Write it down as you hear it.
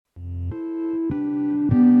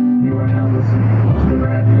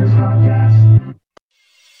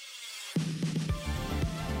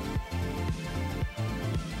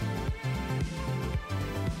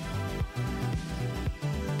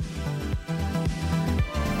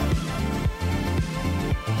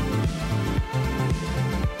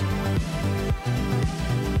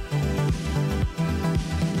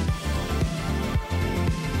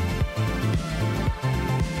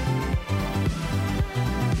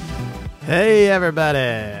Hey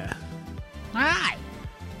everybody! Hi!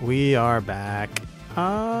 We are back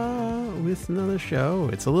with another show.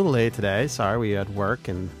 It's a little late today. Sorry, we had work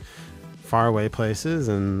in faraway places,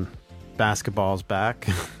 and basketball's back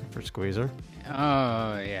for Squeezer.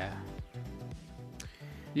 Oh, yeah.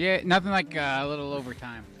 Yeah, nothing like a little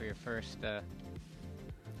overtime for your first...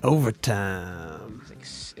 Overtime.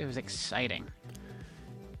 It was exciting.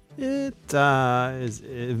 Well,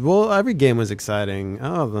 every game was exciting.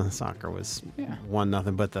 Oh, the soccer was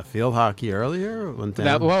 1-0, but the field hockey earlier went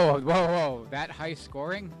down. Whoa. That high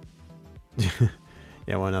scoring? Yeah,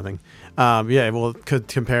 1-0. Well,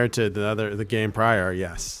 compared to the game prior,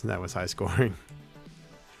 yes, that was high scoring.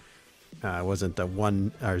 It wasn't the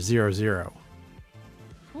 1 or 0-0.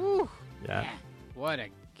 Whew. Yeah. What a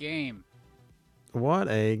game. What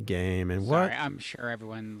a game. And Sorry, I'm sure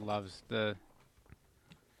everyone loves the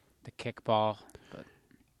kickball, but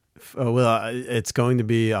it's going to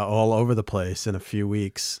be all over the place in a few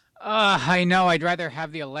weeks. I know. I'd rather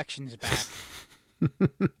have the elections back.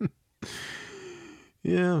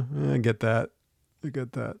 Yeah, I get that.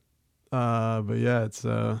 But yeah,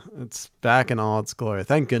 it's back in all its glory.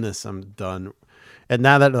 Thank goodness I'm done. And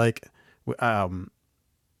now that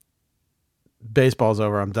baseball's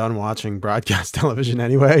over, I'm done watching broadcast television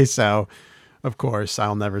anyway. So, of course,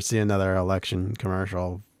 I'll never see another election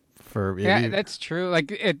commercial. Yeah, that's true.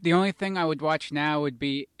 Like the only thing I would watch now would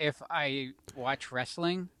be if I watch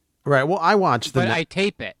wrestling. Right. Well, I watch but I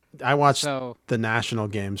tape it. I watch the national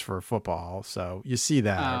games for football, so you see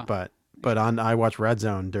that. But I watch Red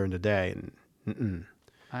Zone during the day, and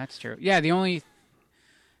that's true. Yeah, the only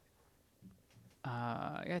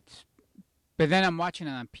but then I'm watching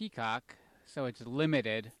it on Peacock, so it's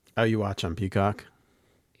limited. Oh, you watch on Peacock?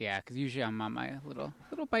 Yeah, because usually I'm on my little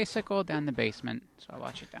bicycle down the basement, so I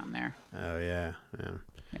watch it down there. Oh yeah.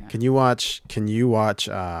 Can you watch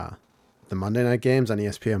the Monday night games on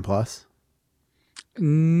ESPN Plus?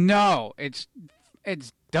 No, it's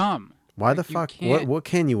dumb. Why the fuck? What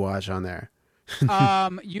can you watch on there?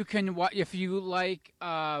 You can watch if you like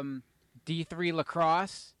D3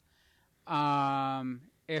 lacrosse.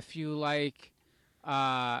 If you like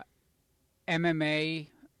MMA.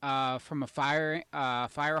 From a fire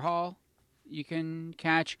hall, you can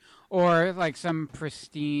catch, or like some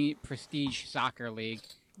prestige soccer league.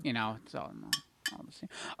 You know, it's all the same.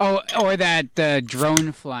 Oh, or that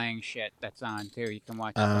drone flying shit that's on too. You can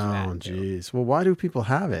watch. Oh, jeez. Well, why do people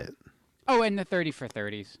have it? Oh, and the 30 for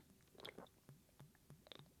 30s.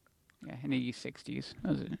 Yeah, in the E60s.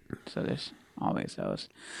 So there's always those.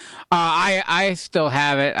 I still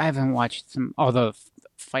have it. I haven't watched some, although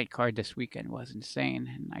fight card this weekend was insane,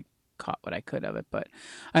 and I caught what I could of it, but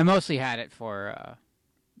I mostly had it for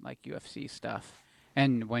like UFC stuff,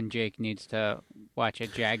 and when Jake needs to watch a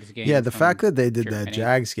Jags game. Yeah, the fact that they did that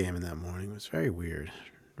Jags game in that morning was very weird,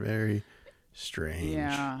 very strange.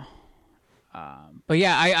 Yeah. But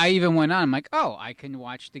yeah, I even went on. I'm like, oh, I can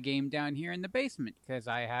watch the game down here in the basement because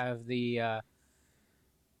I have the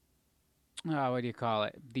what do you call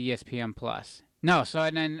it? The ESPN Plus. No, so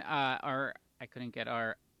and then I couldn't get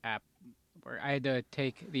our app. Where I had to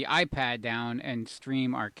take the iPad down and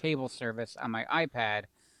stream our cable service on my iPad,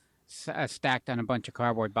 stacked on a bunch of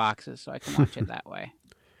cardboard boxes, so I can watch it that way.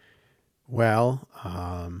 Well,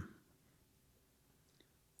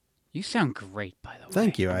 you sound great, by the way.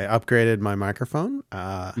 Thank you. I upgraded my microphone,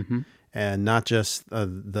 and not just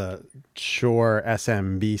the Shure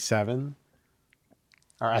SM7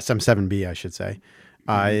 or SM7B, I should say.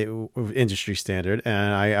 Industry standard,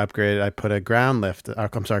 and I upgraded. I put a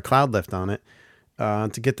cloud lift on it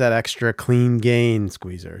to get that extra clean gain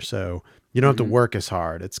squeezer. So you don't have to work as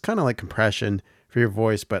hard. It's kind of like compression for your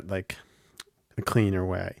voice, but like a cleaner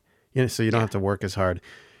way. So you don't have to work as hard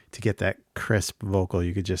to get that crisp vocal.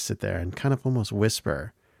 You could just sit there and kind of almost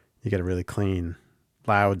whisper. You get a really clean,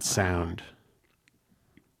 loud sound.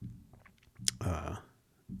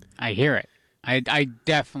 I hear it. I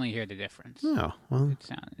definitely hear the difference. Oh, well.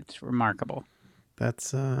 It's remarkable.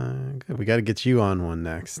 That's good. We got to get you on one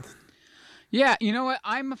next. Yeah, you know what?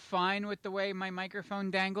 I'm fine with the way my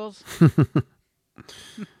microphone dangles.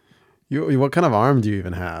 What kind of arm do you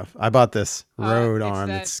even have? I bought this Rode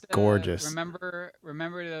arm. It's gorgeous. Remember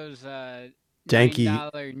those janky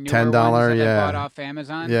 $10 that I bought off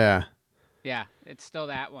Amazon? Yeah. Yeah, it's still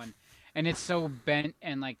that one. And it's so bent,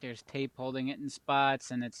 and like there's tape holding it in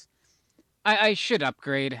spots, and I should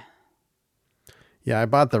upgrade. Yeah, I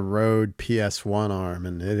bought the Rode PS1 arm,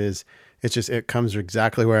 and it comes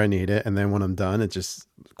exactly where I need it, and then when I'm done, it just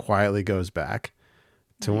quietly goes back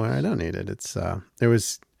to where I don't need it. It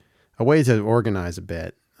was a way to organize a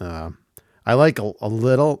bit. I I like a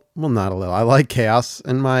little, well, not a little. I like chaos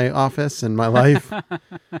in my office, in my life.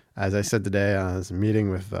 As I said today, I was meeting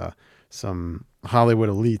with some Hollywood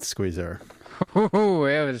elite squeezer. Ooh,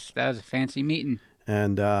 that was a fancy meeting.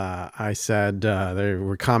 And I said, they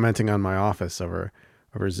were commenting on my office over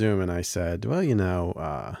Zoom. And I said,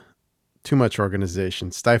 well, too much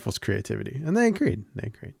organization stifles creativity. And they agreed.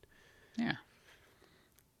 Yeah.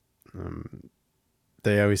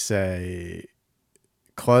 They always say,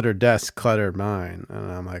 cluttered desk, cluttered mind.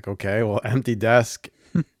 And I'm like, okay, well, empty desk,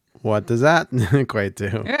 what does that equate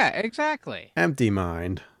to? Yeah, exactly. Empty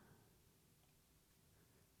mind.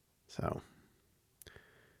 So.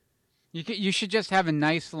 You should just have a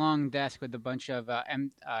nice long desk with a bunch of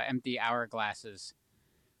empty hourglasses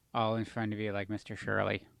all in front of you, like Mr.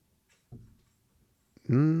 Shirley.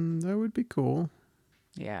 That would be cool.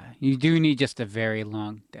 Yeah, you do need just a very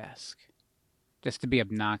long desk, just to be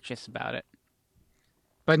obnoxious about it.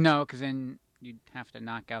 But no, because then you'd have to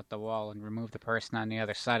knock out the wall and remove the person on the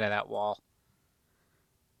other side of that wall.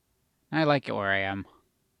 I like it where I am.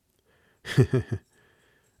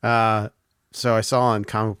 So I saw on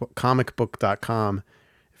comicbook.com,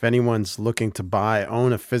 if anyone's looking to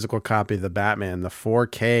own a physical copy of the Batman, the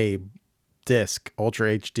 4K disc,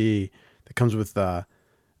 Ultra HD, that comes with the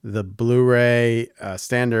Blu-ray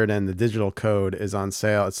standard and the digital code is on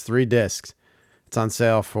sale. It's 3 discs. It's on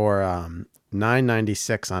sale for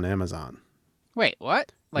 $9.96 on Amazon. Wait,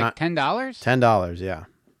 what? Like $10? $10, yeah.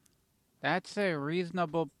 That's a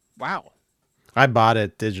reasonable... Wow. I bought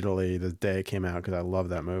it digitally the day it came out because I love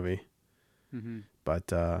that movie. Mm-hmm.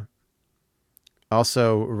 But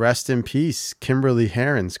also, rest in peace, Kimberly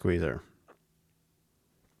Heron Squeezer.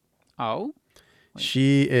 Oh? Wait.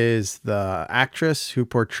 She is the actress who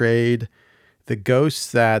portrayed the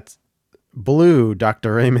ghost that blew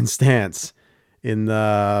Dr. Raymond Stantz in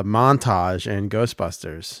the montage in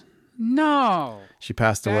Ghostbusters. No. She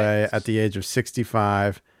passed away at the age of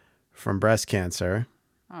 65 from breast cancer.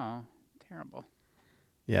 Oh, terrible.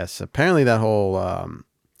 Yes, apparently that whole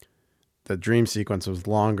the dream sequence was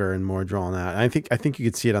longer and more drawn out. I think you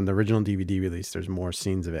could see it on the original DVD release. There's more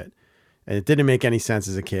scenes of it, and it didn't make any sense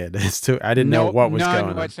as a kid. I didn't know what was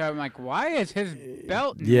going on. So I'm like, why is his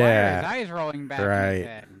belt? And yeah, why are his eyes rolling back?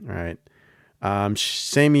 Right.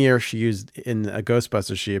 Same year she used in a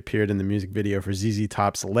Ghostbusters. She appeared in the music video for ZZ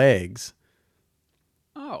Top's "Legs."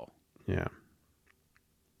 Oh. Yeah.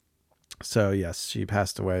 So yes, she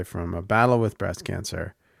passed away from a battle with breast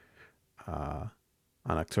cancer on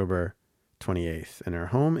October 28th in her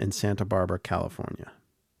home in Santa Barbara, California.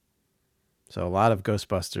 So a lot of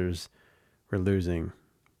Ghostbusters were losing.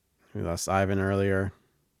 We lost Ivan earlier,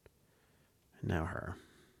 and now her.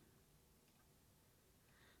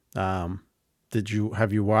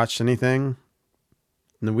 Have you watched anything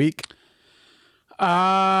in the week?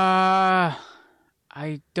 I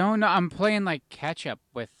don't know. I'm playing like catch up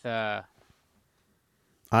with.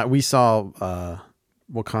 We saw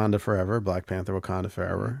Wakanda Forever, Black Panther Wakanda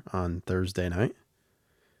Forever on Thursday night.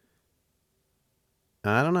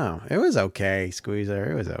 I don't know. It was okay,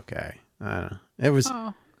 Squeezer. It was okay. I don't know. It was.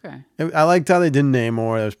 Oh, okay. I liked how they did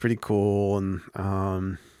Namor. That was pretty cool, and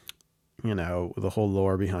the whole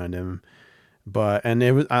lore behind him. And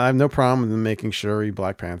it was. I have no problem with them making Shuri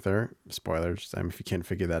Black Panther. Spoilers. If you can't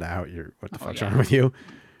figure that out, what the fuck's wrong with you?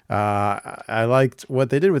 I liked what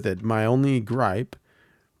they did with it. My only gripe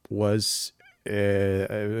was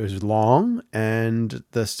it was long, and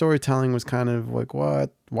the storytelling was kind of like,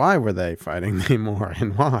 what? Why were they fighting Namor,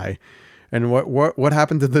 and why? And what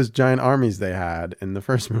happened to those giant armies they had in the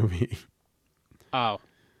first movie? Oh,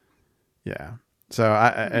 yeah.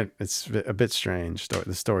 So it's a bit strange,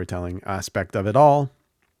 the storytelling aspect of it all.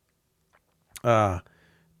 But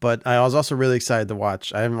I was also really excited to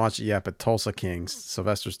watch. I haven't watched it yet, but Tulsa King,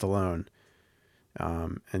 Sylvester Stallone.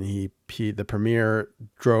 And the premiere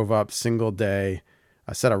drove up single day.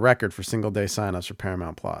 I set a record for single day signups for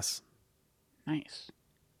Paramount Plus. Nice.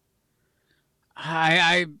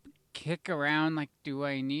 I kick around like, do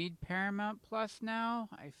I need Paramount Plus now?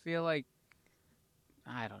 I feel like,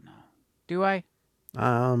 I don't know. Do I?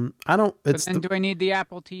 I don't. Do I need the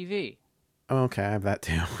Apple TV? Okay, I have that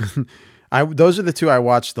too. Those are the two I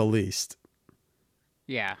watch the least.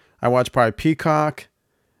 Yeah. I watch probably Peacock,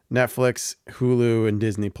 Netflix, Hulu, and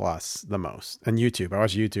Disney Plus the most, and YouTube. I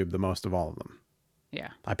watch YouTube the most of all of them.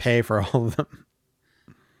 Yeah. I pay for all of them.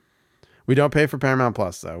 We don't pay for Paramount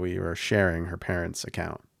Plus though. We were sharing her parents'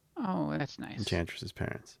 account. Oh, that's nice. Enchantress's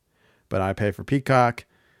parents. But I pay for Peacock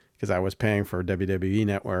because I was paying for WWE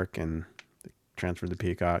Network and transferred to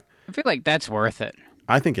Peacock. I feel like that's worth it.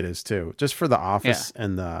 I think it is too, just for The Office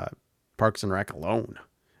and the Parks and Rec alone.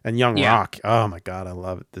 And Young Yeah. Rock. Oh my God, I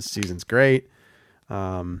love it. This season's great.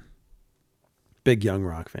 Big Young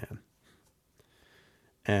Rock fan.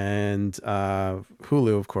 And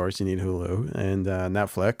Hulu, of course, you need Hulu. And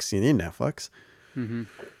Netflix, you need Netflix. Mm-hmm.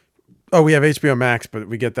 Oh, we have HBO Max, but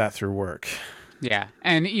we get that through work. Yeah,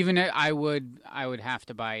 and even I would have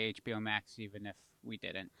to buy HBO Max even if we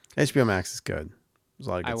didn't. HBO Max is good. There's a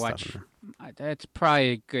lot of good I stuff watch. in That's probably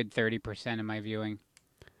a good 30% of my viewing.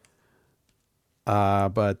 there.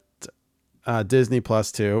 But Disney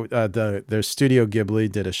Plus too. Their Studio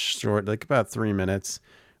Ghibli did a short, like about 3 minutes,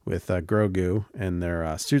 with Grogu and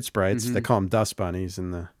their suit sprites. Mm-hmm. They call them dust bunnies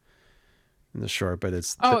in the short, but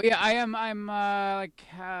it's Yeah, I am. I'm like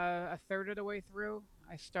a third of the way through.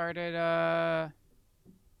 I started.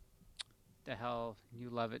 The hell, you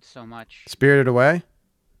love it so much. Spirited Away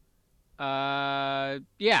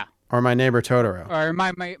Yeah. or My Neighbor Totoro. Or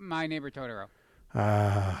my neighbor Totoro.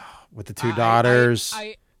 With the two daughters.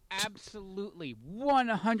 I absolutely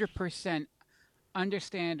 100%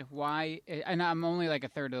 understand why, and I'm only like a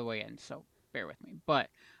third of the way in, so bear with me. But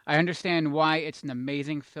I understand why it's an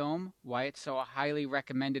amazing film, why it's so highly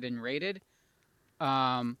recommended and rated,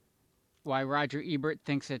 why Roger Ebert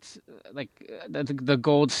thinks it's the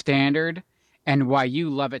gold standard, and why you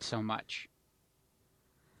love it so much.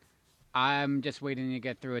 I'm just waiting to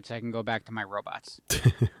get through it so I can go back to my robots.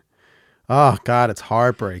 Oh God, it's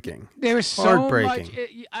heartbreaking. There's so much.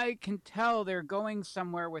 I can tell they're going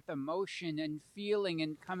somewhere with emotion and feeling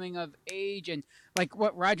and coming of age, and like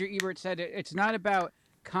what Roger Ebert said, it's not about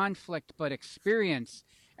conflict but experience.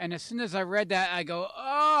 And as soon as I read that, I go,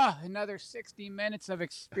 oh, another 60 minutes of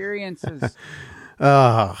experiences.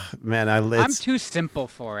 Oh man, I'm too simple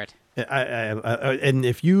for it. And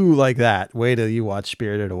if you like that, wait till you watch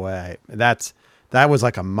Spirited Away. That was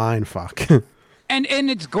like a mind fuck. And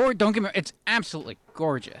it's gorgeous. Don't get me wrong, it's absolutely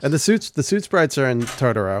gorgeous. And the suit sprites are in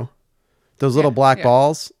Totoro. Those little black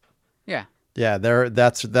balls. Yeah. Yeah,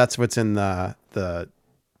 that's what's in the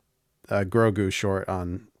Grogu short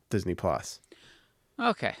on Disney Plus.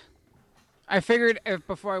 Okay. I figured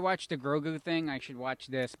before I watch the Grogu thing, I should watch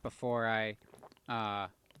this before I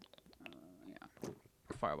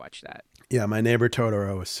watch that. Yeah, My Neighbor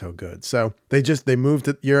Totoro is so good. So they moved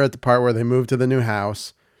to, you're at the part where they moved to the new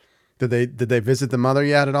house. Did they visit the mother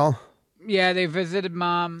yet at all? Yeah, they visited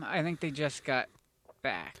mom. I think they just got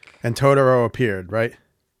back. And Totoro appeared, right?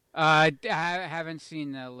 I haven't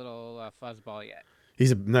seen the little fuzzball yet.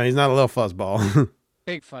 He's not a little fuzzball.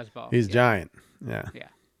 Big fuzzball. He's giant. Yeah. Yeah.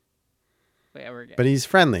 But he's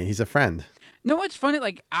friendly. He's a friend. No, what's funny?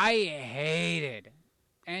 Like I hated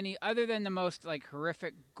any other than the most like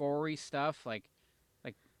horrific, gory stuff, like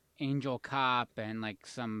Angel Cop and like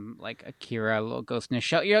some like Akira, Little Ghost in the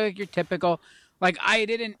Shell. You know, like your typical. Like I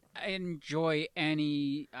didn't enjoy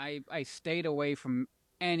any. I stayed away from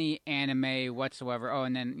any anime whatsoever. Oh,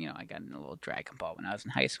 and then I got in a little Dragon Ball when I was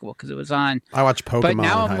in high school because it was on. I watched Pokemon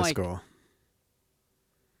now in I'm high like, school.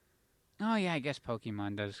 Oh yeah, I guess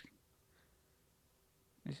Pokemon does.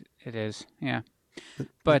 It is, yeah.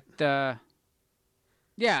 But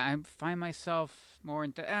yeah, I find myself more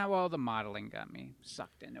into. The modeling got me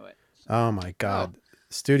sucked into it. So. Oh my God,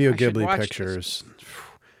 Studio Ghibli Pictures. This.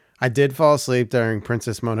 I did fall asleep during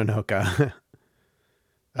Princess Mononoke.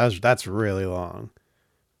 That's really long.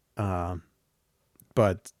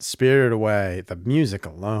 But Spirited Away, the music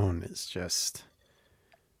alone is just,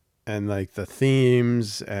 and like the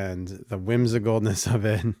themes and the whimsicalness of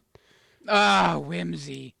it.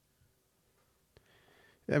 Whimsy.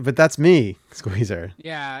 Yeah, but that's me, Squeezer.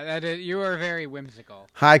 Yeah, that is, you are very whimsical.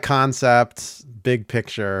 High concept, big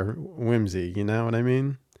picture, whimsy. You know what I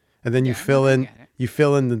mean? And then you fill in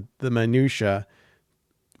the minutia.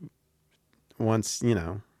 Once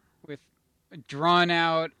with drawn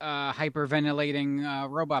out, hyperventilating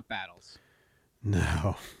robot battles.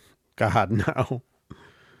 No, God, no.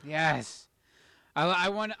 Yes, I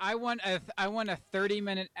want a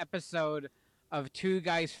 30-minute episode of two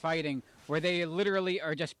guys fighting where they literally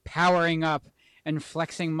are just powering up and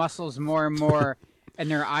flexing muscles more and more and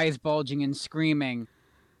their eyes bulging and screaming,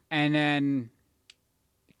 and then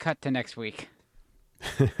cut to next week.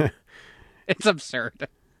 It's absurd.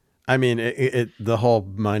 I mean, the whole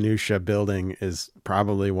minutia building is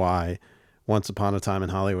probably why Once Upon a Time in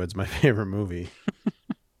Hollywood's my favorite movie.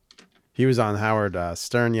 He was on Howard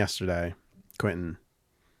Stern yesterday, Quentin.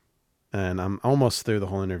 And I'm almost through the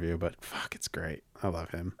whole interview, but fuck, it's great. I love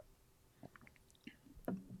him.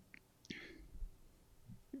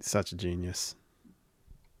 He's such a genius.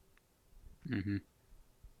 Mm-hmm.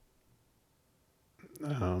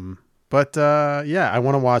 But yeah, I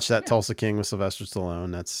want to watch that Tulsa King with Sylvester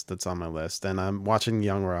Stallone. That's on my list. And I'm watching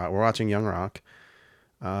Young Rock. We're watching Young Rock.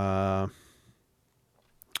 Uh,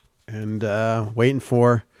 and waiting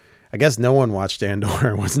for. I guess no one watched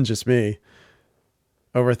Andor. It wasn't just me.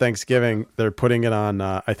 Over Thanksgiving, they're putting it on.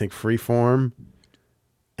 I think Freeform.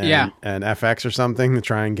 And FX or something to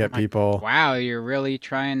try and get people. Wow, you're really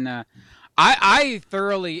trying to. I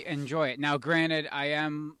thoroughly enjoy it. Now, granted, I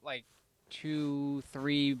am like 2,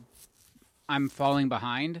 3. I'm falling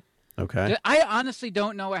behind. Okay. I honestly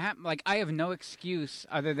don't know what happened. Like, I have no excuse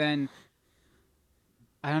other than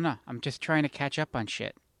I don't know. I'm just trying to catch up on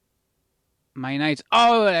shit. My nights.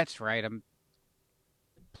 Oh, that's right. I'm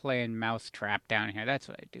playing Mousetrap down here. That's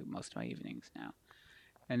what I do most of my evenings now.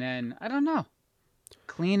 And then I don't know.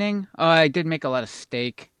 Cleaning. Oh, I did make a lot of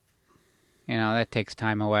steak. You know, that takes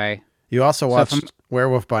time away. You also watched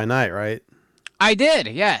Werewolf by Night, right? I did,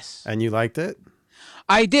 yes. And you liked it?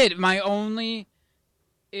 I did. My only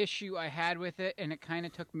issue I had with it, and it kind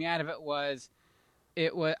of took me out of it, was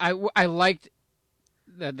I liked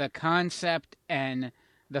the concept and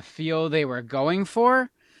the feel they were going for,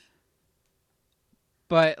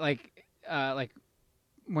 but like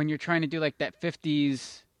when you're trying to do like that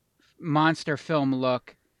 50s monster film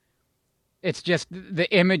look, it's just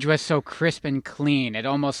the image was so crisp and clean. It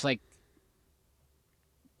almost like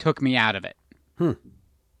took me out of it. I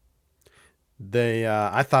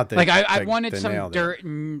thought they like I wanted some dirt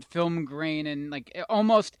and film grain and like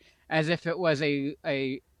almost as if it was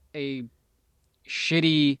a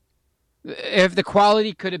shitty. If the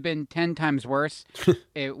quality could have been 10 times worse,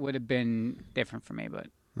 it would have been different for me. But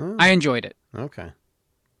I enjoyed it. Okay.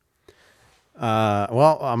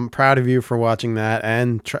 Well, I'm proud of you for watching that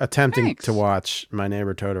and attempting to watch My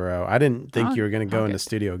Neighbor Totoro. I didn't think you were going to go into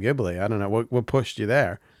Studio Ghibli. I don't know what pushed you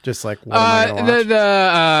there. Just like what am I going to watch?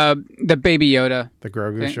 The Baby Yoda, the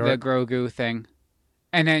Grogu short, the Grogu thing,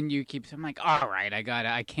 and then you keep. I'm like, all right,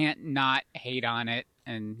 I can't not hate on it,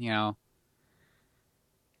 and you know,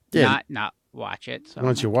 not watch it. So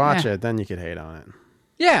once you watch it, then you could hate on it.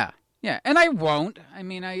 Yeah, and I won't. I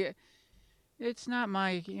mean, it's not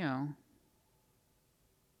my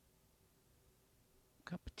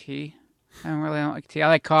cup of tea. I don't like tea. I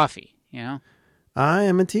like coffee. You know. I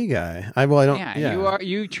am a tea guy. I don't. Yeah, you are.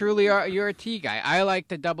 You truly are. You're a tea guy. I like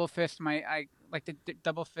to double fist I like to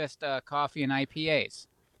double fist coffee and IPAs.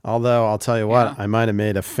 Although I'll tell you what, I might have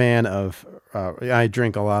made a fan of. I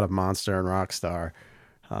drink a lot of Monster and Rockstar,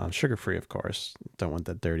 sugar free, of course. Don't want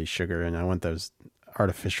that dirty sugar, and I want those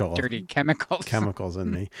artificial dirty chemicals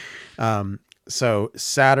in me. So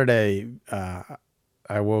Saturday,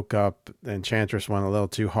 I woke up and Enchantress went a little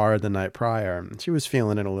too hard the night prior. She was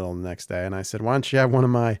feeling it a little the next day. And I said, why don't you have one of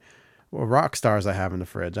my rock stars I have in the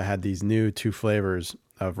fridge? I had these new 2 flavors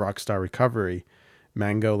of Rockstar Recovery,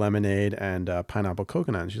 mango lemonade and pineapple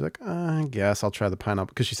coconut. And she's like, I guess I'll try the pineapple.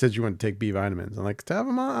 Because she said she wanted to take B vitamins. I'm like, have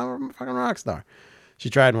them on, I'm a fucking Rockstar. She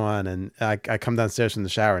tried one and I come downstairs from the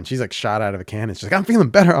shower and she's like shot out of a cannon. She's like, I'm feeling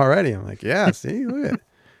better already. I'm like, yeah, see, look at it.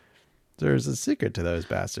 There's a secret to those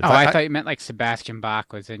bastards. Oh, I thought you meant like Sebastian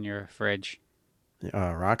Bach was in your fridge.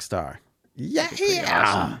 Rockstar. Yeah.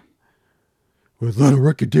 Awesome. With little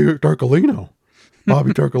Ricky Darcolino.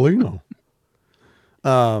 Bobby Darcolino.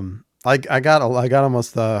 I got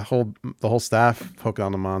almost the whole staff hooked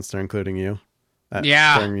on the Monster, including you.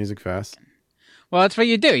 During Music Fest. Well, that's what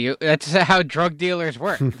you do. That's how drug dealers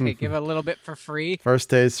work. They give a little bit for free. First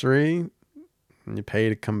day's free, and you pay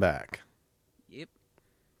to come back. Yep.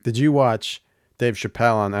 Did you watch Dave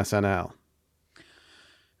Chappelle on SNL?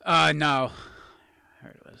 No. I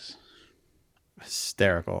heard it was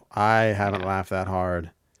hysterical. I haven't laughed that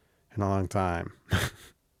hard in a long time.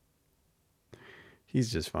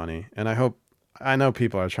 He's just funny. And I know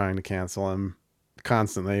people are trying to cancel him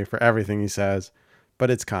constantly for everything he says, but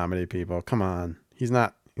it's comedy, people. Come on. He's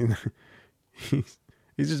not, he's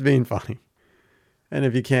just being funny. And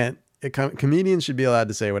if you can't, comedians should be allowed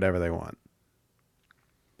to say whatever they want.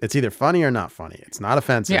 It's either funny or not funny. It's not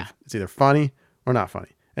offensive. Yeah. It's either funny or not funny.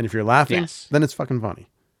 And if you're laughing, then it's fucking funny.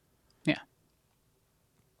 Yeah.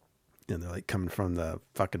 And they're like coming from the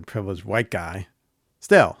fucking privileged white guy.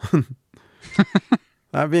 Still.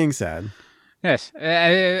 That being said. Yes.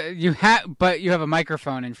 But you have a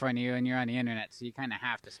microphone in front of you and you're on the internet, so you kind of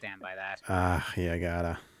have to stand by that. Yeah, I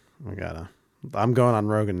gotta. I'm going on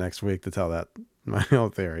Rogan next week to tell that my whole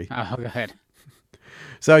theory. Oh, go ahead.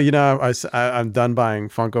 So, I'm done buying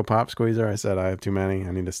Funko Pop Squeezer. I said I have too many.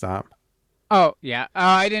 I need to stop. Oh, yeah.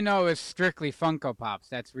 I didn't know it was strictly Funko Pops.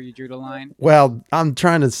 That's where you drew the line? Well, I'm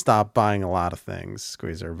trying to stop buying a lot of things,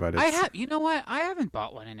 Squeezer, but you know what? I haven't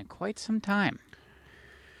bought one in quite some time.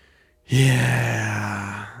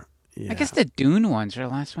 Yeah. I guess the Dune ones are the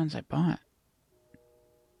last ones I bought.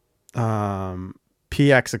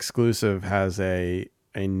 PX Exclusive has a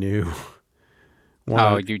a new one.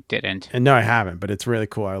 Oh, you didn't. And no, I haven't, but it's really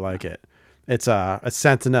cool. I like it. It's a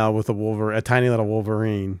sentinel with a tiny little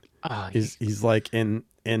Wolverine. Oh, He's like in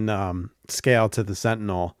scale to the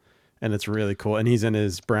sentinel, and it's really cool. And he's in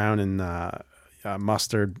his brown and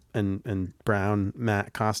mustard and brown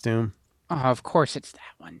matte costume. oh, of course it's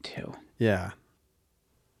that one too. Yeah.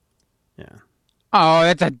 Oh,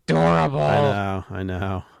 that's adorable. I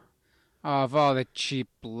know. Oh, of all the cheap,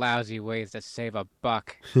 lousy ways to save a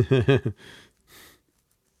buck.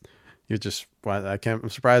 You're just I'm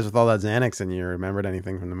surprised with all that Xanax and you remembered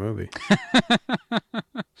anything from the movie.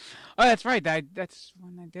 Oh, that's right. That's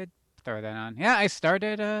when I did throw that on. Yeah, I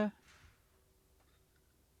started the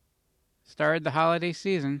holiday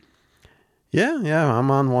season. Yeah,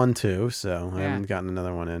 I'm on one too, so I Yeah. haven't gotten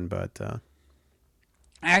another one in, but I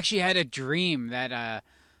actually had a dream that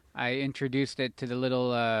I introduced it to the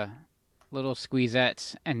little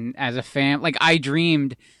squeezettes, and as a I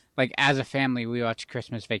dreamed like as a family we watched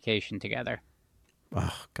Christmas Vacation together.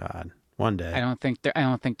 oh God, one day. I don't think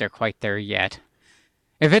they're quite there yet.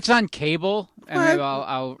 If it's on cable, maybe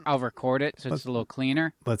I'll record it so it's a little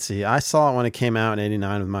cleaner. Let's see. I saw it when it came out in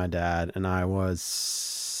 '89 with my dad, and I was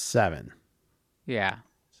 7. Yeah,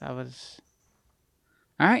 so I was.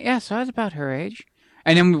 All right, yeah, so I was about her age,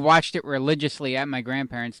 and then we watched it religiously at my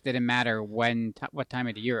grandparents'. Didn't matter what time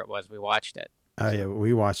of the year it was. We watched it. Oh yeah,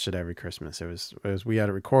 we watched it every Christmas. It was we had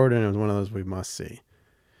it recorded, and it was one of those we must see.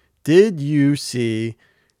 Did you see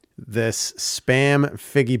this Spam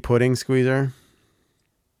figgy pudding squeezer?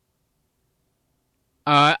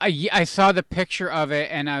 I saw the picture of it,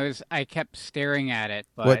 and I kept staring at it.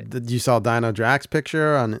 But What did you saw Dino Drax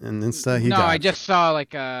picture on Insta? I just saw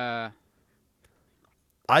like I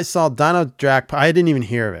saw Dino Drac. I didn't even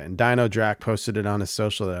hear of it, and Dino Drac posted it on his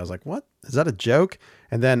social. That I was like, "What is that a joke?"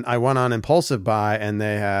 And then I went on impulsive buy, and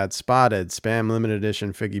they had spotted Spam limited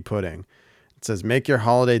edition figgy pudding. It says, "Make your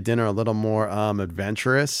holiday dinner a little more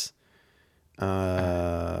adventurous."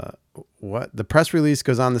 What the press release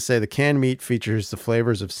goes on to say, the canned meat features the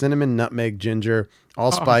flavors of cinnamon, nutmeg, ginger,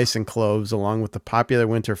 allspice, and cloves, along with the popular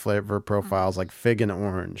winter flavor profiles like fig and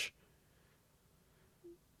orange.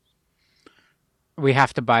 we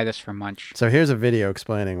have to buy this for Munch. So here's a video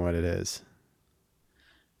explaining what it is.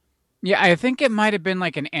 Yeah, I think it might have been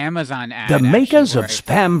like an Amazon ad. The makers actually, of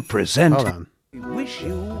Spam present. Hold on. We wish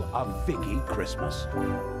you a figgy Christmas.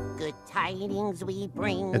 Good tidings we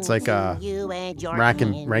bring. It's like a to you and your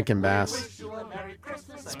Rankin Bass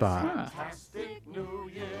spot.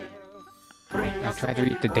 I tried to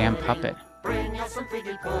eat the damn puppet. Wait,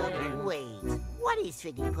 what is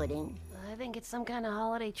figgy pudding? I think it's some kind of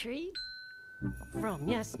holiday treat. From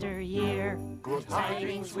yesteryear. Good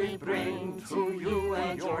tidings we bring to you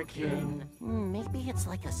and your kin. Maybe it's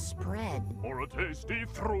like a spread. Or a tasty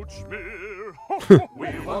throat smear.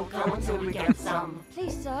 We won't go until we get some.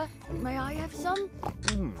 Please, sir, may I have some?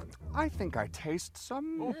 I think I taste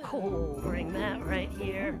some. Bring that right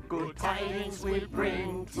here. Good tidings we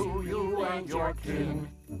bring to you and your kin.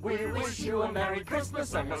 We wish you a Merry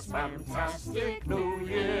Christmas and a fantastic New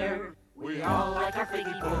Year. We all like our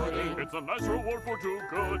figgy pudding. It's a nice reward for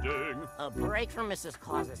do-gooding. A break from Mrs.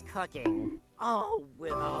 Claus's cooking. Oh,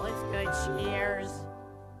 with all its good cheers.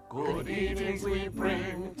 Good evenings we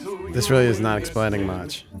bring to you. This really is not explaining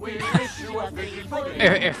much. We wish you a figgy pudding.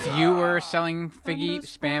 If you were selling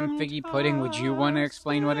Spam figgy pudding, would you want to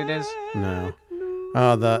explain what it is? No.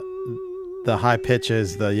 Oh, the high pitch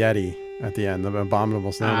is the Yeti at the end, the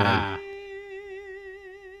abominable snowman. Ah,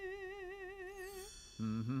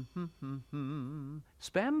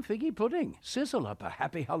 Spam figgy pudding. Sizzle up a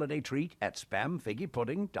happy holiday treat at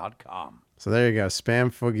spamfiggypudding.com. So there you go,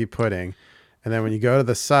 Spam figgy pudding. And then when you go to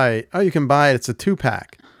the site, you can buy it. It's a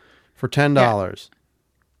 2-pack for $10.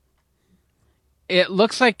 it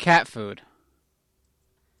looks like cat food.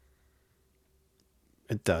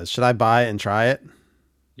 It does. Should I buy it and try it?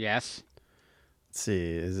 Yes. Let's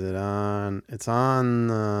see. Is it on? It's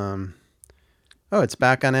on. It's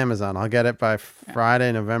back on Amazon. I'll get it by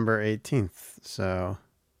Friday, November 18th. So.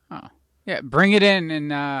 Oh, yeah. Bring it in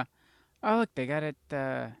and look, they got it.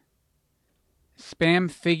 Spam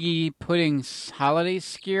figgy pudding holiday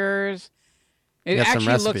skewers. It Got some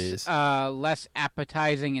actually recipes. looks less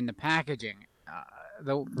appetizing in the packaging.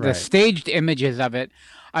 The Right. staged images of it.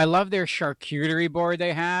 I love their charcuterie board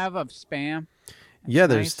they have of Spam. Yeah,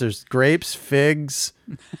 nice. there's grapes, figs,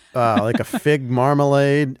 like a fig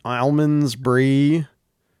marmalade, almonds, brie,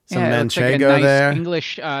 some Yeah, it looks like a manchego nice there.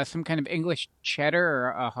 English, some kind of English cheddar or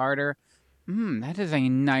a harder. That is a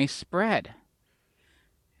nice spread.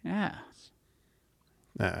 Yeah.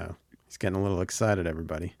 Uh-oh. He's getting a little excited,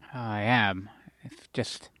 everybody. I am. If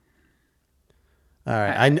just All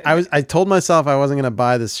right. I told myself I wasn't gonna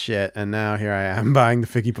buy this shit, and now here I am buying the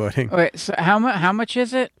figgy pudding. Wait, so how much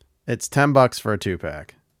is it? It's $10 for a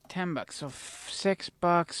 2-pack. $10. So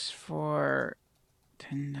 $6 for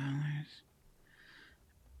 $10.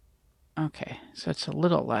 Okay, so it's a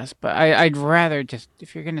little less, but I'd rather just,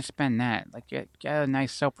 if you're gonna spend that, like get a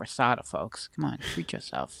nice soppressata, folks. Come on, treat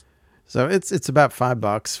yourself. So it's about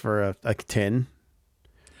 $5 for a tin.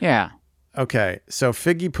 Yeah. Okay, so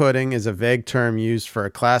figgy pudding is a vague term used for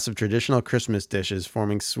a class of traditional Christmas dishes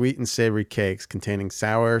forming sweet and savory cakes containing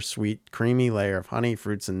sour, sweet, creamy layer of honey,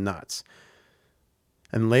 fruits, and nuts.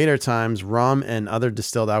 In later times, rum and other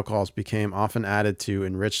distilled alcohols became often added to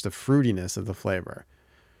enrich the fruitiness of the flavor.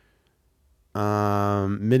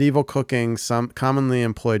 Medieval cooking commonly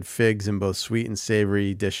employed figs in both sweet and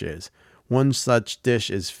savory dishes. One such dish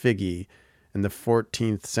is figgy in the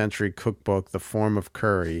 14th century cookbook, The Form of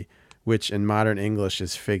Curry, which in modern English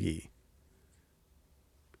is figgy.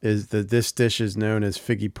 This dish is known as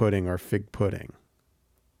figgy pudding or fig pudding.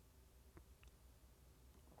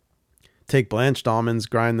 Take blanched almonds,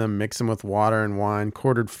 grind them, mix them with water and wine,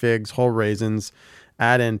 quartered figs, whole raisins,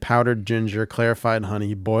 add in powdered ginger, clarified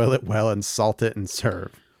honey, boil it well, and salt it and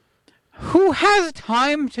serve. Who has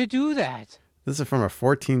time to do that? This is from a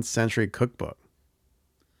 14th century cookbook.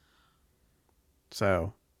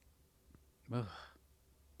 So,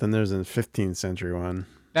 then there's a 15th century one.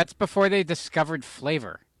 That's before they discovered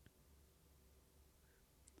flavor.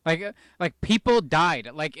 Like people died.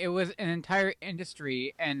 Like it was an entire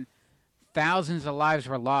industry, and thousands of lives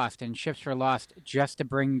were lost, and ships were lost just to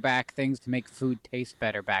bring back things to make food taste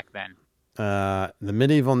better back then. The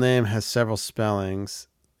medieval name has several spellings.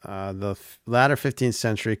 The latter 15th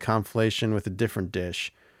century conflation with a different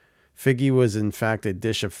dish. Figgy was in fact a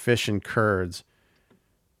dish of fish and curds.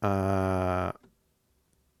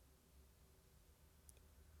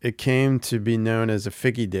 It came to be known as a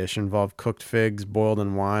figgy dish, involved cooked figs boiled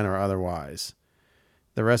in wine or otherwise.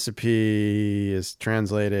 The recipe is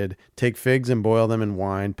translated: take figs and boil them in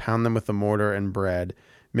wine, pound them with a mortar and bread,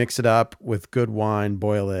 mix it up with good wine,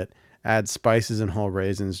 boil it, add spices and whole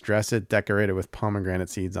raisins, dress it, decorate it with pomegranate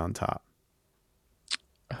seeds on top.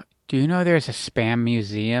 Do you know there's a Spam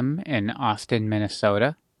museum in Austin,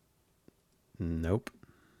 Minnesota? Nope.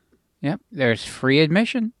 Yep, there's free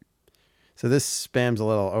admission. So this Spam's a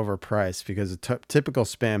little overpriced because a typical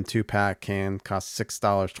Spam 2-pack can cost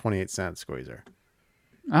 $6.28, Squeezer.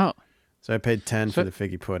 Oh. So I paid $10 for the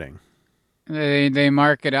figgy pudding. They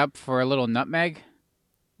mark it up for a little nutmeg.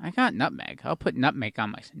 I got nutmeg. I'll put nutmeg on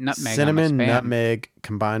my nutmeg. Cinnamon, on my Spam. nutmeg,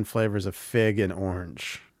 combined flavors of fig and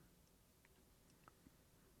orange.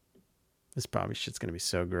 This probably shit's gonna be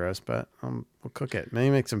so gross, but we'll cook it. Maybe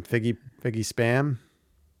make some figgy Spam.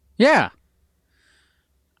 Yeah.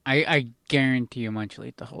 I guarantee you Munch will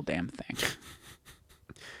eat the whole damn thing.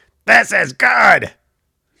 This is good!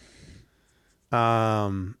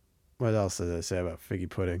 What else did I say about figgy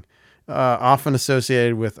pudding? Often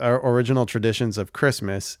associated with our original traditions of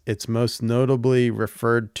Christmas, it's most notably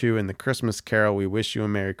referred to in the Christmas carol, We Wish You a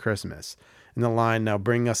Merry Christmas, in the line, now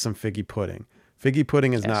bring us some figgy pudding. Figgy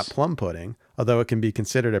pudding is not plum pudding, although it can be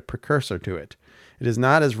considered a precursor to it. It is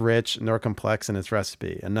not as rich nor complex in its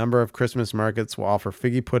recipe. A number of Christmas markets will offer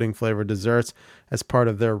figgy pudding flavored desserts as part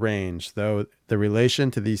of their range, though the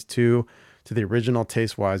relation to these two to the original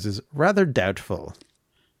taste-wise is rather doubtful.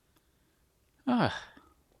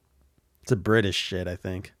 It's a British shit, I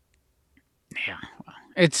think. Yeah, well,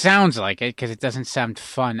 it sounds like it because it doesn't sound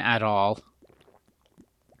fun at all.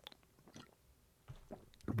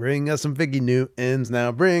 Bring us some figgy Newtons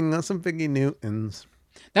now. Bring us some figgy Newtons.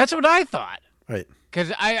 That's what I thought. Right.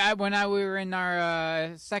 Because when we were in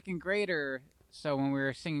our second grader, so when we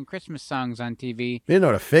were singing Christmas songs on TV. You didn't know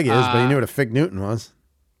what a fig is, but you knew what a fig Newton was.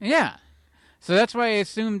 Yeah. So that's why I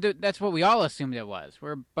assumed that's what we all assumed it was.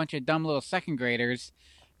 We're a bunch of dumb little second graders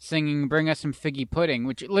singing Bring Us Some Figgy Pudding,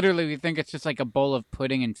 which literally we think it's just like a bowl of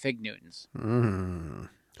pudding and fig Newtons.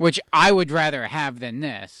 Which I would rather have than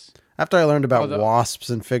this. After I learned about wasps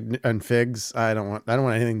and figs, I don't want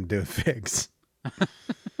anything to do with figs.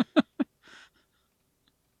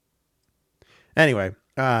 Anyway,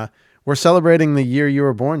 we're celebrating the year you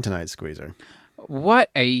were born tonight, Squeezer. What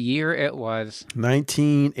a year it was.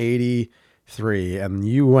 1983, and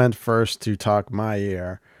you went first to talk my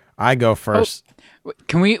year. I go first. Oh,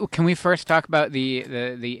 can we first talk about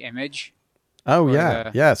the image? Oh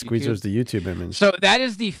yeah, Squeezer's the YouTube image. So that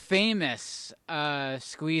is the famous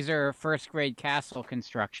Squeezer first grade castle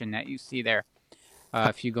construction that you see there.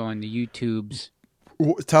 If you go into YouTube's,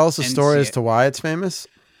 tell us a story as to why it's famous.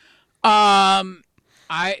 So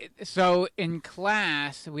in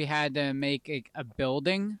class we had to make a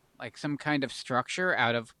building like some kind of structure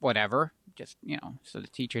out of whatever, just, so the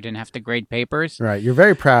teacher didn't have to grade papers. Right. You're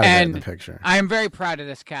very proud of that in And the picture. I am very proud of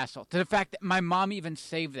this castle. To the fact that my mom even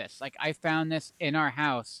saved this. Like, I found this in our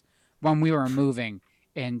house when we were moving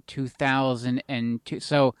in 2002.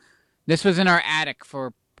 So this was in our attic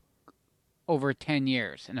for over 10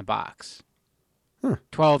 years in a box.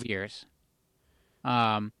 12 years.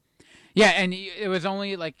 Yeah, and it was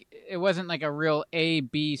only like, it wasn't like a real A,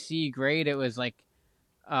 B, C grade. It was like,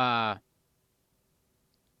 I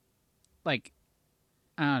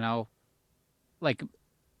don't know, like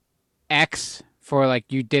X for like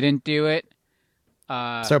you didn't do it.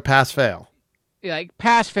 So pass fail. Like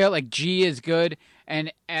pass fail, like G is good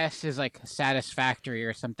and S is like satisfactory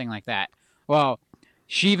or something like that. Well,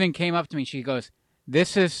 she even came up to me. She goes,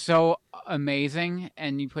 "This is so amazing,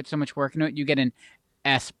 and you put so much work into it. You get an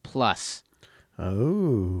S plus."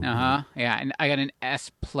 Oh. Yeah, and I got an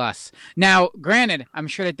S plus. Now, granted, I'm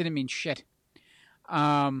sure that didn't mean shit.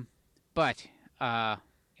 But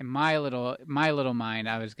in my little mind,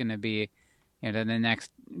 I was gonna be, the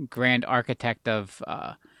next grand architect of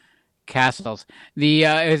castles.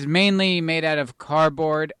 It was mainly made out of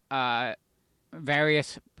cardboard,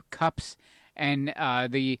 various cups, and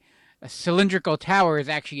the cylindrical tower is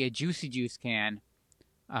actually a Juicy Juice can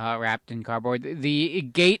wrapped in cardboard. The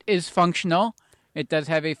gate is functional. It does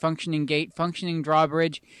have a functioning gate, functioning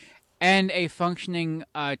drawbridge, and a functioning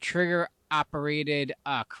trigger-operated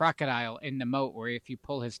crocodile in the moat, where if you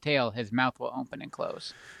pull his tail, his mouth will open and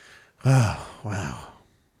close. Oh, wow.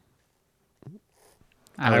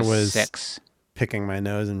 I was 6. Picking my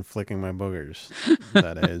nose and flicking my boogers at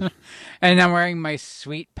that age. And I'm wearing my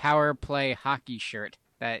sweet Power Play hockey shirt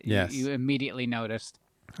that Yes. you immediately noticed.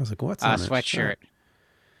 I was like, what's on this Sweatshirt. shirt?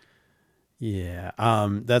 Yeah.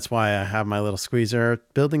 That's why I have my little squeezer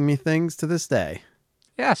building me things to this day.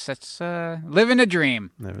 Yes, it's living a dream.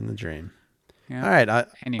 Living the dream. Yeah. All right.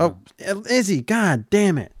 Anyway. Izzy, God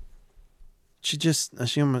damn it. She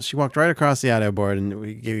walked right across the audio board and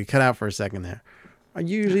we cut out for a second there. I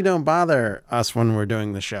usually don't bother us when we're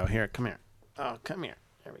doing the show. Here, come here. Oh, come here.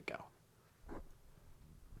 There we go.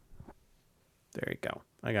 There you go.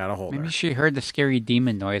 I got a hold of her. Maybe she heard the scary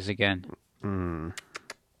demon noise again.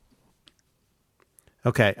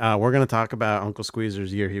 Okay, we're going to talk about Uncle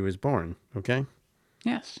Squeezer's year he was born, okay?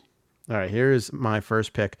 Yes. All right, here's my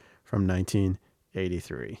first pick from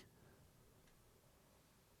 1983.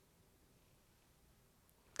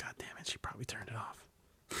 God damn it, she probably turned it off.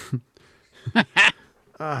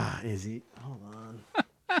 Izzy, hold on.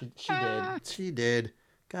 She did.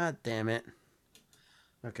 God damn it.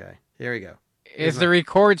 Okay, here we go. Is the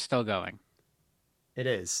record still going? It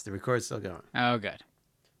is. The record's still going. Oh, good.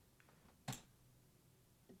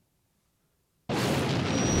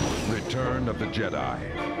 Return of the Jedi.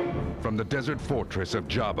 From the desert fortress of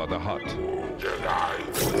Jabba the Hutt.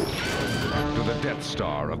 To the Death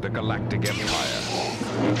Star of the Galactic Empire.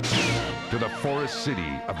 To the forest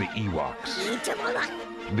city of the Ewoks.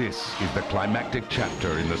 This is the climactic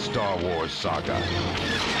chapter in the Star Wars saga.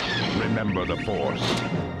 Remember the Force.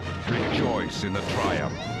 Rejoice in the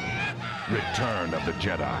triumph. Return of the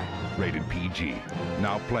Jedi. Rated PG.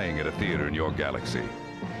 Now playing at a theater in your galaxy.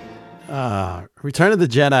 Return of the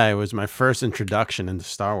Jedi was my first introduction into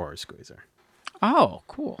Star Wars, Squeezer. Oh,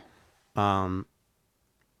 cool.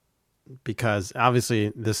 Because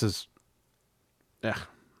obviously this is...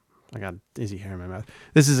 I got Izzy hair in my mouth.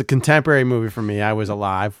 This is a contemporary movie for me. I was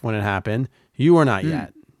alive when it happened. You were not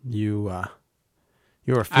yet. You were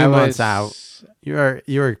a few months out. You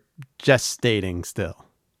were gestating still.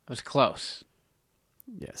 I was close.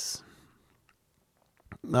 Yes.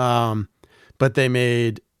 But they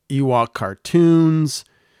made Ewok cartoons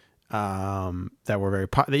that were very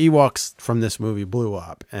the Ewoks from this movie blew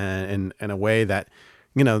up, and in a way that,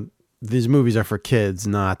 these movies are for kids,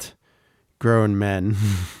 not grown men.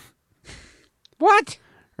 What?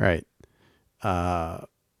 Right.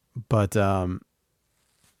 But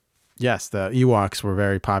yes, the Ewoks were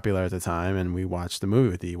very popular at the time, and we watched the movie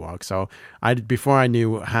with the Ewoks. So before I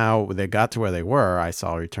knew how they got to where they were, I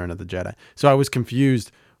saw Return of the Jedi. So I was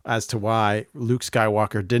confused as to why Luke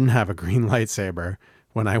Skywalker didn't have a green lightsaber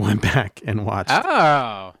when I went back and watched.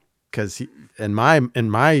 Oh, because in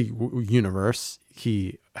my universe,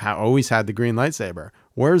 he always had the green lightsaber.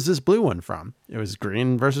 Where's this blue one from? It was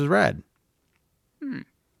green versus red.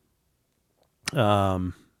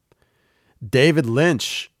 David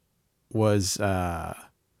Lynch was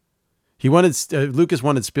Lucas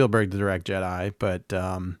wanted Spielberg to direct Jedi, but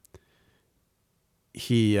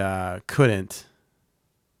he couldn't.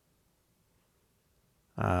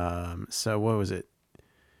 So what was it?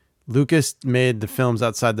 Lucas made the films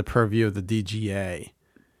outside the purview of the DGA,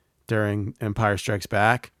 during Empire Strikes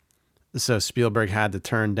Back. So Spielberg had to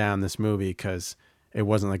turn down this movie because it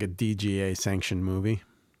wasn't like a DGA sanctioned movie.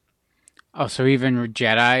 Oh, so even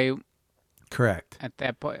Jedi Correct. at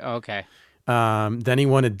that point? Okay. Then he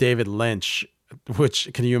wanted David Lynch, which,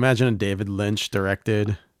 can you imagine a David Lynch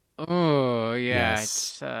directed? Oh, yeah.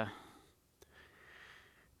 Yes.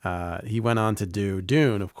 It's, he went on to do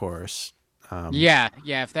Dune, of course. yeah,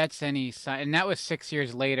 if that's any sign. And that was 6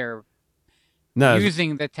 years later No,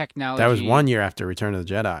 using the technology. that was 1 year after Return of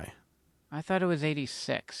the Jedi. I thought it was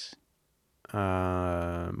 86.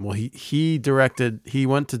 Well, he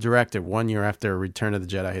went to direct it 1 year after Return of the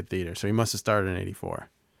Jedi hit theater, so he must have started in 84.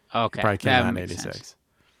 Okay. Probably came that out in makes 86. sense.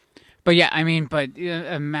 But yeah, I mean,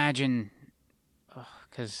 imagine,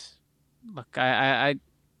 because look, I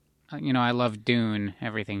love Dune,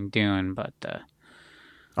 everything Dune, but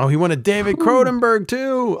Oh, he wanted David Cronenberg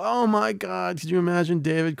too. Oh my God, could you imagine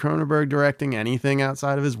David Cronenberg directing anything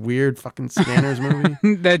outside of his weird fucking Scanners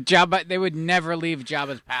movie? they would never leave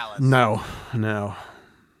Jabba's palace. No.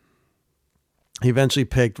 He eventually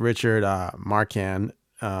picked Richard Marquand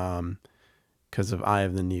because of Eye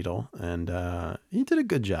of the Needle, and he did a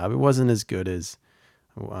good job. It wasn't as good as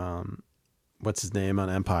what's his name on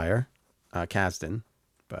Empire, Kasdan,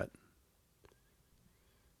 but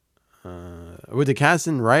did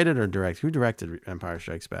Kasdan write it or direct? Who directed Empire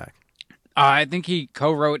Strikes Back? I think he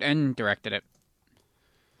co-wrote and directed it.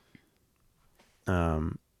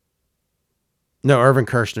 No, Irvin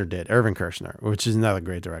Kershner did. Irvin Kershner, which is another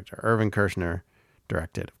great director. Irvin Kershner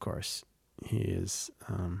directed, of course. He is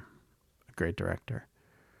a great director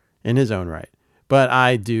in his own right. But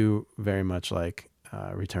I do very much like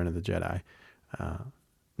Return of the Jedi.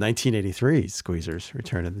 1983 Squeezers,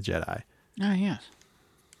 Return of the Jedi. Oh, yes.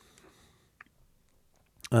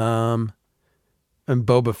 And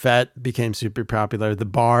Boba Fett became super popular. The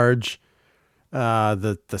Barge,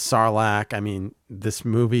 the Sarlacc. I mean, this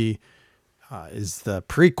movie is the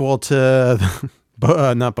prequel to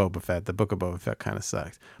not Boba Fett. The Book of Boba Fett kind of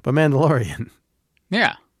sucks, but Mandalorian.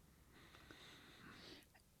 Yeah.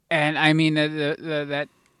 And I mean that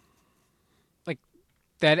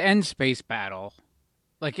end space battle,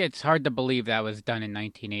 like it's hard to believe that was done in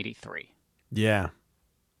 1983. Yeah.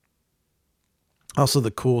 Also,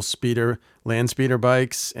 the cool land speeder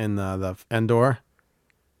bikes in the Endor.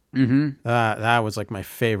 Mm-hmm. That was like my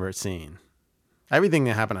favorite scene. Everything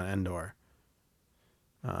that happened on Endor.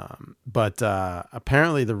 But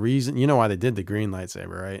apparently the reason, you know why they did the green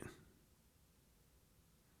lightsaber, right?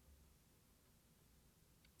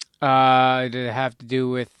 Did it have to do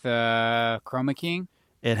with chroma keying?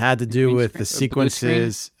 It had to do with the screen?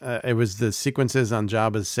 sequences. It was the sequences on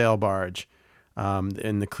Jabba's sail barge.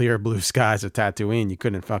 In the clear blue skies of Tatooine, you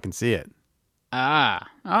couldn't fucking see it. Oh,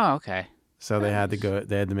 okay. So they had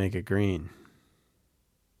to make it green.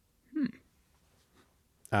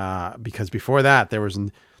 Because before that there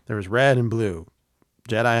was red and blue.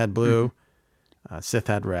 Jedi had blue, Sith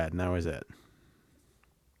had red, and that was it.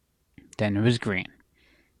 Then it was green.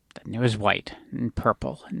 Then it was white and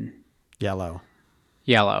purple and Yellow.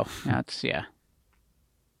 That's yeah.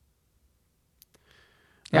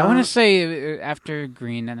 Yeah, I want to say after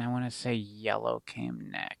green, then I want to say yellow came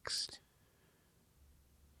next.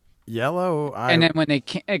 Yellow, and then when they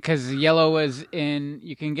because yellow was in,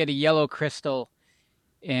 you can get a yellow crystal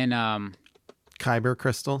in Kyber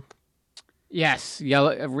crystal. Yes,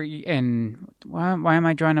 yellow. And why am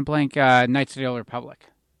I drawing a blank? Knights of the Old Republic.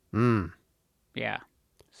 Yeah,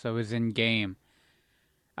 so it was in game.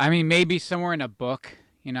 I mean, maybe somewhere in a book.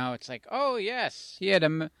 You know, it's like, oh yes, he had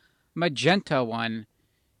a magenta one.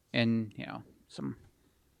 And,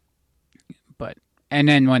 and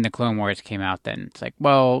then when the Clone Wars came out, then it's like,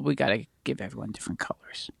 well, we got to give everyone different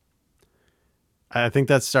colors. I think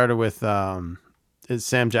that started with Sam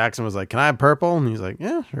Jackson was like, can I have purple? And he's like,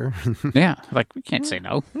 yeah, sure. Yeah, like, we can't say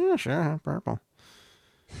no. Yeah, sure, have purple.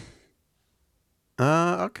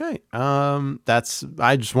 Okay.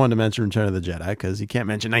 I just wanted to mention Return of the Jedi because you can't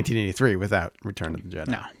mention 1983 without Return of the Jedi.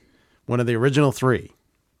 No. One of the original three.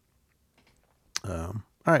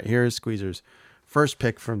 All right, here's Squeezer's first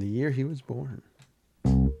pick from the year he was born.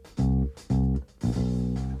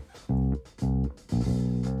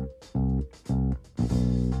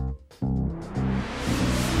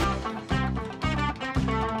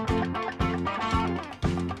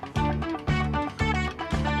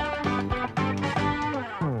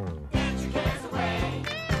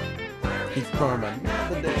 He's from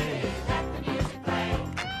another day.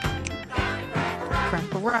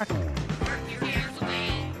 Crack a rock.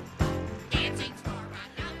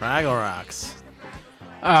 Fraggle Rocks.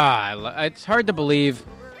 It's hard to believe.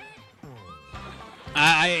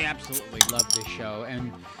 I absolutely love this show,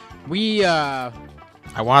 and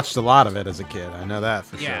I watched a lot of it as a kid. I know that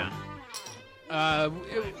for sure.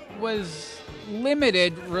 It was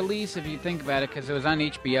limited release if you think about it because it was on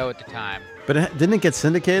HBO at the time. But didn't it get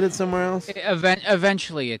syndicated somewhere else?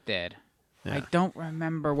 Eventually it did. Yeah. I don't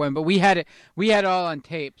remember when, but we had it all on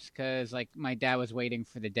tapes because like my dad was waiting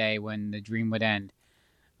for the day when the dream would end.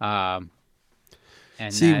 And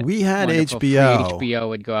see, we had HBO. HBO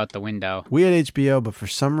would go out the window. We had HBO, but for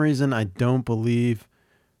some reason, I don't believe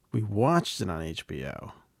we watched it on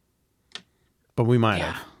HBO. But we might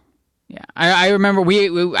have. Yeah, I remember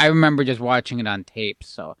I remember just watching it on tape,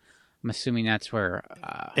 so I'm assuming that's where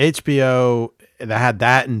HBO that had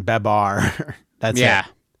that and Bebar. That's it.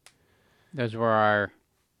 Those were our.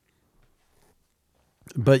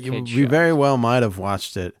 But we very well might have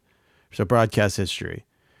watched it. So broadcast history.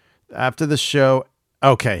 After the show,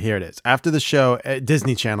 okay, here it is. After the show,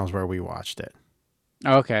 Disney Channel's where we watched it.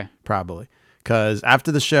 Okay. Probably. Because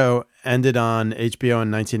after the show ended on HBO in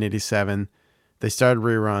 1987, they started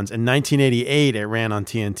reruns. In 1988, it ran on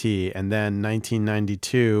TNT. And then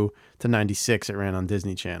 1992 to 96, it ran on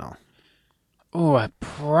Disney Channel. Oh, I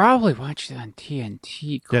probably watched it on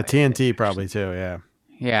TNT. Yeah, TNT probably too, yeah.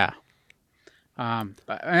 Yeah.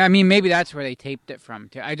 But I mean, maybe that's where they taped it from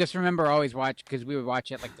too. I just remember always watch because we would watch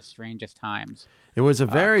it like the strangest times. It was a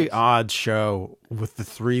very odd show with the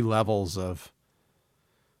 3 levels of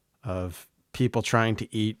people trying to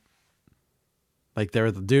eat. Like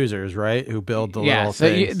they're the doozers, right? Who build the little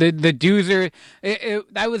things. The doozer.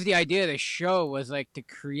 That was the idea of the show, was like to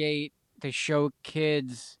show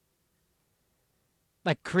kids.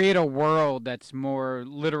 Like create a world that's more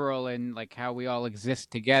literal in like how we all exist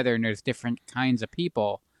together, and there's different kinds of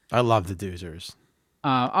people. I love the doozers.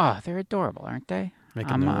 They're adorable, aren't they?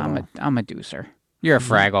 I'm a doozer. You're a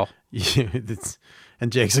Fraggle.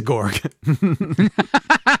 And Jake's a Gorg.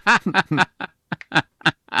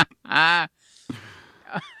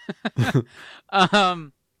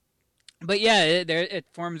 But yeah, it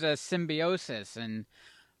forms a symbiosis, and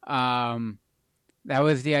that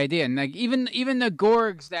was the idea. And like even the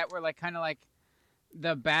Gorgs that were like kind of like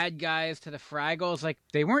the bad guys to the Fraggles, like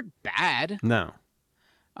they weren't bad. No.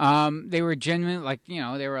 They were genuine, like, you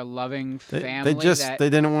know, they were a loving family. They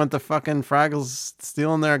didn't want the fucking Fraggles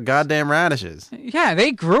stealing their goddamn radishes. Yeah,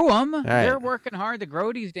 they grew them. Right. They're working hard to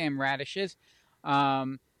grow these damn radishes.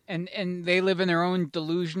 And they live in their own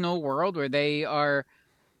delusional world where they are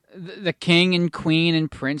the king and queen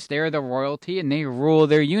and prince. They're the royalty and they rule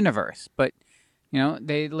their universe. But, you know,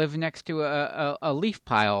 they live next to a leaf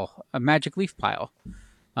pile, a magic leaf pile,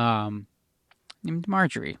 named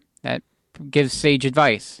Marjorie, that gives sage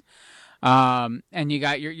advice. And you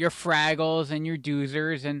got your Fraggles and your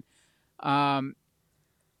Doozers, and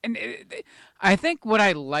I think what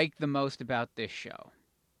I like the most about this show,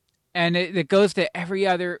 and it goes to every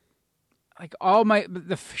other, like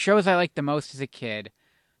the shows I liked the most as a kid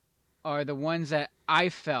are the ones that I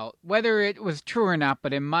felt, whether it was true or not,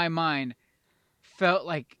 but in my mind, felt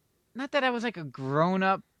like, not that I was like a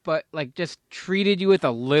grown-up, but like just treated you with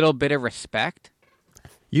a little bit of respect.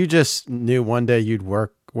 You just knew one day you'd grow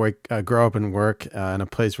up and work in a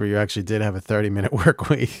place where you actually did have a 30-minute work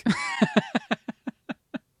week.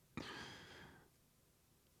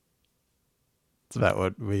 It's about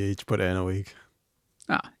what we each put in a week.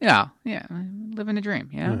 Oh, yeah. Living a dream,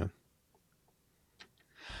 yeah.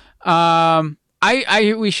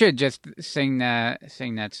 We should just sing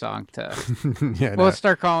that song to. Yeah, we'll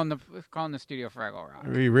start calling the studio Fraggle Rock.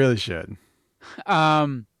 We really should.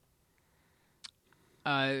 I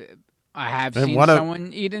have seen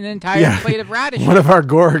someone eat an entire plate of radishes. One of our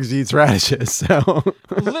Gorgs eats radishes, so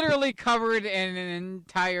literally covered in an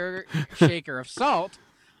entire shaker of salt.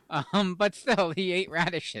 But still, he ate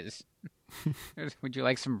radishes. Would you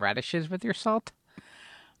like some radishes with your salt?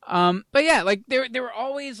 But yeah, like there were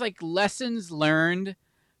always like lessons learned,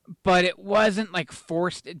 but it wasn't like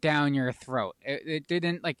forced down your throat. It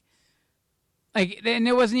didn't like, and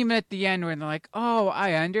it wasn't even at the end when they're like, "Oh,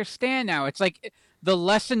 I understand now." It's like the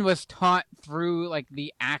lesson was taught through like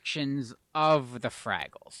the actions of the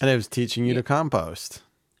Fraggles, and it was teaching you to compost,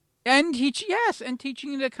 and teaching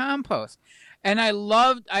you to compost. And I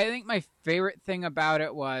think my favorite thing about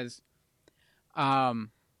it was,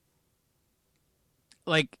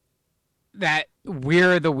 like that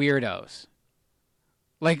we're the weirdos.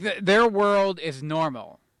 Like their world is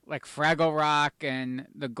normal. Like Fraggle Rock and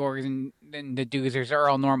the Gorgs and the Doozers are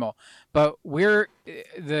all normal, but we're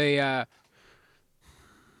the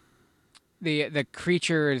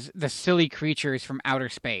creatures, the silly creatures from outer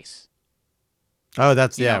space. Oh,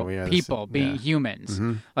 that's we are people being humans.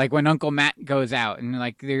 Mm-hmm. Like when Uncle Matt goes out and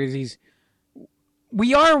like there's these,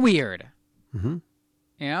 we are weird. Mm-hmm.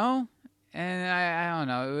 you know? And I don't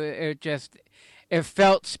know. It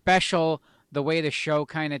felt special the way the show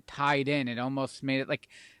kind of tied in. It almost made it like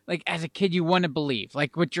as a kid you want to believe,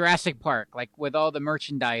 like with Jurassic Park, like with all the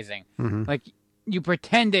merchandising, like you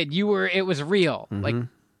pretended it was real, like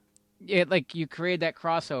you created that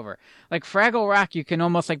crossover. Like Fraggle Rock, you can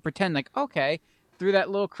almost like pretend like, okay, through that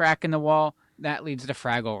little crack in the wall, that leads to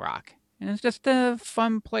Fraggle Rock, and it's just a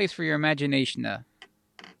fun place for your imagination to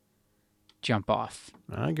jump off.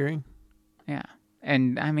 I agree. Yeah,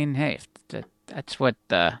 and I mean, hey, that's what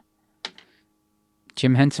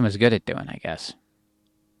Jim Henson was good at doing, I guess.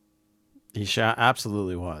 He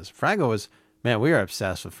absolutely was. Fraggle was, man, we were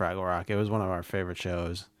obsessed with Fraggle Rock. It was one of our favorite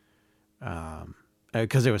shows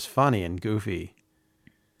because it was funny and goofy.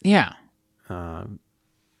 Yeah. Yeah.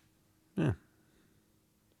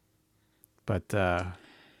 But I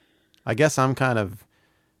guess I'm kind of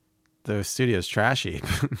the studio's trash heap.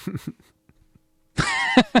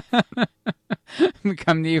 We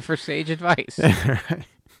come to you for sage advice. Right.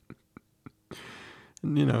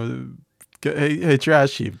 You know, hey,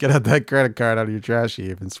 trash heap, get out that credit card out of your trash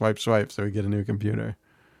heap and swipe so we get a new computer.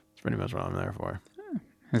 That's pretty much what I'm there for.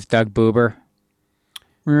 It's Doug Boober.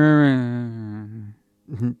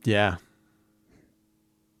 Yeah.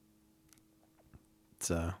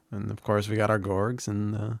 So, and of course we got our Gorgs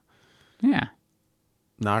and yeah,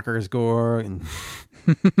 Knockers Gorg and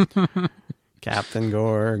Captain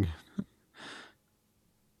Gorg.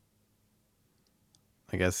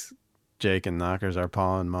 I guess Jake and Knockers are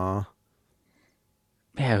Pa and Ma.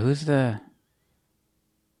 Yeah, who's the...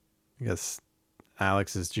 I guess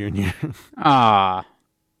Alex is Junior. Ah,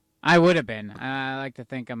 I would have been. I like to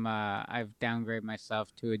think I've downgraded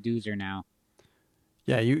myself to a doozer now.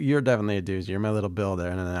 Yeah, you're definitely a doozy. You're my little builder,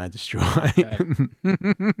 and then I destroy.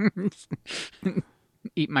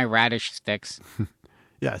 Eat my radish sticks.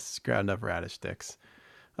 Yes, ground up radish sticks.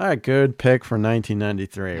 All right, good pick for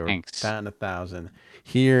 1993. Thanks. We're batting 1,000.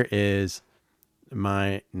 Here is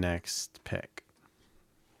my next pick.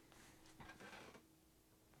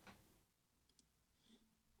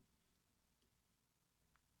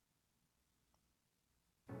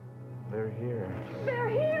 They're here. They're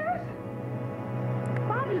here?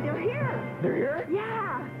 Bobby, they're here. They're here?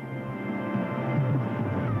 Yeah.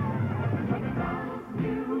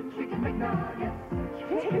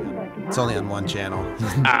 It's only on one channel.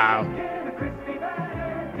 Ow.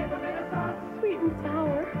 Sweet and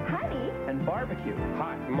sour. Honey. And barbecue.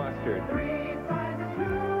 Hot mustard.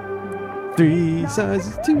 3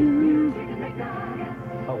 sizes 2.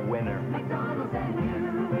 A winner.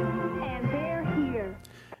 And they're here.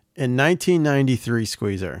 In 1993,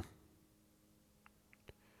 Squeezer,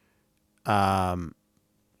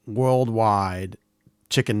 worldwide,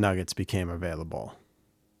 chicken nuggets became available.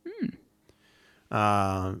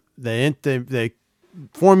 They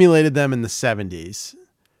formulated them in the 70s,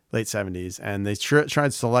 late 70s, and they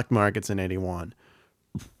tried select markets in 81.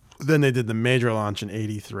 Then they did the major launch in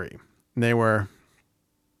 83. And they were...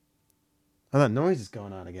 Oh, that noise is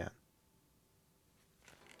going on again.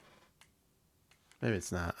 Maybe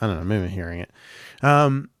it's not. I don't know. Maybe I'm hearing it.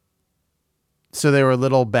 So they were a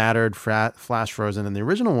little battered, flash frozen, and the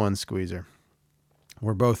original ones, Squeezer,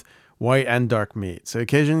 were both white and dark meat. So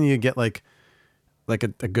occasionally you get like a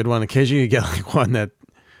good one. Occasionally you get like one that,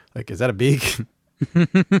 like, is that a beak?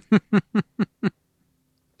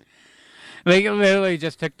 Like literally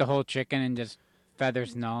just took the whole chicken and just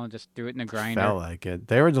feathers and all and just threw it in the grinder. Felt like it.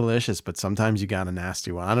 They were delicious, but sometimes you got a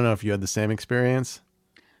nasty one. I don't know if you had the same experience.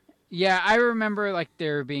 Yeah, I remember like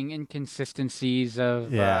there being inconsistencies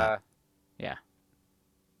of Yeah.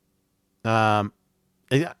 The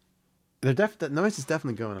noise is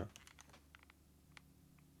definitely going on.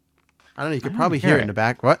 I don't know. You could probably hear it in the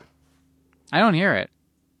back. What? I don't hear it.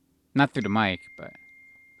 Not through the mic, but.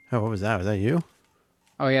 Oh, what was that? Was that you?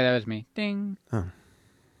 Oh yeah, that was me. Ding. Oh.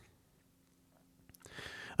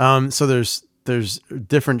 So there's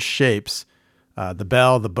different shapes. The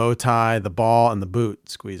bell, the bow tie, the ball, and the boot,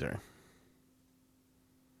 Squeezer.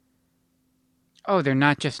 Oh, they're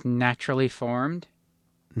not just naturally formed?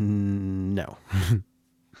 No.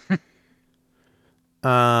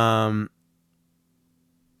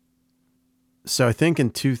 So I think in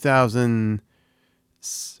 2000,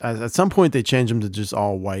 at some point they changed them to just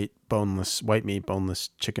all white meat, boneless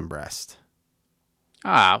chicken breast.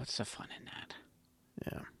 Ah, what's the fun in that?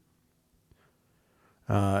 Yeah.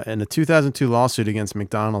 In a 2002 lawsuit against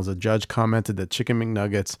McDonald's, a judge commented that Chicken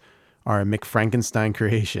McNuggets are a McFrankenstein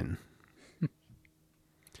creation.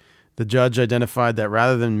 The judge identified that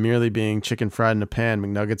rather than merely being chicken fried in a pan,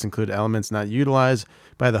 McNuggets include elements not utilized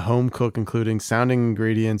by the home cook, including sounding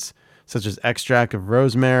ingredients such as extract of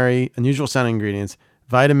rosemary, unusual sounding ingredients,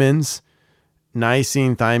 vitamins,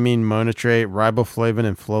 niacin, thiamine, monotrate, riboflavin,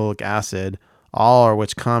 and folic acid, all are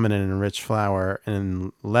which common in enriched flour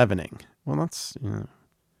and leavening. Well, that's,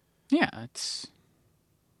 Yeah, it's...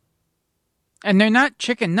 And they're not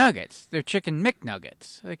chicken nuggets. They're chicken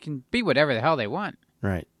McNuggets. They can be whatever the hell they want.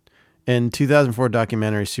 Right. In 2004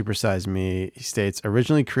 documentary Super Size Me, he states,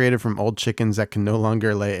 originally created from old chickens that can no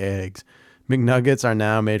longer lay eggs, McNuggets are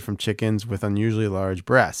now made from chickens with unusually large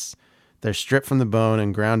breasts. They're stripped from the bone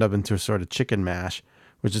and ground up into a sort of chicken mash,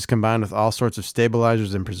 which is combined with all sorts of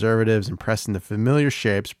stabilizers and preservatives and pressed into familiar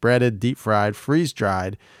shapes, breaded, deep fried, freeze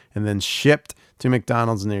dried, and then shipped to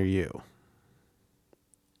McDonald's near you.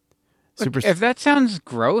 Look, if that sounds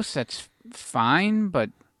gross, that's fine,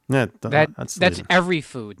 but yeah, that's every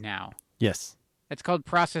food now. Yes. It's called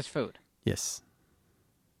processed food. Yes.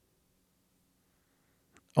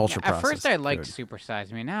 Ultra processed. At first I liked Super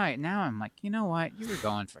Size Me. Now I'm like, you know what? You were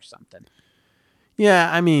going for something.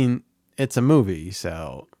 Yeah, I mean, it's a movie,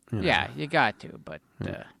 so yeah, you got to, but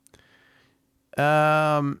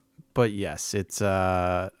but yes, it's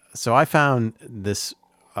so I found this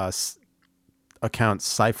account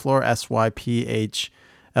Syphlor,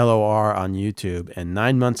 SYPHLOR on YouTube, and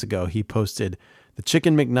 9 months ago he posted the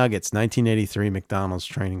Chicken McNuggets 1983 McDonald's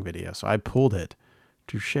training video. So I pulled it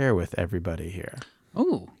to share with everybody here.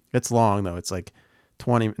 Ooh. It's long though. It's like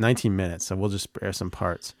 19 minutes, so we'll just spare some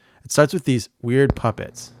parts. It starts with these weird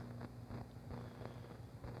puppets.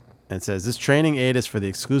 And it says, this training aid is for the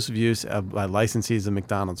exclusive use by licensees of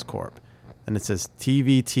McDonald's Corp. And it says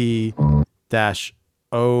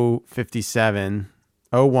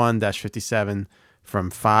TVT-01-57 from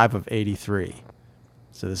 5 of 83.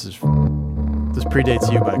 So this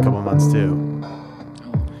predates you by a couple months too.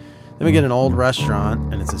 Then we get an old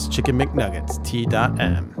restaurant, and it says Chicken McNuggets,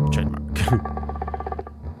 T.M, trademark.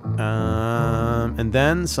 And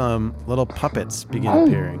then some little puppets begin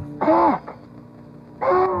appearing.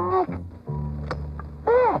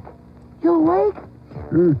 You awake?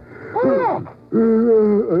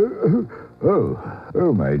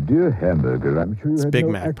 Oh, my dear Hamburger, I'm sure you had Big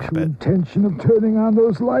no Mac actual puppet. intention of turning on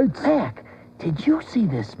those lights. Mac, did you see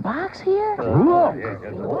this box here?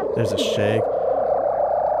 There's a shake.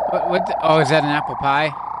 Oh, is that an apple pie?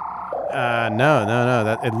 No.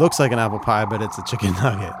 That it looks like an apple pie, but it's a chicken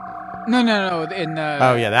nugget. No.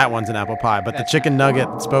 Oh yeah, that one's an apple pie, but the chicken nugget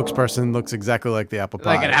spokesperson looks exactly like the apple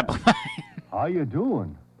pie. Like an apple pie. How you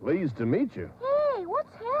doing? Pleased to meet you. Hey,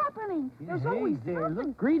 what's happening? There's always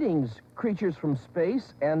something. Greetings, creatures from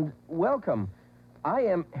space, and welcome. I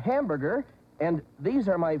am Hamburger, and these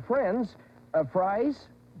are my friends, fries,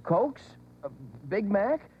 Cokes, Big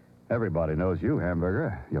Mac. Everybody knows you,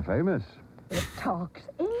 Hamburger. You're famous. It talks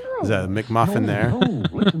English. Is that a McMuffin there?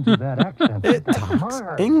 Listen to that accent. It talks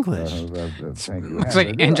English. Thank you, Looks like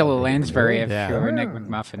Hamburger. Angela Lansbury if Yeah. she were Nick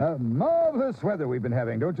McMuffin. Marvelous weather we've been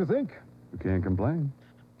having, don't you think? You can't complain.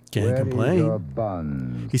 Can't Where's complain. your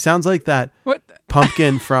buns? He sounds like that What?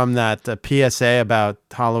 pumpkin from that PSA about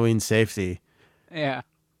Halloween safety. Yeah.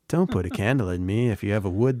 Don't put a candle in me if you have a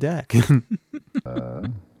wood deck.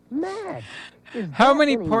 Mac. How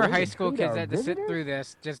many poor high school kids had to sit through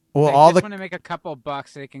this? Well, they all just the- want to make a couple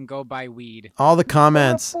bucks so they can go buy weed. All the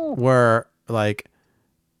comments were like,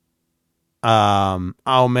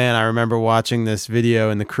 oh man, I remember watching this video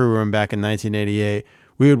in the crew room back in 1988.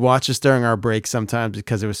 We would watch this during our break sometimes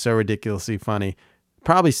because it was so ridiculously funny.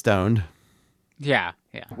 Probably stoned. Yeah.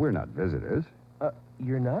 We're not visitors.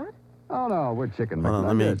 You're not? Oh, no, we're chicken Hold on,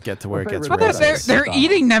 let me McNuggets. get to where it Our gets favorite I thought racist. they're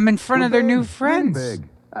eating them in front of their new Really friends. big.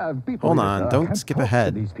 People Hold here, on, don't can't skip talk to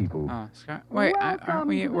ahead. These people. Oh, Scott. Wait, aren't we? Welcome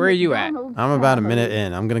to Where are you at? McDonald's I'm about a minute family.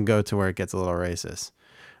 in. I'm going to go to where it gets a little racist.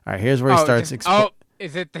 All right, here's where he starts.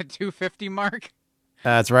 Is it the 250 mark?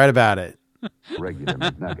 That's right about it. Regular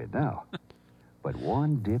McNugget now. But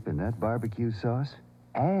one dip in that barbecue sauce,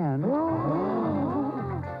 and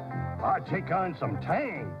I take on some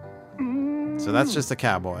tang. So that's just a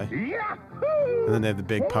cowboy. And then they have the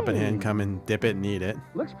big puppet hand come and dip it and eat it.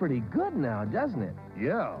 Looks pretty good now, doesn't it?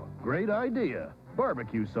 Yeah, great idea.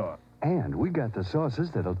 Barbecue sauce. and we got the sauces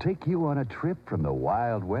that'll take you on a trip from the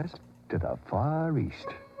Wild West to the Far East.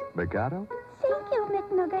 Mikado? Thank you,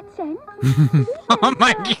 McNuggetson. Oh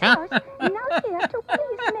my God. Now here to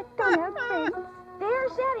please McDonald's friends.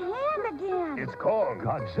 There's that hand again. It's called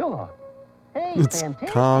Godzilla. Hey, It's fantastic.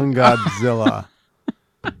 Kong Godzilla.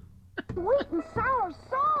 Sweet and sour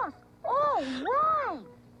sauce. All right.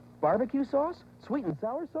 Barbecue sauce? Sweet and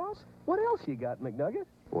sour sauce? What else you got, McNugget?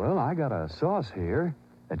 Well, I got a sauce here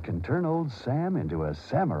that can turn old Sam into a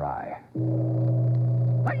samurai.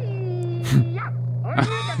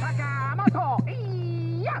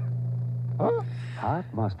 Hot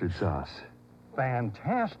mustard sauce.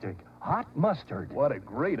 fantastic. Hot mustard. What a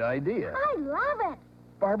great idea. I love it.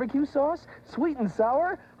 Barbecue sauce, sweet and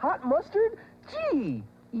sour, hot mustard. Gee.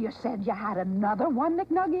 You said you had another one,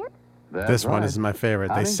 McNugget? This one is my favorite.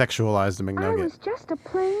 They Honey? sexualized the I McNugget. was just a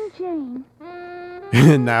plain Jane.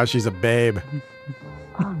 And now she's a babe.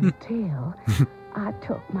 Until I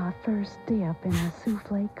took my first dip in a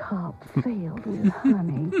souffle cup filled with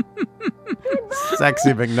honey.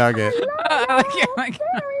 Sexy McNugget.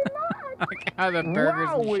 like how the burgers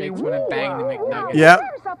and shakes would have banged the McNugget. Yep.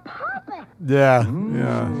 There's a puppet. Yeah.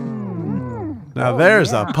 Yeah. Now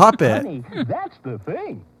there's a puppet. Honey, that's the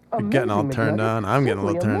thing. You're getting all Amazing turned McNugget. on. I'm getting a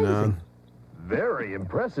little Simply turned amazing. on. Very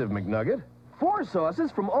impressive, McNugget. 4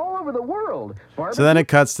 sauces from all over the world. So then it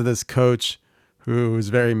cuts to this coach who's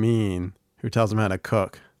very mean, who tells him how to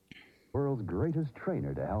cook. World's greatest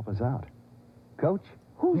trainer to help us out. Coach?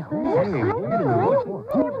 Who's that? Never seen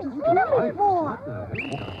him before.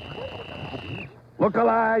 Look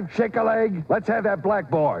alive, shake a leg. Let's have that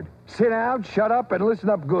blackboard. Sit down, shut up, and listen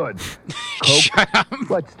up good. Coke?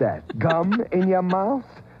 What's that? Gum in your mouth?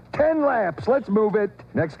 10 laps. Let's move it.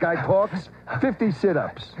 Next guy talks. 50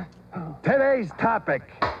 sit-ups. Today's topic: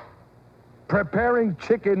 preparing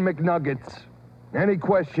chicken McNuggets. Any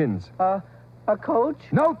questions? A coach?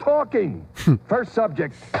 No talking. First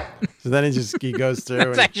subject. So then he goes through.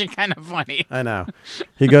 That's and, actually kind of funny. I know.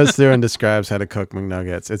 He goes through and describes how to cook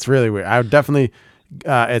McNuggets. It's really weird. I would definitely.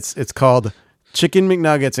 It's called Chicken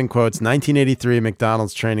McNuggets in quotes 1983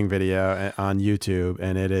 McDonald's training video on YouTube,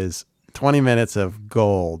 and it is 20 minutes of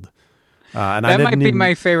gold. And that might be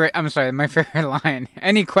my favorite. I'm sorry, my favorite line.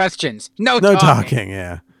 Any questions? No talking.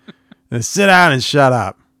 Yeah. And sit down and shut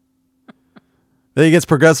up. Then he gets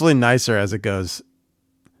progressively nicer as it goes,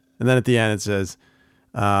 and then at the end it says,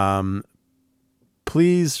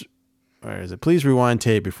 "Please, where is it? Please rewind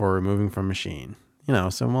tape before removing from machine." You know,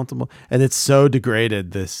 so multiple, and it's so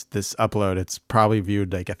degraded. This upload, it's probably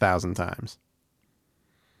viewed like 1,000 times.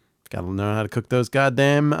 Got to know how to cook those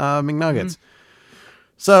goddamn McNuggets.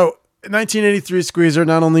 So, 1983 Squeezer.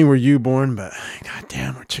 Not only were you born, but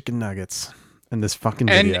goddamn, we're chicken nuggets in this fucking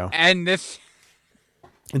video. And this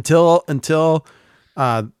until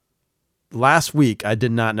last week, I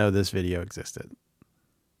did not know this video existed.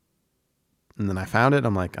 And then I found it.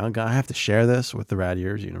 I'm like, oh God, I have to share this with the Rad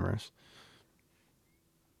Years universe.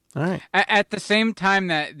 All right. At the same time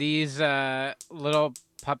that these little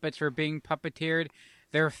puppets were being puppeteered,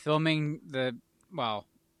 they're filming the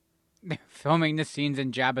scenes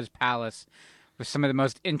in Jabba's palace with some of the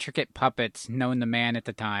most intricate puppets known to man at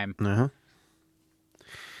the time. Uh-huh.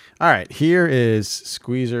 All right, here is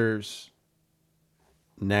Squeezer's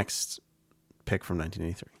next pick from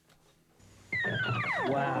 1983.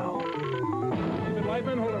 Wow. David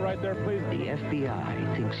Lightman, hold it right there, please. The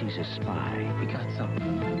FBI thinks he's a spy. We got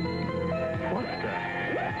something. What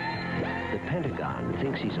the Pentagon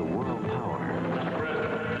thinks he's a world power.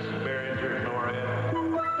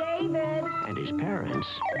 David. And his parents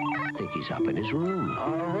think he's up in his room.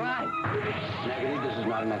 All right. Negative, this is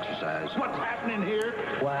not an exercise. What's happening here?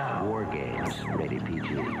 Wow. War games, rated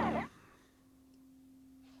PG.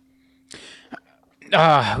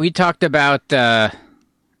 We talked about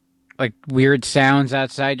like weird sounds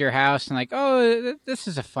outside your house, and like, oh, this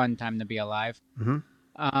is a fun time to be alive.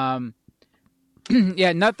 Mm-hmm.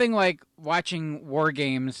 Yeah, nothing like watching War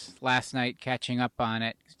Games last night, catching up on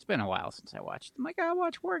it. It's been a while since I watched. I'm like, I'll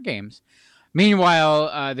watch War Games.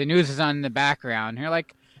 Meanwhile, the news is on in the background. They're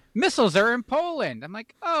like, missiles are in Poland. I'm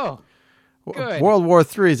like, oh, good. World War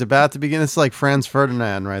III is about to begin. It's like Franz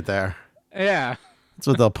Ferdinand right there. Yeah. That's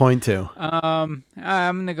what they'll point to. I'm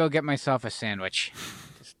gonna go get myself a sandwich.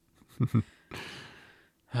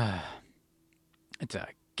 It's a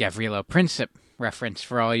Gavrilo Princip reference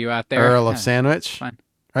for all you out there. Earl of Sandwich, fun.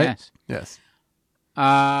 Right? Yes. Yes.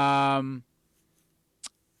 Oh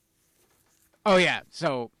yeah.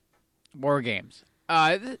 So, War Games.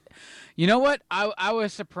 You know what? I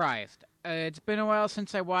was surprised. It's been a while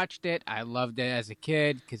since I watched it. I loved it as a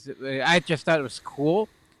kid because I just thought it was cool.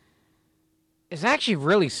 It's actually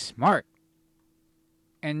really smart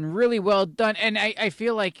and really well done. And I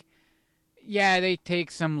feel like, yeah, they take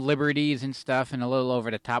some liberties and stuff and a little over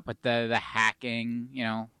the top with the hacking, you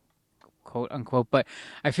know, quote unquote. But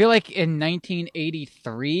I feel like in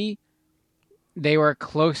 1983, they were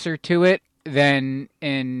closer to it than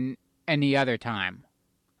in any other time.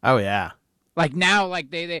 Oh, yeah. Like now, like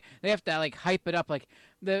they have to like hype it up. Like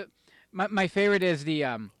my favorite is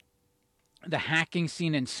the hacking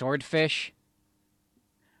scene in Swordfish,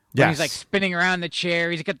 When he's like Yes. spinning around the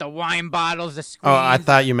chair. He's got the wine bottles, the screens. Oh, I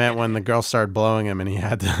thought you meant when the girl started blowing him and he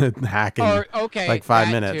had to hack in Okay, like 5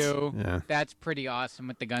 that minutes. Too. Yeah. That's pretty awesome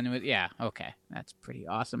with the gun. Yeah, okay. That's pretty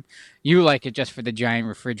awesome. You like it just for the giant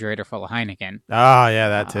refrigerator full of Heineken. Oh, yeah,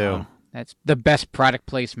 that too. That's the best product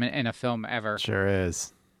placement in a film ever. Sure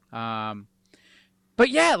is. But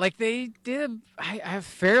yeah, like they did a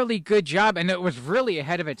fairly good job, and it was really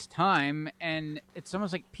ahead of its time. And it's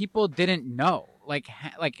almost like people didn't know, like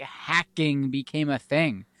hacking became a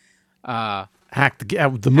thing. The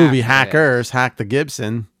movie Hackers, Hack the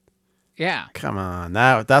Gibson. Yeah. Come on,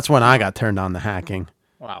 that's when I got turned on to hacking.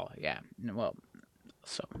 Well, yeah. Well,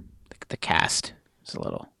 so the cast is a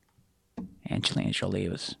little. Angelina Jolie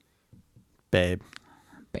was. Babe.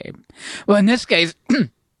 Well, in this case.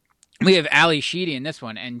 We have Ali Sheedy in this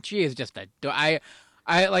one, and she is just I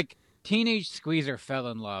like teenage squeezer fell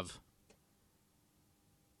in love.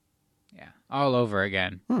 Yeah, all over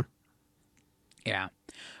again. Yeah,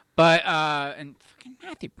 but and fucking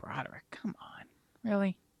Matthew Broderick, come on,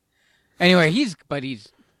 really? Anyway, he's good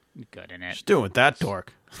in it. She's doing with that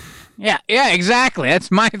dork. Yeah, exactly. That's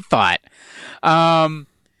my thought.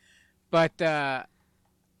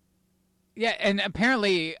 Yeah, and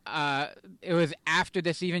apparently it was after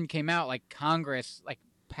this even came out, like Congress like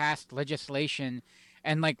passed legislation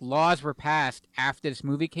and like laws were passed after this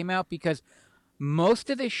movie came out because most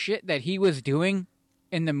of the shit that he was doing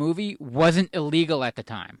in the movie wasn't illegal at the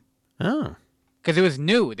time. Oh. Because it was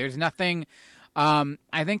new. There's nothing. I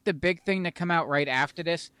think the big thing that come out right after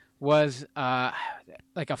this was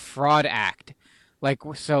like a fraud act. Like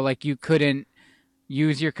you couldn't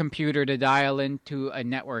use your computer to dial into a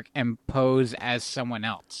network and pose as someone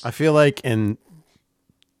else. I feel like in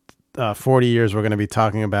 40 years we're going to be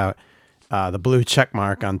talking about the blue check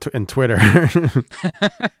mark in Twitter.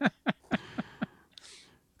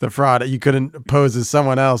 The fraud. You couldn't pose as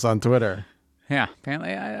someone else on Twitter. Yeah,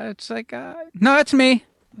 apparently it's like no, that's me.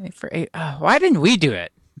 Why didn't we do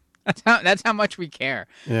it? That's how much we care.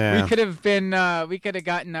 Yeah. We could have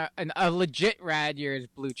gotten a legit Rad Year's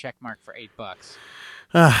blue check mark for $8.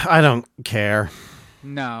 I don't care.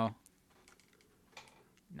 No.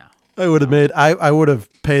 I would have made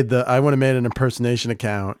an impersonation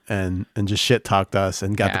account and just shit talked us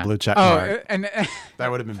and got the blue check mark. And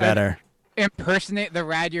that would have been better. Impersonate the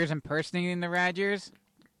Rad Years impersonating the Rad Years?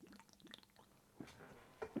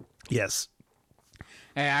 Yes.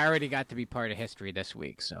 Hey, I already got to be part of history this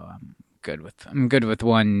week, so I'm good with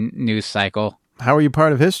one news cycle. How are you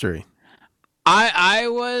part of history? I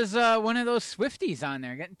was one of those Swifties on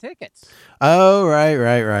there getting tickets. Oh, right.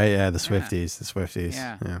 Yeah, the Swifties.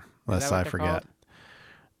 Yeah. Lest I forget. Called?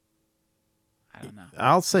 I don't know.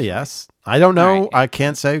 I'll say yes. I don't know. Right. I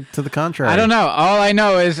can't say to the contrary. I don't know. All I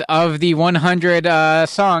know is of the 100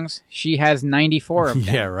 songs, she has 94 of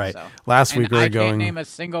them. Yeah, right. So. Last week we were I going can't name a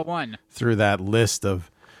single one through that list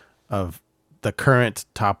of the current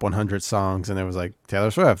top 100 songs, and it was like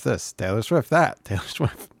Taylor Swift this, Taylor Swift that, Taylor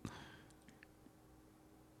Swift.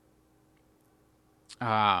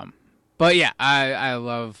 But yeah, I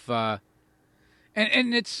love,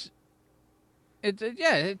 and it's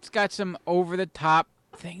got some over the top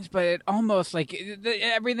things, but it almost like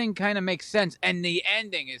everything kind of makes sense, and the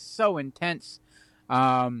ending is so intense.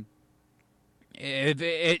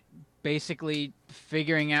 It basically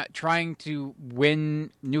trying to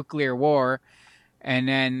win nuclear war, and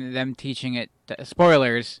then them teaching it.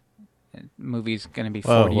 Spoilers, the movie's gonna be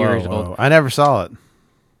 40 years old. I never saw it.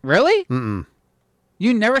 Really? Mm-mm.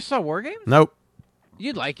 You never saw War Games? Nope.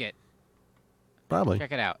 You'd like it. Probably.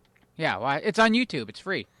 Check it out. Yeah, well, it's on YouTube. It's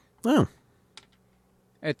free. Oh.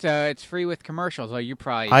 It's free with commercials. Oh, you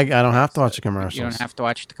probably. I don't have to watch the commercials. You don't have to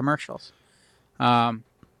watch the commercials.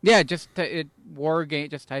 Yeah, just War Game.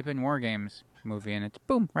 Just type in War Games movie, and it's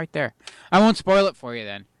boom right there. I won't spoil it for you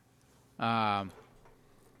then.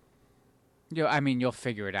 You'll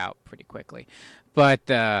figure it out pretty quickly, but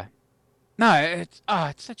no, it's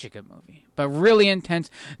such a good movie, but really intense.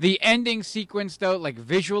 The ending sequence, though, like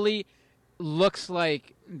visually, looks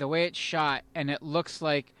like the way it's shot, and it looks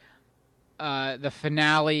like the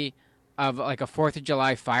finale of like a 4th of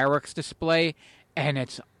July fireworks display, and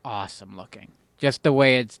it's awesome looking. Just the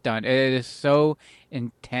way it's done, it is so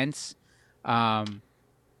intense. It's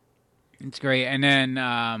great, and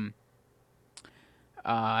then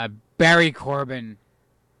Barry Corbin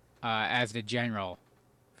as the general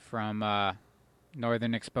from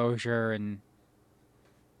Northern Exposure and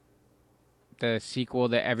the sequel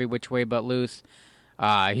to Every Which Way But Loose.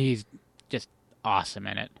 He's just awesome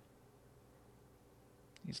in it.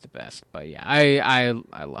 He's the best. But yeah, I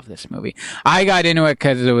love this movie. I got into it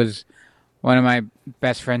because it was one of my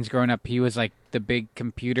best friends growing up, he was like the big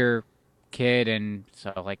computer kid, and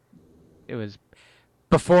so like it was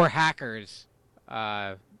before Hackers.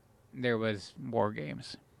 There was War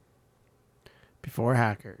Games. Before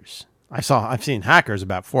Hackers. I've seen Hackers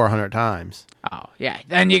about 400 times. Oh, yeah.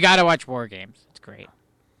 Then you got to watch War Games. It's great.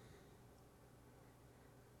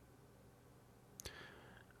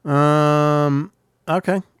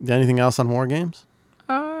 Okay. Anything else on War Games?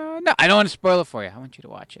 No, I don't want to spoil it for you. I want you to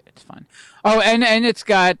watch it. It's fun. Oh, and it's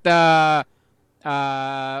got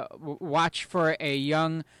watch for a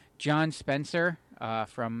young John Spencer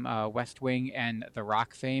from West Wing and The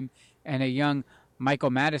Rock fame, and a young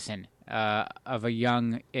Michael Madison of a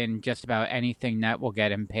young in just about anything that will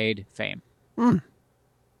get him paid fame. All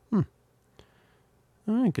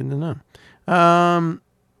right, good to know. I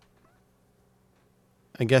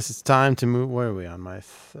guess it's time to move. Where are we on my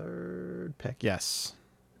third pick? Yes.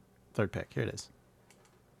 Third pick. Here it is.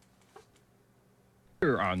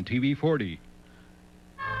 Here on TV 40.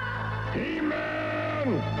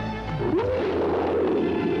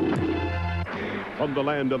 From the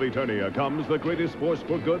land of Eternia comes the greatest force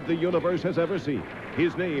for good the universe has ever seen.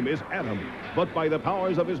 His name is Adam, but by the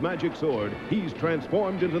powers of his magic sword, he's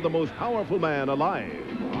transformed into the most powerful man alive.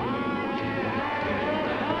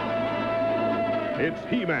 It's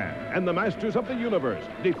He-Man and the Masters of the Universe,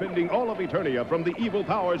 defending all of Eternia from the evil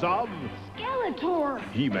powers of... Skeletor!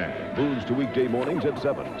 He-Man moves to weekday mornings at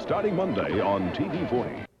 7, starting Monday on TV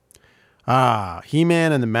 40.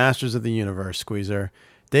 He-Man and the Masters of the Universe, Squeezer.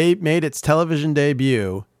 They made its television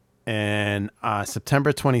debut in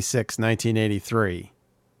September 26, 1983.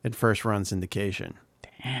 It first run syndication.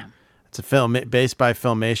 Damn. It's a film based by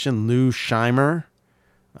Filmation. Lou Scheimer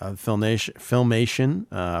of Filmation.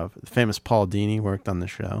 The famous Paul Dini worked on the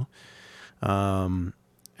show. And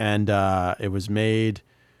it was made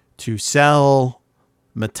to sell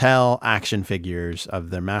Mattel action figures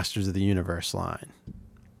of their Masters of the Universe line.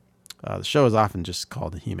 The show is often just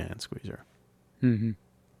called the He-Man Squeezer. Mm-hmm.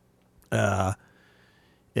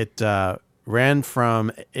 It ran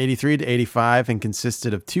from 83 to 85 and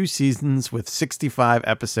consisted of 2 seasons with 65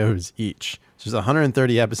 episodes each. So there's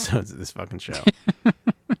 130 episodes of this fucking show.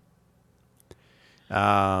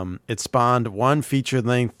 It spawned one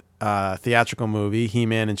feature-length theatrical movie,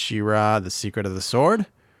 He-Man and She-Ra, The Secret of the Sword,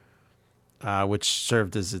 which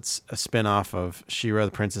served as a spin-off of She-Ra,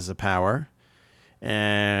 the Princess of Power.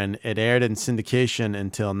 And it aired in syndication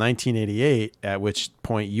until 1988, at which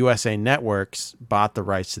point USA Networks bought the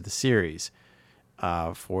rights to the series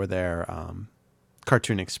for their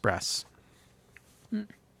Cartoon Express.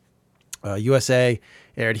 USA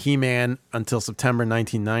aired He-Man until September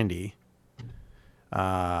 1990.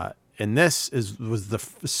 And this was the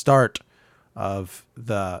start of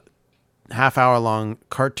the half-hour-long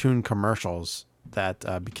cartoon commercials that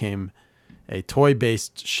became a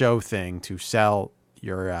toy-based show thing to sell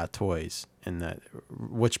your toys, and that,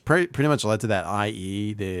 which pretty much led to that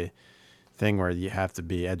IE, the thing where you have to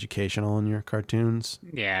be educational in your cartoons.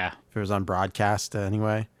 Yeah, if it was on broadcast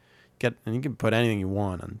anyway, and you can put anything you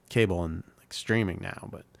want on cable and like streaming now,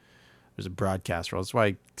 but there's a broadcast rule. That's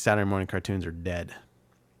why Saturday morning cartoons are dead.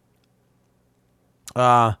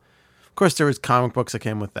 Of course, there was comic books that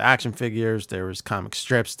came with the action figures. There was comic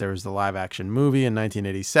strips. There was the live-action movie in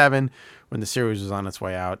 1987 when the series was on its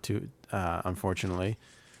way out, unfortunately.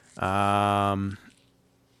 And,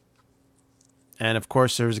 of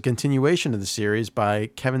course, there was a continuation of the series by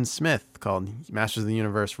Kevin Smith called Masters of the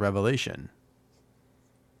Universe Revelation,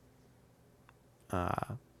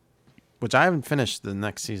 which I haven't finished the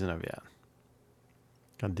next season of yet.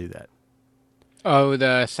 Gotta do that. Oh,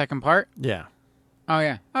 the second part? Yeah. Oh,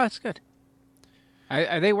 yeah. Oh, that's good.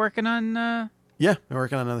 Are they working on... Yeah, they're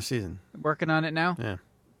working on another season. Working on it now? Yeah.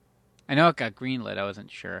 I know it got greenlit. I wasn't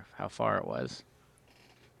sure how far it was.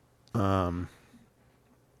 So,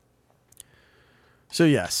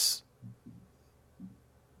 yes.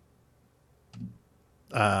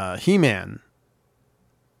 He-Man.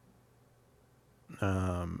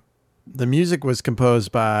 The music was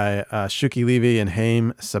composed by Shuki Levy and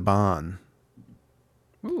Haim Saban.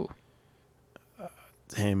 Ooh.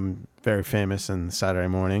 Haim, very famous in Saturday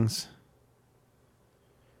mornings.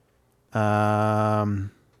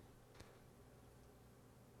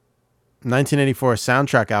 1984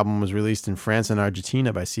 soundtrack album was released in France and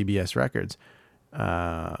Argentina by CBS Records.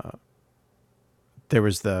 There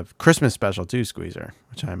was the Christmas special too, Squeezer,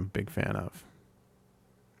 which I'm a big fan of.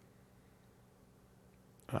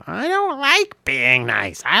 I don't like being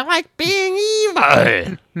nice. I like being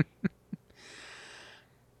evil.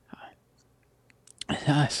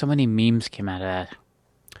 So many memes came out of that.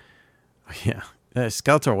 Yeah.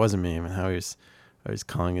 Skeletor was a meme, and how he was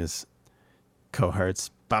calling his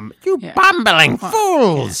cohorts. You bumbling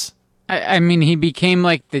fools! I mean, he became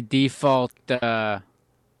like the default, like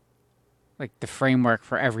the framework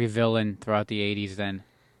for every villain throughout the 80s then.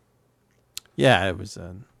 Yeah, it was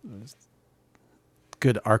a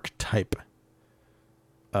good archetype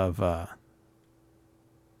of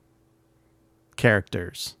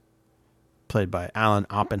characters played by Alan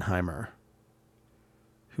Oppenheimer,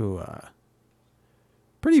 who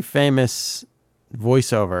pretty famous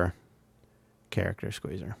voiceover character,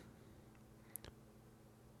 Squeezer.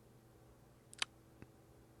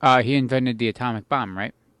 He invented the atomic bomb,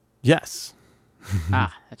 right? Yes.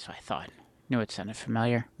 That's what I thought. Knew it sounded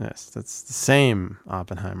familiar. Yes, that's the same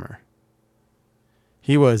Oppenheimer.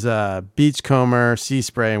 He was Beachcomber, Sea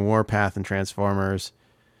Spray, and Warpath in Transformers.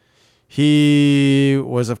 He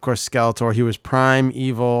was, of course, Skeletor. He was Prime,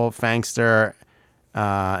 Evil, Fangster,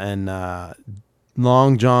 and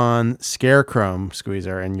Long John, Scarecrow,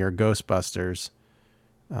 Squeezer, and your Ghostbusters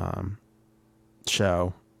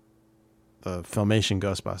show, the Filmation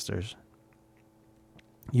Ghostbusters.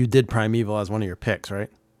 You did Primeval as one of your picks, right?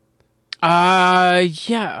 Yeah. I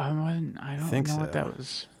don't think know so. what that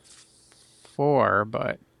was for,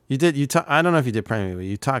 but You did. I don't know if you did Primeval.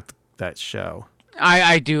 You talked that show.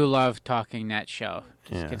 I do love talking that show.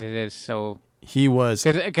 Yeah. Because it is so... He was...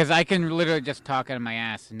 Because I can literally just talk out of my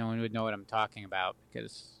ass and no one would know what I'm talking about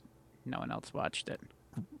because no one else watched it.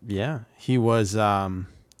 Yeah. He was... where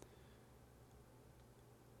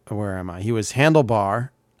am I? He was Handlebar,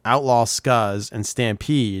 Outlaw Scuzz, and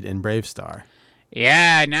Stampede in Brave Star.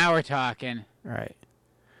 Yeah, now we're talking. Right.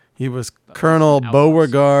 He was Colonel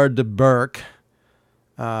Beauregard de Burke.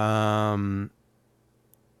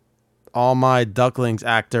 All My Ducklings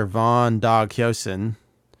actor Von Dog Hyosin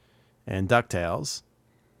and DuckTales.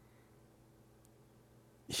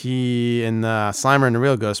 He, in Slimer and the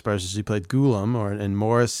Real Ghostbusters, he played Ghoulam, in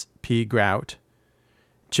Morris P. Grout.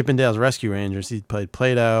 Chippendales Rescue Rangers, he played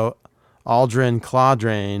Plato, Aldrin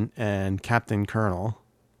Claudrain, and Captain Colonel.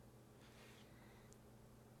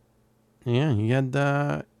 Yeah, he had,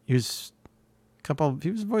 he was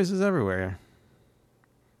voices everywhere.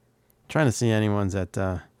 Trying to see any ones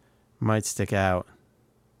that might stick out.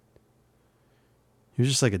 He was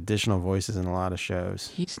just like additional voices in a lot of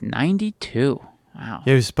shows. He's 92. Wow.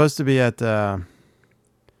 He was supposed to be at the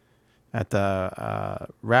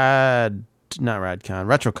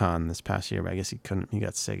RetroCon this past year, but I guess he couldn't. He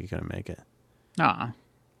got sick. He couldn't make it. Oh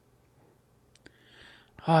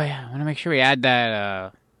yeah, I want to make sure we add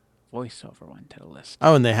that voiceover one to the list.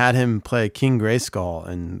 Oh, and they had him play King Grayskull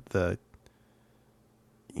in the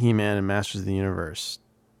He-Man and Masters of the Universe.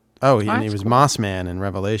 Oh, and he was cool. Mossman in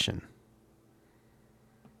Revelation.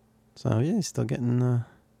 So yeah, he's still getting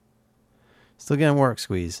work,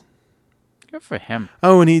 Squeeze. Good for him.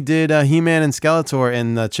 Oh, and he did He-Man and Skeletor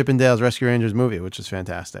in the Chippendales Rescue Rangers movie, which was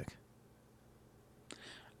fantastic.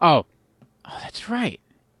 Oh, that's right.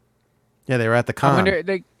 Yeah, they were at the con. I wonder,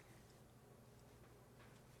 the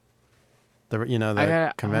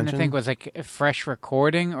convention. I think was like a fresh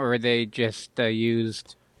recording, or they just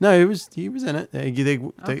used. No, he was in it.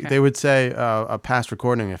 They would say a past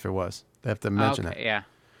recording if it was. They have to mention it. Yeah.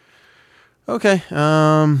 Okay.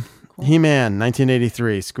 Cool. He-Man,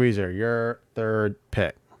 1983. Squeezer, your third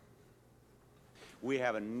pick. We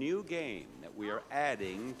have a new game that we are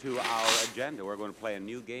adding to our agenda. We're going to play a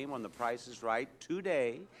new game on The Price is Right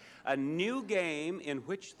today. A new game in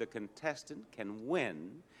which the contestant can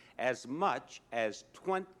win as much as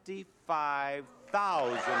 $25,000.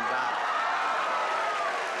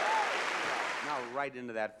 Now right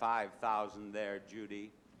into that 5,000 there, Judy.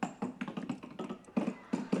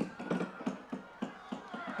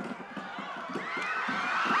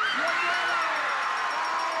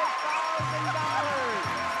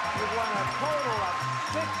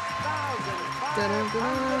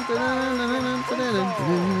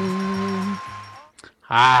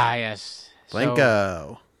 Yes.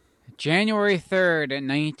 Blanco. So, January 3rd,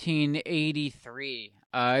 1983.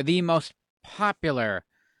 The most popular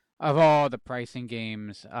of all the pricing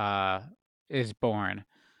games is born.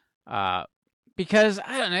 Because,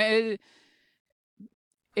 I don't know,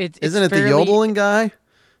 Isn't it the yodeling guy?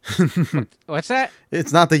 What's that?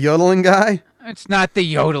 It's not the yodeling guy? It's not the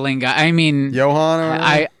yodeling guy. I mean... Johan or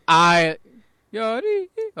Yodely,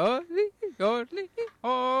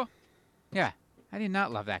 oh. Yeah, I did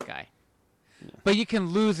not love that guy. Yeah. But you can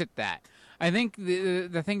lose at that. I think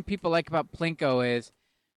the thing people like about Plinko is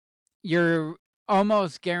you're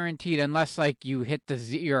almost guaranteed, unless like you hit the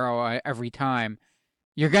 0 every time,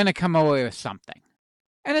 you're going to come away with something.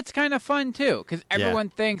 And it's kind of fun too, because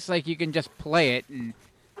everyone thinks like you can just play it and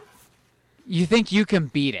you think you can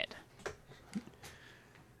beat it.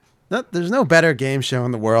 There's no better game show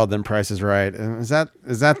in the world than Price is Right. Is that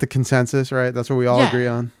the consensus, right? That's what we all agree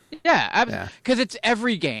on? Yeah, because it's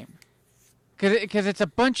every game. Because it's a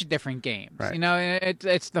bunch of different games. Right. You know,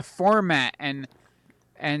 it's the format and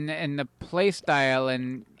the play style,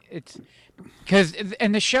 and it's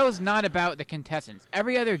and the show is not about the contestants.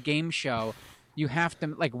 Every other game show, you have to,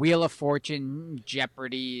 like Wheel of Fortune,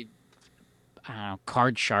 Jeopardy, I don't know,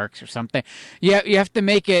 Card Sharks or something. You have to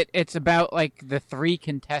make it's about like the 3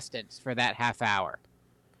 contestants for that half hour.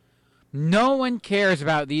 No one cares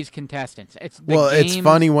about these contestants. It's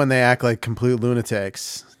funny when they act like complete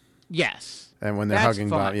lunatics. Yes. And when they're hugging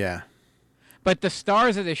Bob, yeah. But the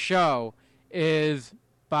stars of the show is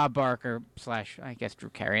Bob Barker / I guess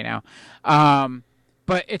Drew Carey now.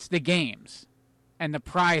 But it's the games and the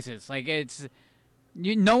prizes. Like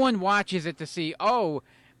no one watches it to see,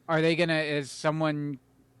 is someone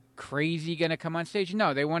crazy gonna come on stage?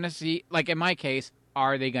 No, they want to see, like in my case,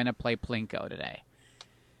 are they gonna play Plinko today?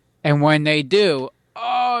 And when they do,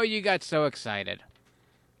 you got so excited.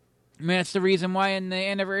 I mean, that's the reason why in the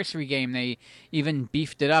anniversary game they even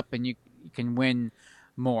beefed it up and you can win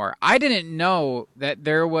more. I didn't know that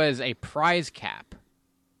there was a prize cap.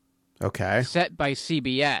 Okay. Set by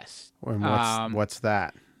CBS. And what's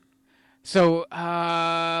that? So,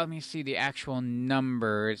 let me see the actual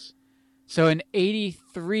numbers. So in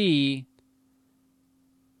 83,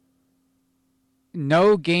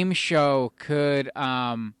 no game show could,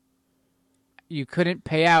 you couldn't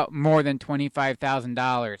pay out more than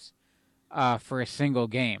 $25,000 for a single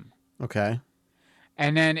game. Okay.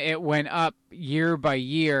 And then it went up year by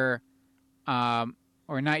year,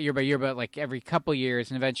 or not year by year, but like every couple years,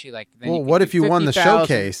 and eventually, like. Well, what if you won the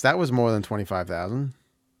showcase? That was more than 25,000.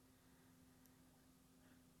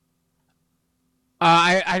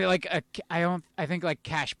 I think like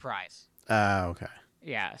cash prize. Okay.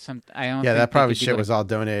 Yeah, I don't. Yeah, that probably shit was all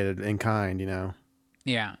donated in kind, you know.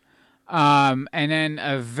 Yeah. And then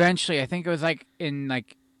eventually, I think it was like in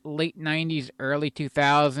like late 90s, early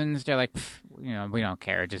 2000s, they're like, we don't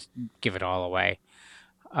care, just give it all away.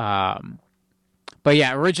 But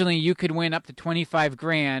yeah, originally you could win up to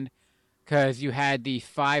 $25,000 because you had the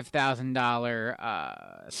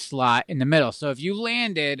 $5,000 slot in the middle. So if you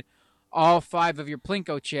landed all 5 of your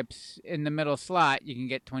Plinko chips in the middle slot, you can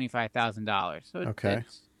get $25,000. So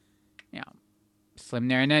it's slim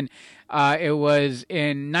there. And then it was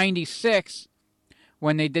in 96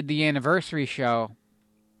 when they did the anniversary show,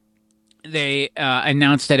 they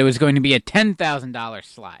announced that it was going to be a $10,000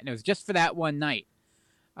 slot, and it was just for that one night.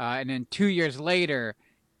 And then 2 years later,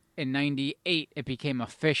 in 98, it became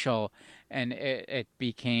official, and it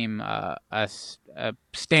became a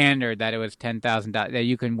standard that it was $10,000, that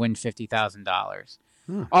you can win $50,000.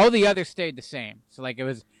 All the others stayed the same. So like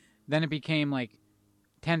then it became like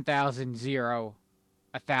 10,000, 0,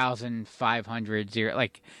 1,000, 500, 0.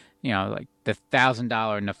 Like, like the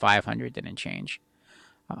 $1,000 and the 500 didn't change.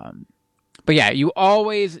 But yeah, you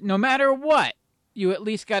always, no matter what, you at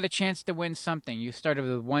least got a chance to win something. You started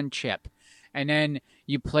with 1 chip, and then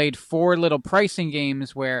you played 4 little pricing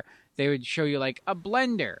games where they would show you like a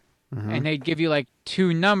blender, and they'd give you like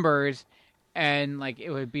 2 numbers, and like it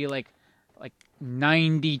would be like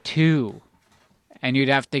 92, and you'd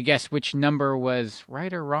have to guess which number was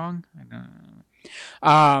right or wrong. I don't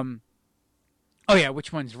know. Oh yeah,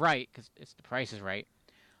 which one's right, because it's the Price is Right.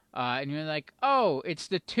 And you're like, oh, it's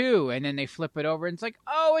the 2, and then they flip it over, and it's like,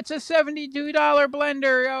 oh, it's a $72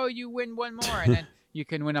 blender. Oh, you win 1 more, and then you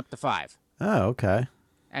can win up to 5. Oh, okay.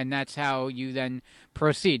 And that's how you then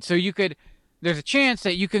proceed. So there's a chance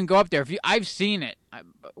that you can go up there. I've seen it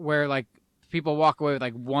where like people walk away with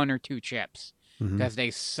like 1 or 2 chips because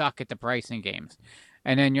they suck at the pricing games,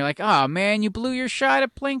 and then you're like, oh man, you blew your shot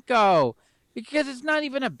at Plinko. Because it's not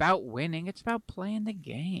even about winning; it's about playing the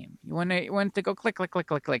game. You want to go click, click, click,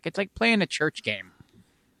 click, click. It's like playing a church game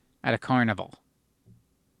at a carnival,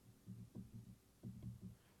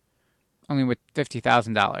 only with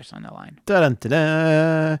 $50,000 on the line.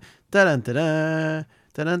 Da-dun-da-da, da-dun-da-da,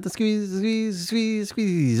 da-dun-da,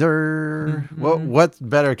 Squeezer. What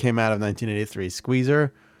better came out of 1983,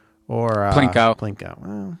 Squeezer or Plinko? Plinko.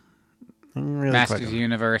 Well, really Masters of the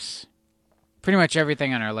Universe. Pretty much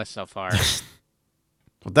everything on our list so far.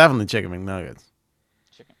 Well, definitely Chicken McNuggets.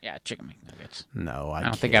 Chicken McNuggets. No, I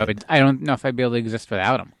don't think I would. I don't know if I'd be able to exist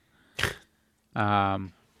without them. I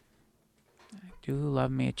do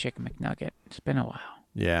love me a Chicken McNugget. It's been a while.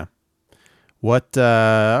 Yeah. What?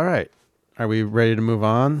 All right. Are we ready to move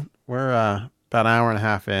on? We're about an hour and a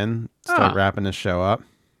half in. Start wrapping this show up.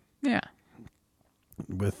 Yeah.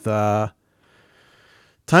 With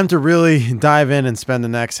time to really dive in and spend the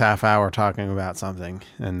next half hour talking about something.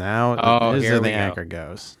 And now here's where the anchor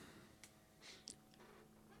goes.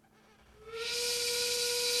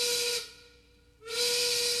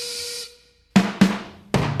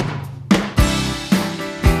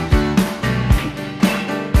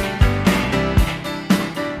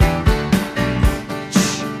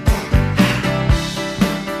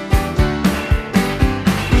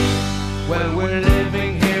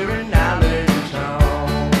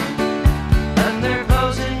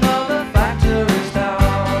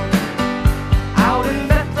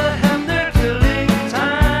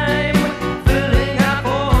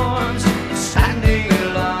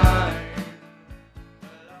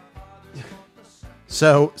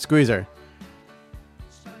 So, Squeezer,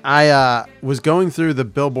 I was going through the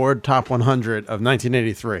Billboard Top 100 of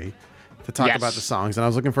 1983 to talk about the songs, and I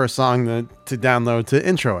was looking for a song to download to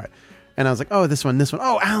intro it. And I was like, oh, this one.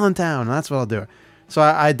 Oh, Allentown. That's what I'll do. So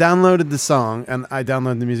I downloaded the song, and I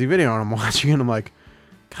downloaded the music video, and I'm watching it, and I'm like,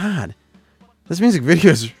 God, this music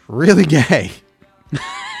video is really gay.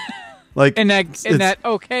 Like in that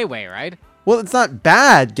okay way, right? Well, it's not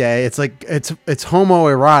bad gay. It's like it's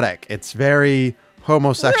homoerotic. It's very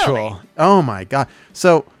homosexual. Really? Oh my God.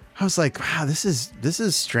 So I was like, wow, this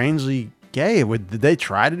is strangely gay. Did they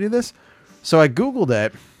try to do this? So I Googled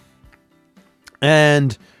it,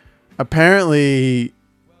 and apparently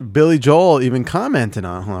Billy Joel even commented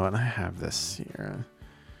on. Hold on, I have this here.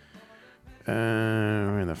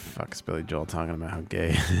 Where the fuck is Billy Joel talking about how gay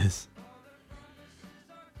it is?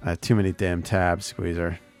 I have too many damn tabs,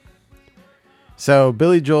 Squeezer. So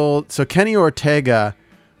Kenny Ortega,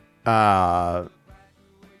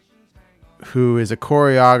 who is a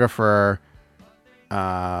choreographer,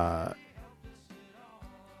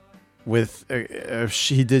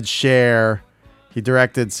 he did Cher. He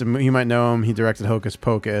directed some. You might know him. He directed Hocus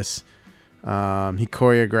Pocus. He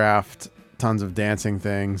choreographed tons of dancing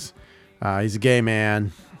things. He's a gay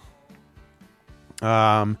man.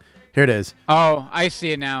 Here it is. Oh, I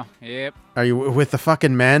see it now. Yep. Are you with the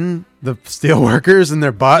fucking men, the steel workers and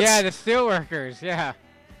their butts? Yeah, the steel workers. Yeah.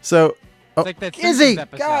 So, it's like that Izzy, Simpsons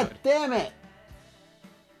episode. God damn it!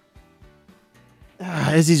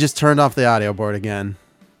 Izzy just turned off the audio board again.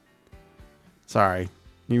 Sorry.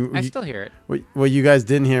 I still hear it. What you guys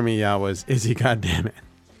didn't hear me yell was, Izzy, God damn it.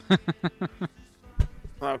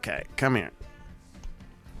 Okay, come here.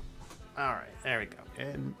 All right, there we go.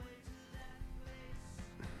 And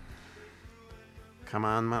come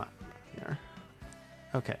on, my here.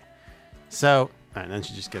 Okay. So, all right, then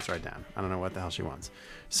she just gets right down. I don't know what the hell she wants.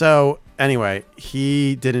 So, anyway,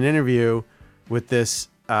 he did an interview with this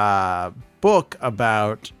book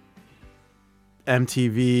about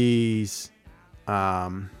MTV's.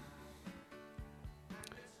 Hold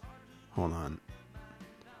on.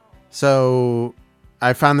 So,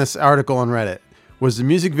 I found this article on Reddit. Was the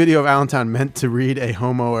music video of Allentown meant to be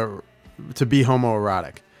homoerotic?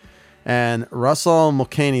 And Russell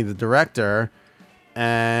Mulcahy, the director,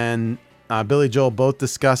 and Billy Joel both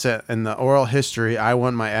discuss it in the oral history, I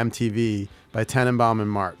Want My MTV by Tenenbaum and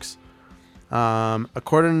Marx.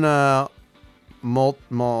 According to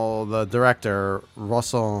the director,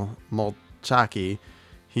 Russell Mulcahy,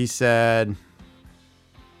 he said,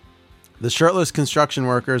 the shirtless construction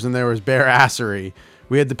workers and there was bare assery.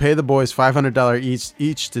 We had to pay the boys $500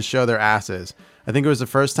 each to show their asses. I think it was the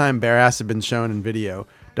first time bare ass had been shown in video.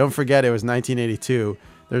 Don't forget, it was 1982.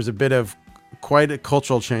 There's a bit of quite a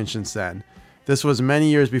cultural change since then. This was many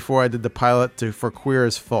years before I did the pilot for Queer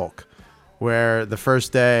as Folk, where the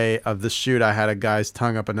first day of the shoot, I had a guy's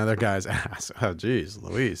tongue up another guy's ass. Oh, geez,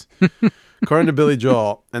 Louise. According to Billy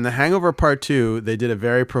Joel, in The Hangover Part 2, they did a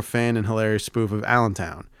very profane and hilarious spoof of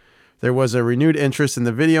Allentown. There was a renewed interest in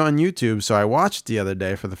the video on YouTube, so I watched the other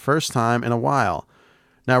day for the first time in a while.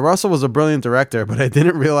 Now, Russell was a brilliant director, but I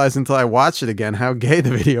didn't realize until I watched it again how gay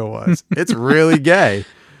the video was. It's really gay.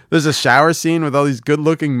 There's a shower scene with all these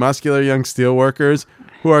good-looking, muscular young steelworkers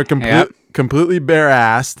who are completely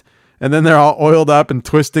bare-assed, and then they're all oiled up and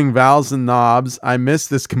twisting valves and knobs. I missed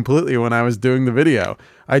this completely when I was doing the video.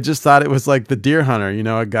 I just thought it was like The Deer Hunter. You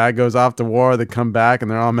know, a guy goes off to war, they come back, and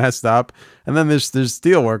they're all messed up. And then there's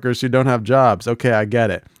steel workers who don't have jobs. Okay, I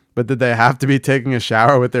get it. But did they have to be taking a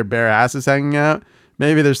shower with their bare asses hanging out?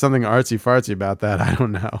 Maybe there's something artsy-fartsy about that. I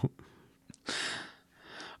don't know.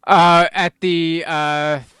 At the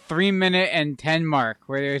 3-minute and 10 mark,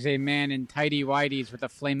 where there's a man in tighty whities with a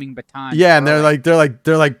flaming baton. Yeah, and they're like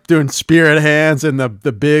doing spirit hands, and the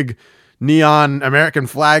big neon American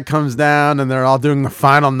flag comes down, and they're all doing the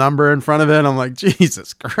final number in front of it. I'm like,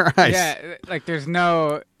 Jesus Christ. Yeah, like there's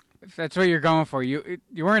no. If that's what you're going for. You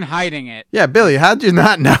weren't hiding it. Yeah, Billy, how'd you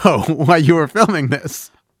not know why you were filming this?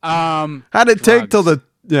 How'd it take till the?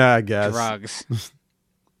 Yeah, I guess drugs.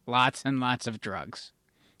 Lots and lots of drugs.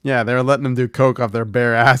 Yeah, they were letting them do coke off their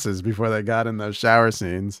bare asses before they got in those shower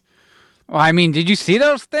scenes. Well, I mean, did you see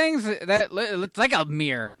those things? That looks like a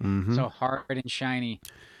mirror, Mm-hmm. so hard and shiny.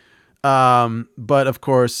 But of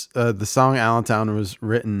course, the song Allentown was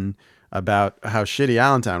written about how shitty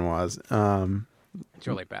Allentown was. It's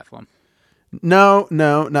really Bethlehem. No,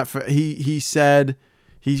 not for. He said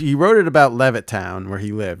he wrote it about Levittown, where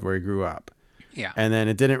he lived, where he grew up. Yeah. And then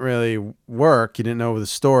it didn't really work. He didn't know the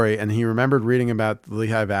story, and he remembered reading about the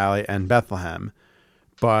Lehigh Valley and Bethlehem.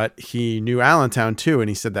 But he knew Allentown too, and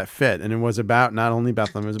he said that fit. And it was about not only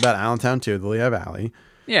Bethlehem, it was about Allentown too, the Lehigh Valley.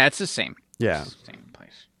 Yeah, it's the same. Yeah. It's the same.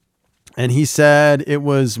 And he said it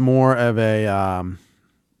was more of a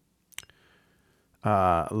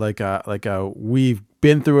like a we've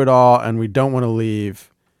been through it all and we don't want to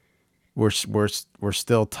leave. We're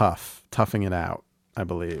still toughing it out, I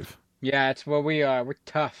believe. Yeah, it's what we are. We're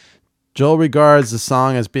tough. Joel regards the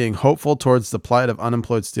song as being hopeful towards the plight of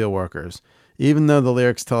unemployed steelworkers. Even though the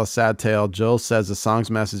lyrics tell a sad tale, Joel says the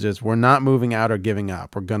song's message is, we're not moving out or giving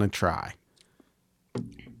up. We're going to try.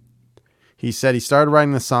 He said he started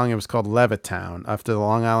writing the song. It was called Levittown, after the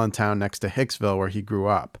Long Island town next to Hicksville, where he grew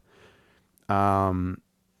up.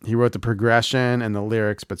 He wrote the progression and the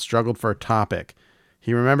lyrics, but struggled for a topic.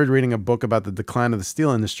 He remembered reading a book about the decline of the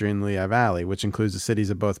steel industry in the Lehigh Valley, which includes the cities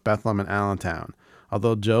of both Bethlehem and Allentown.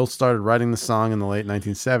 Although Joel started writing the song in the late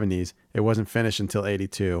 1970s, it wasn't finished until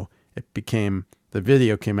 82. The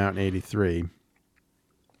video came out in 83.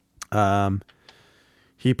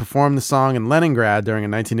 He performed the song in Leningrad during a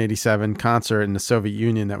 1987 concert in the Soviet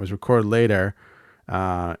Union that was recorded later.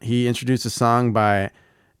 He introduced a song by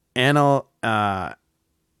analogizing.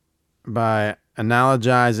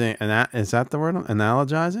 Is that the word?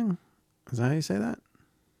 Analogizing? Is that how you say that?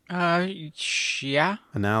 Yeah.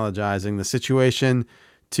 Analogizing the situation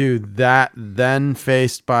to that then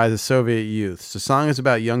faced by the Soviet youth. The song is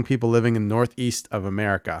about young people living in the northeast of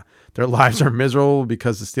America. Their lives are miserable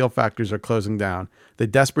because the steel factories are closing down. They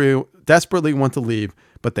desperately want to leave,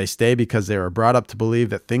 but they stay because they were brought up to believe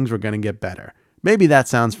that things were going to get better. Maybe that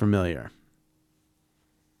sounds familiar.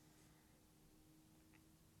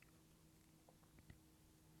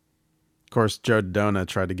 Of course, Joe Dodona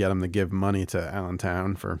tried to get him to give money to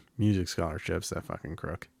Allentown for music scholarships. That fucking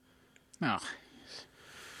crook. Oh.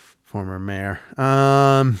 Former mayor.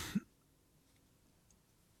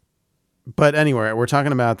 But anyway, we're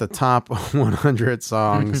talking about the top 100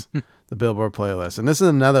 songs, the Billboard playlist. And this is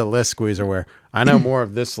another list, Squeezer, where I know more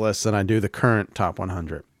of this list than I do the current top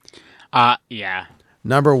 100. Yeah.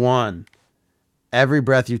 Number 1, Every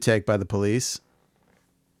Breath You Take by The Police.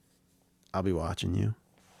 I'll Be Watching You.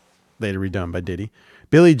 Later redone by Diddy.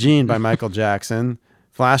 Billie Jean by Michael Jackson.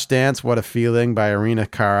 Flashdance, What a Feeling by Irina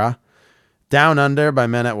Cara. Down Under by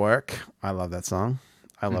Men at Work. I love that song.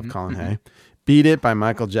 I love Colin Hay. Beat It by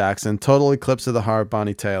Michael Jackson. Total Eclipse of the Heart,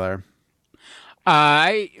 Bonnie Taylor.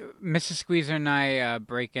 Mrs. Squeezer and I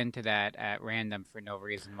break into that at random for no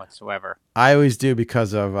reason whatsoever. I always do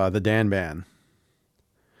because of the Dan Band.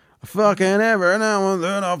 Fucking every now and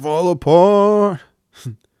then I fall apart.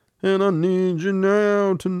 And I need you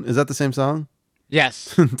now to... Is that the same song?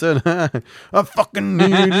 Yes. Tonight, I fucking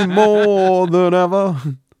need you more than ever.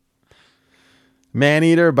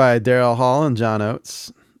 Maneater by Daryl Hall and John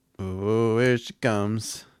Oates. Oh, here she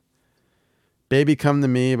comes. Baby Come to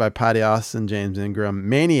Me by Patty Austin, James Ingram.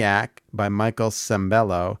 Maniac by Michael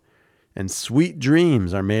Sembello. And Sweet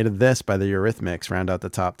Dreams Are Made of This by the Eurythmics round out the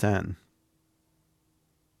top 10.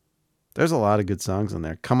 There's a lot of good songs in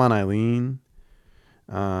there. Come On Eileen.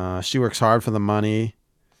 She Works Hard for the Money.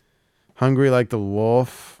 Hungry Like the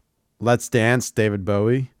Wolf. Let's Dance, David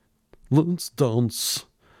Bowie. Let's Dance,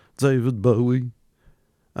 David Bowie.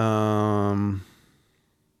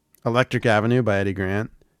 Electric Avenue by Eddie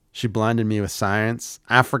Grant. She Blinded Me with Science.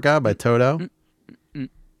 Africa by Toto.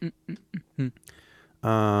 Mr.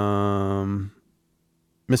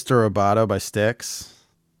 Roboto by Styx.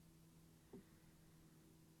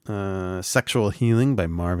 Sexual Healing by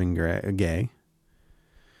Marvin Gaye.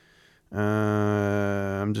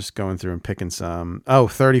 I'm just going through and picking some.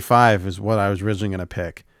 35 is what I was originally going to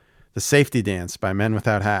pick. The Safety Dance by Men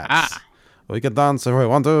Without Hats. We can dance if we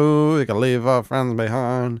want to. We can leave our friends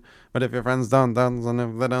behind. But if your friends don't dance, and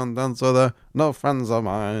if they don't dance, so they're no friends of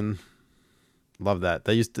mine. Love that.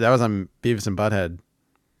 That was on Beavis and Butthead.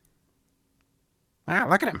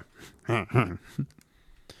 Look at him.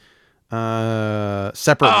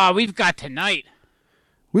 Separate. We've got tonight.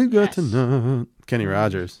 We've got tonight. Kenny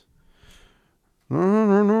Rogers.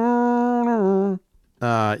 You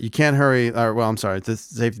Can't Hurry. I'm sorry. It's a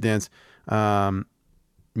Safety Dance.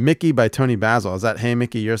 Mickey by Tony Basil. Is that Hey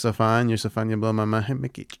Mickey, You're So Fine? You're So Fine, You Blow My Mind. Hey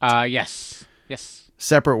Mickey. Yes.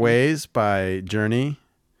 Separate Ways by Journey.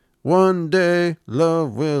 One day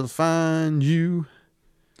love will find you.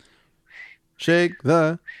 Shake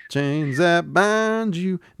the chains that bind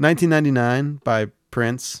you. 1999 by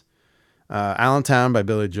Prince. Allentown by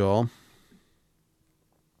Billy Joel.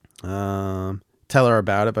 Tell Her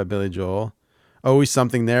About It by Billy Joel. Always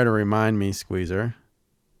Something There to Remind Me, Squeezer.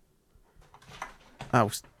 Oh,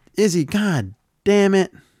 Izzy, god damn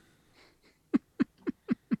it.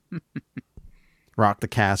 Rock the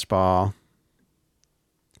Casbah.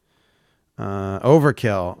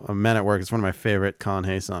 Overkill of Men at Work. It's one of my favorite Colin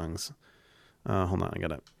Hay songs. Hold on, I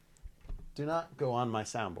got it. Do not go on my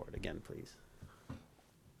soundboard again, please.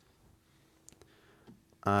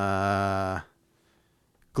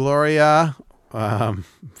 Gloria, one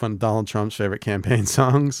of Donald Trump's favorite campaign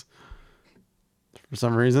songs. For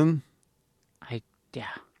some reason. Yeah.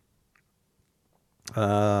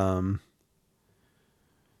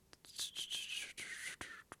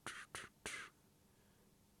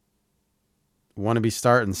 Want to Be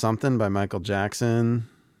Starting Something by Michael Jackson.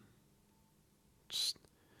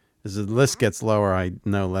 As the list gets lower, I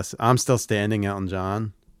know less. I'm Still Standing, Elton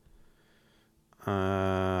John.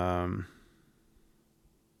 I'll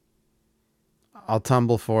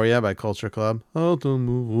Tumble For You by Culture Club. I'll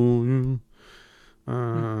tumble for you.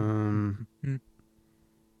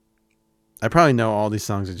 I probably know all these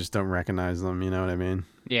songs. I just don't recognize them. You know what I mean?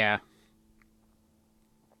 Yeah.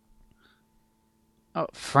 Oh,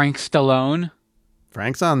 Frank Stallone.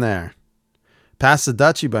 Frank's on there. Pass the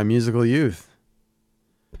Dutchie by Musical Youth.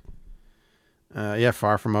 Yeah,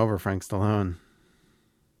 Far From Over, Frank Stallone.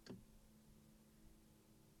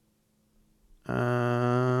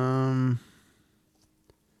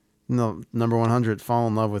 No, number 100, Fall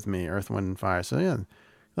in Love with Me, Earth, Wind, and Fire. So yeah, a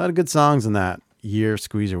lot of good songs in that year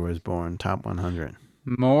Squeezer was born. Top 100.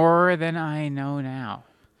 More Than I Know Now.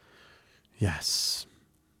 Yes.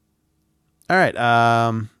 All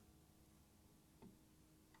right.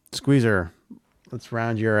 Squeezer, let's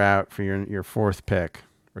round you out for your fourth pick.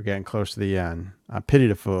 We're getting close to the end. I pity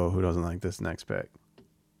the fool who doesn't like this next pick.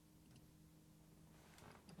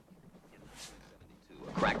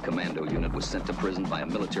 A crack commando unit was sent to prison by a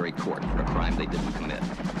military court for a crime they didn't commit.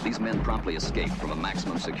 These men promptly escaped from a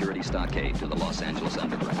maximum security stockade to the Los Angeles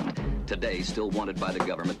underground. Today, still wanted by the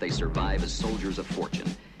government, they survive as soldiers of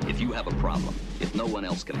fortune. If you have a problem, if no one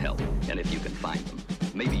else can help, and if you can find them,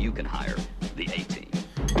 maybe you can hire the A-Team.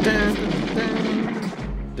 Dun,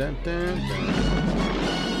 dun, dun, dun, dun.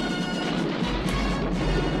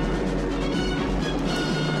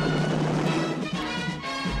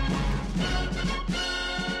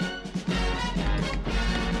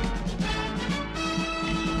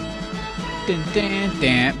 Dun, dun,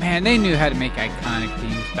 dun. Man, they knew how to make iconic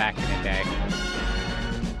themes back in the day.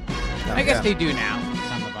 I guess they do now,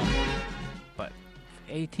 some of them. But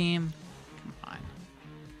A-Team, come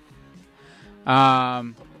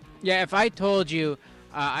on. Yeah, if I told you,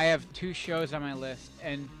 I have two shows on my list,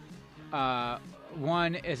 and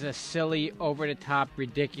one is a silly, over-the-top,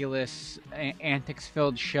 ridiculous,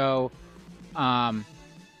 antics-filled show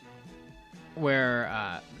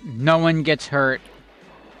where no one gets hurt.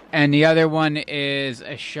 And the other one is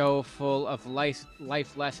a show full of life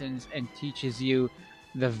lessons and teaches you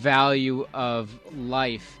the value of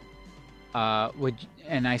life.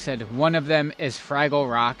 And I said one of them is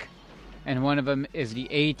Fraggle Rock, and one of them is the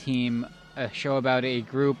A-Team, a show about a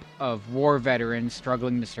group of war veterans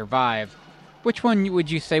struggling to survive. Which one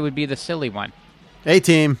would you say would be the silly one?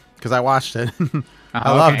 A-Team, because I watched it.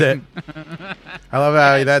 I Oh, loved okay. it. I love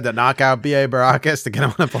how he had to knock out B.A. Baracus to get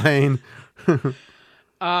on a plane.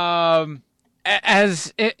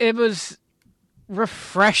 As it was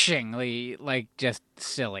refreshingly just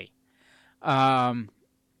silly.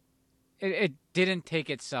 It didn't take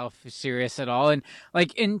itself serious at all, and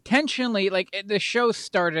intentionally, the show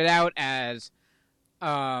started out as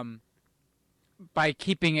by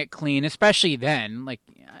keeping it clean, especially then.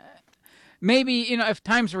 Maybe if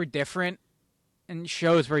times were different and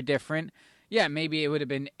shows were different, yeah, maybe it would have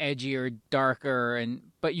been edgier, darker,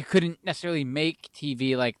 but you couldn't necessarily make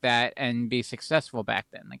TV like that and be successful back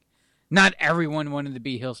then. Not everyone wanted to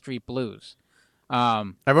be Hill Street Blues.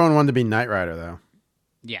 Everyone wanted to be Knight Rider, though.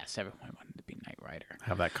 Yes, everyone wanted to be Knight Rider.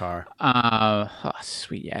 Have that car. Oh,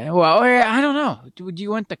 sweet. Yeah. Well, I don't know. Do you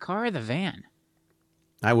want the car or the van?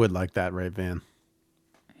 I would like that red van.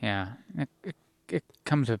 Yeah. It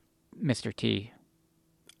comes with Mr. T.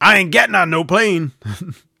 I ain't getting on no plane.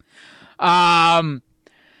 Yeah,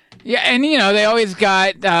 and they always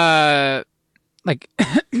got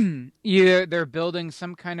either they're building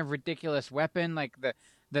some kind of ridiculous weapon, like the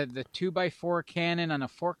 2x4 cannon on a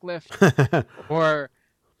forklift, or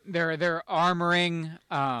they're armoring.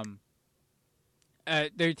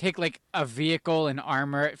 They take a vehicle and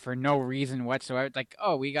armor it for no reason whatsoever. It's like,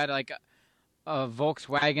 oh, we got a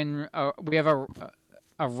Volkswagen. We have a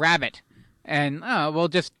rabbit, and we'll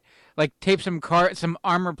just tape some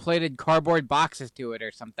armor-plated cardboard boxes to it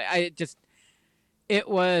or something. It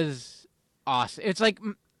was awesome. It's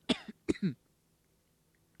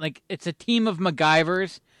it's a team of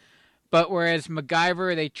MacGyvers, but whereas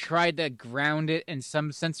MacGyver, they tried to ground it in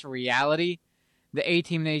some sense of reality, the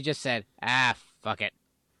A-Team, they just said, fuck it.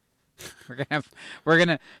 We're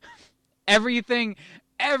gonna everything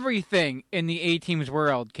everything in the A-Team's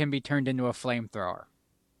world can be turned into a flamethrower.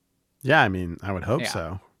 Yeah, I mean, I would hope Yeah.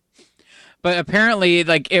 so. But apparently,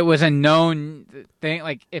 like, it was a known thing.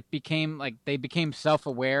 Like, it became, like, they became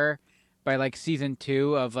self-aware by, like, season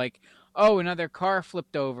 2 of, like, oh, another car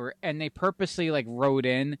flipped over. And they purposely, like, rode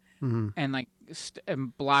in and, like,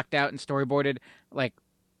 and blocked out and storyboarded, like,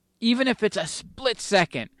 even if it's a split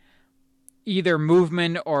second, either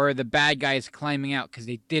movement or the bad guys climbing out because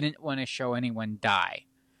they didn't want to show anyone die.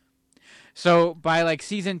 So by, like,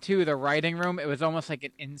 season 2, the writing room, it was almost like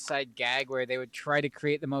an inside gag where they would try to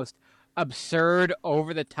create the most absurd,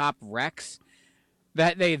 over-the-top wrecks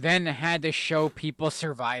that they then had to show people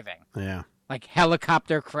surviving. Yeah. Like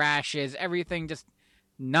helicopter crashes, everything just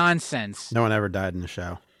nonsense. No one ever died in the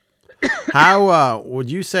show. How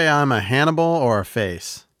would you say I'm a Hannibal or a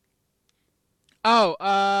Face? Oh,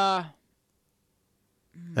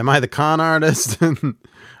 Am I the con artist? I mean,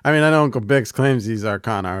 I know Uncle Bix claims he's our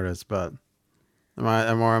con artist, but am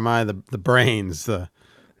I the brains, the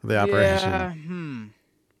operation? Yeah,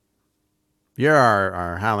 You're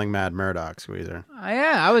our Howling Mad Murdoch, Squeezer.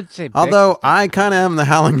 Yeah, I would say Bix. Although I kind of am the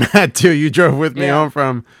Howling Mad too. You drove with me Yeah. home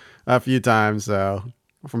from a few times, so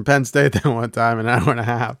from Penn State that one time, an hour and a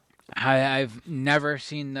half. I've never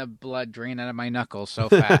seen the blood drain out of my knuckles so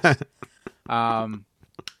fast.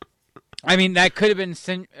 I mean, that could have been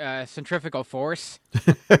centrifugal force,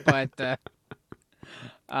 but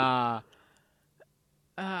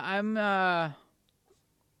I'm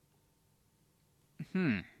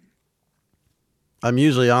I'm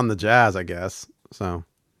usually on the Jazz, I guess. So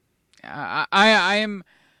I'm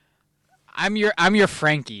your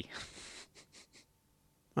Frankie.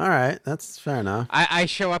 all right, that's fair enough. I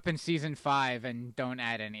show up in season 5 and don't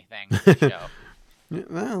add anything to the show.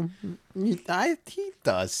 Well, he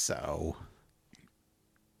does so.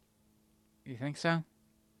 You think so?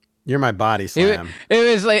 You're my body slam.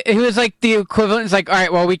 It was like the equivalent. It's like, all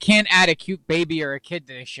right, well, we can't add a cute baby or a kid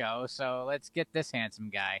to the show, so let's get this handsome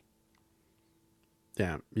guy.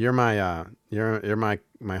 Yeah, you're my you're my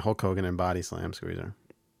Hulk Hogan and body slam, Squeezer.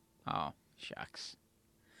 Oh, shucks.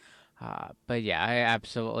 But yeah, I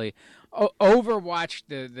absolutely overwatched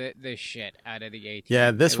the shit out of the A-Team. Yeah,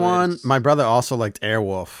 this one, my brother also liked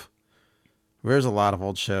Airwolf. There's a lot of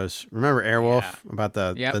old shows. Remember Airwolf about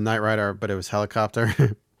the Knight Rider, but it was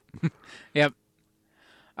helicopter. Yep.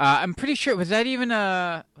 I'm pretty sure was that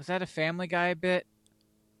a Family Guy bit?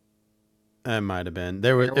 It might have been.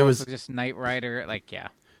 Airwolf It was just Knight Rider, like yeah.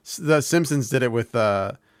 The Simpsons did it with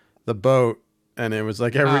the boat, and it was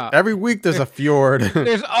like every week there's a fjord.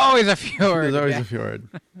 There's always a fjord. There's always yeah. a fjord.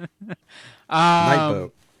 Night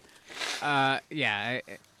boat. Yeah,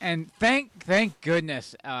 and thank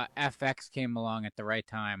goodness FX came along at the right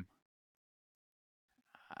time.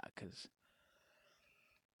 Because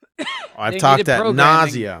I've talked at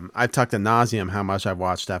nauseum. I've talked at nauseum how much I've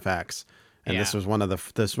watched FX, and this was one of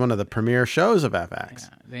the premier shows of FX. Yeah,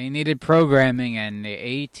 they needed programming, and the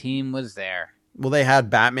A-Team was there. Well, they had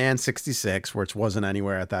Batman 66, which wasn't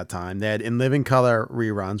anywhere at that time. They had In Living Color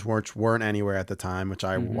reruns, which weren't anywhere at the time, which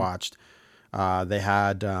I watched. They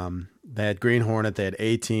had Green Hornet. They had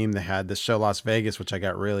A-Team. They had this show Las Vegas, which I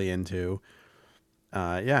got really into.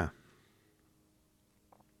 Yeah.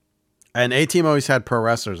 And A-Team always had pro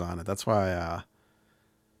wrestlers on it. That's why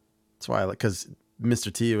because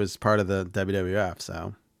Mr. T was part of the WWF.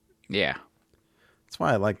 So yeah, that's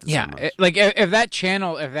why I liked it so much. Like if that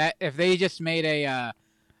channel, if they just made a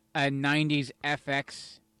 90s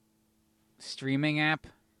FX streaming app.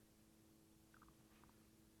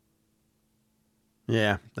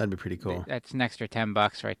 Yeah, that'd be pretty cool. That's an extra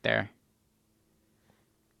 $10 right there.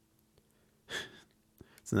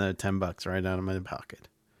 It's another $10 right out of my pocket.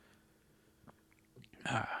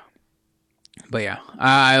 But yeah,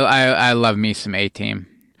 I love me some A-Team.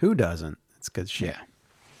 Who doesn't? It's good shit. Yeah.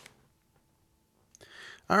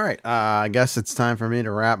 All right, I guess it's time for me to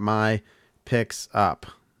wrap my picks up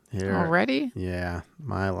here. Already? Yeah,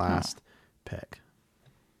 my last pick.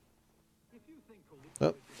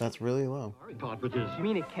 Oh, that's really low. Part with his. You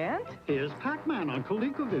mean it can't? Here's Pac-Man on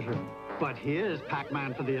ColecoVision. But here's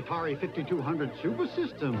Pac-Man for the Atari 5200 Super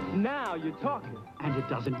System. Now you're talking. And it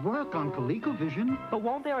doesn't work on ColecoVision. But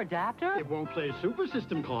won't their adapter? It won't play Super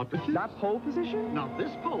System cartridges. Not pole position? Not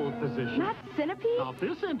this pole position. Not centipede? Not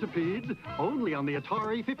this centipede. Only on the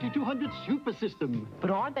Atari 5200 Super System.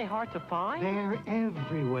 But aren't they hard to find? They're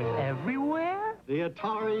everywhere. Everywhere? The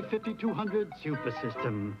Atari 5200 Super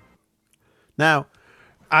System. Now,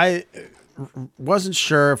 I wasn't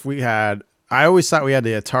sure if we had... I always thought we had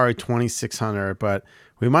the Atari 2600, but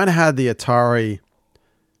we might have had the Atari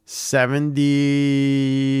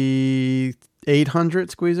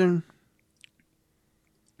 7800, Squeezer.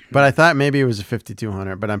 But I thought maybe it was a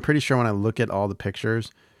 5200. But I'm pretty sure when I look at all the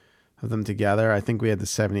pictures of them together, I think we had the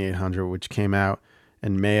 7800, which came out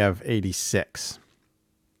in May of 86.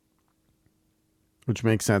 Which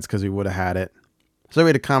makes sense because we would have had it. So we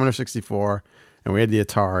had a Commodore 64, and we had the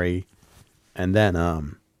Atari, and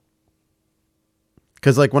then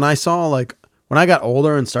because like when I got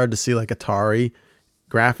older and started to see like Atari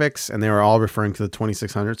graphics, and they were all referring to the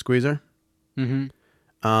 2600 Squeezer. Mm-hmm.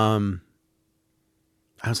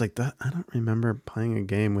 I was like, I don't remember playing a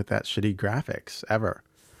game with that shitty graphics ever.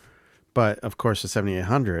 But of course, the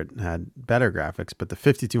 7800 had better graphics, but the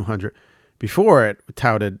 5200 before it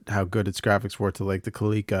touted how good its graphics were to like the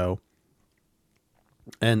Coleco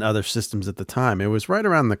and other systems at the time. It was right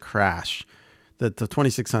around the crash that the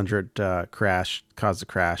 2600 crash caused a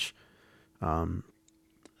crash.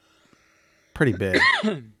 Pretty big.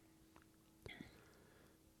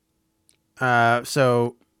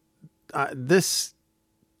 This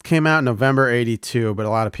came out in November 82, but a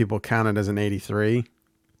lot of people count it as an 83.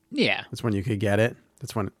 Yeah. That's when you could get it.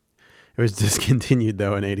 That's when it was discontinued,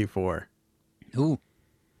 though, in 84. Ooh.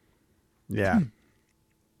 Yeah.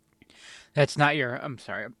 That's not your... I'm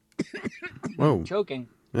sorry. Whoa. Choking.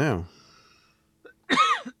 Yeah.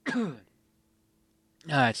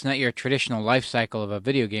 It's not your traditional life cycle of a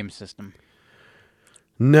video game system.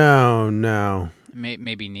 No.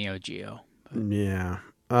 Maybe Neo Geo. Yeah.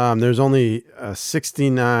 There's only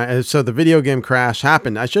 69. So the video game crash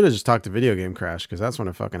happened. I should have just talked to Video Game Crash because that's when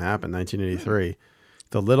it fucking happened, 1983.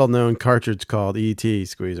 The little known cartridge called E.T.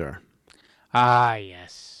 Squeezer. Ah,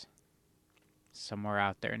 yes. Somewhere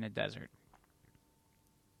out there in the desert.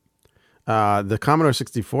 The Commodore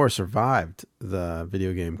 64 survived the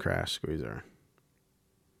Video Game Crash Squeezer.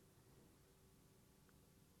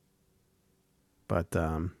 But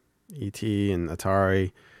E.T. and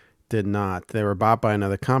Atari did not. They were bought by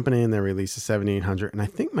another company and they released a 7800. And I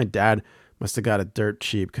think my dad must have got it dirt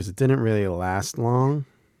cheap because it didn't really last long.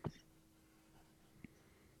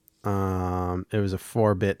 It was a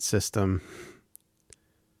 4-bit system,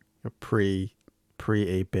 a pre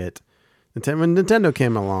 8-bit. When Nintendo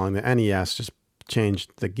came along, the NES just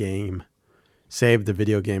changed the game, saved the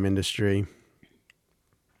video game industry.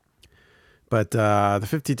 But the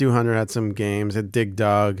 5200 had some games. It had Dig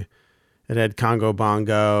Dug. It had Congo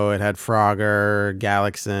Bongo. It had Frogger,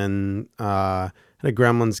 Galaxin. It had a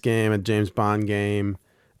Gremlins game, a James Bond game,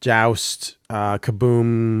 Joust,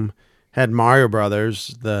 Kaboom. Had Mario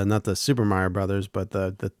Brothers, not the Super Mario Brothers, but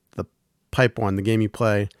the pipe one, the game you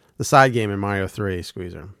play, the side game in Mario 3,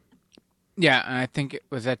 Squeezer. Yeah, and I think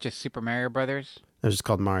was that just Super Mario Brothers? It was just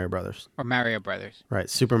called Mario Brothers. Or Mario Brothers. Right,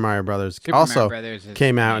 Super Mario Brothers Super also Mario Brothers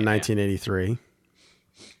came out in 1983.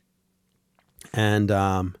 And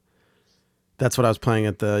that's what I was playing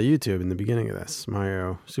at the YouTube in the beginning of this,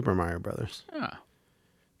 Super Mario Brothers. Oh.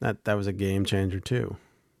 That was a game changer too.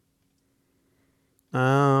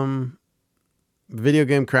 Video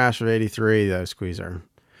Game Crash of 83, though, Squeezer.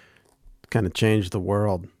 Kind of changed the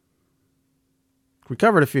world. We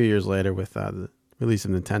covered a few years later with the release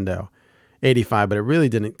of Nintendo. 85, but it really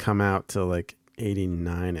didn't come out till like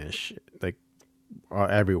 89-ish. Like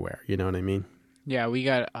everywhere, you know what I mean? Yeah,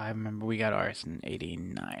 I remember we got ours in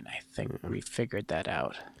 89. I think we figured that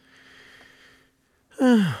out.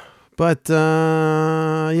 But,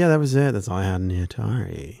 yeah, that was it. That's all I had in the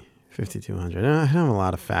Atari 5200. I have a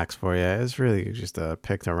lot of facts for you. It's really just a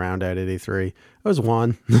pick to round out 83. It was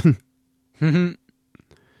one.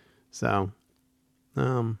 So,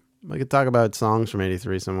 I could talk about songs from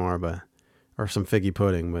 83 some more, or some figgy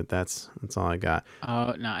pudding, but that's all I got.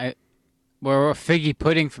 Oh, no. We're figgy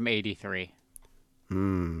pudding from 83.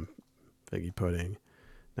 Figgy pudding,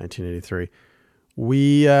 1983.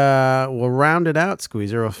 We will round it out,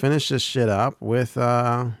 Squeezer. We'll finish this shit up with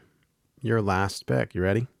your last pick. You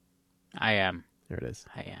ready? I am. There it is.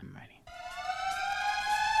 I am ready.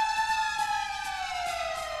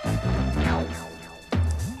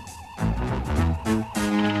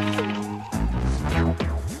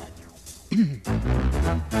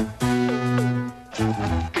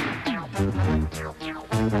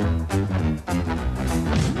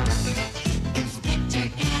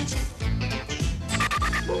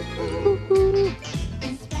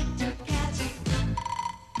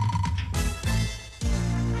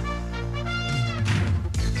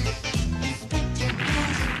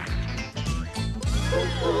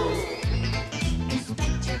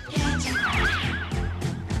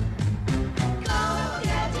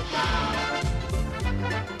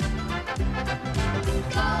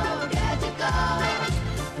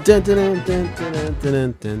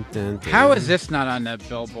 How is this not on the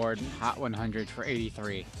Billboard Hot 100 for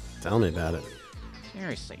 83? Tell me about it.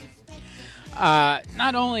 Seriously.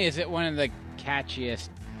 Not only is it one of the catchiest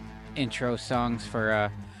intro songs for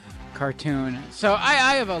a cartoon, so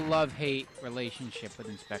I have a love-hate relationship with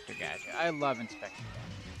Inspector Gadget. I love Inspector Gadget.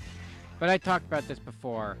 But I talked about this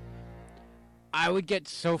before. I would get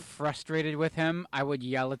so frustrated with him, I would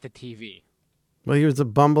yell at the TV. Well, he was a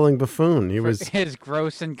bumbling buffoon. He was his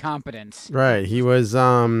gross incompetence. Right. He was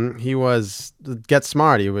Get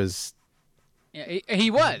Smart. He was. Yeah,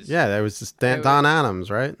 he was. Yeah, that was just Don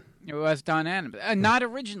Adams, right? It was Don Adams. Not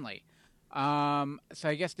originally. So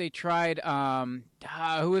I guess they tried.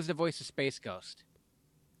 Who was the voice of Space Ghost?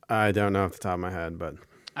 I don't know off the top of my head, but.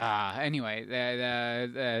 Anyway,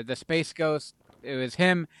 the Space Ghost. It was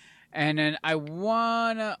him, and then I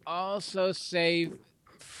wanna also say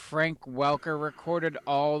Frank Welker recorded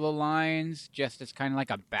all the lines just as kind of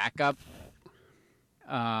like a backup.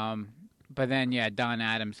 But then Don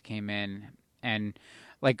Adams came in and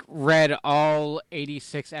like read all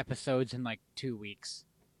 86 episodes in like 2 weeks.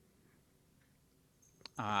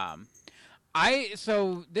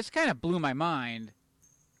 So this kind of blew my mind.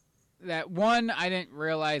 That one, I didn't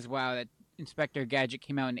realize, wow, that Inspector Gadget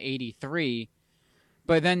came out in 83,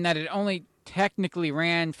 but then that it only technically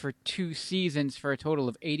ran for 2 seasons for a total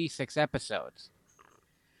of 86 episodes.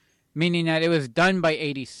 Meaning that it was done by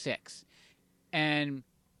 86. And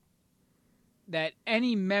that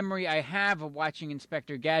any memory I have of watching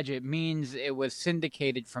Inspector Gadget means it was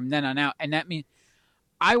syndicated from then on out. And that means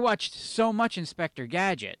I watched so much Inspector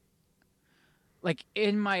Gadget. Like,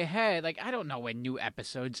 in my head, like, I don't know when new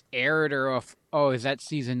episodes aired or if, is that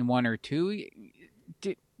season 1 or 2?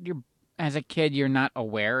 As a kid, you're not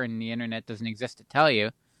aware, and the internet doesn't exist to tell you.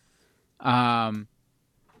 But,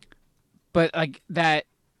 like, that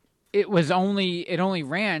it only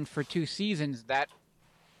ran for 2 seasons. That.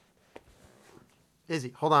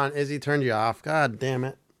 Izzy, hold on. Izzy turned you off. God damn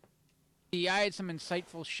it. I had some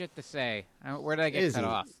insightful shit to say. Where did I get Izzy, cut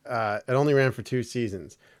off? It only ran for 2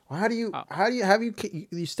 seasons. How do you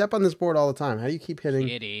step on this board all the time? How do you keep hitting?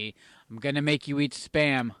 Kitty, I'm gonna make you eat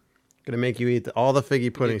Spam. Gonna make you eat all the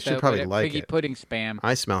figgy pudding. She'd probably like it. Figgy pudding Spam.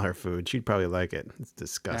 I smell her food. She'd probably like it. It's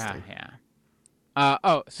disgusting. Yeah.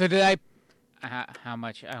 So did I? How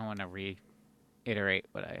much? I don't want to reiterate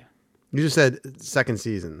what I. You just said 2nd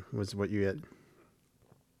season was what you had.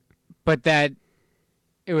 But that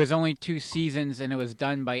it was only 2 seasons and it was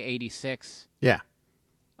done by 86. Yeah.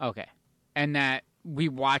 Okay, and that. We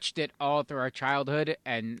watched it all through our childhood,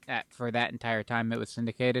 and for that entire time, it was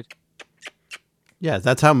syndicated. Yeah,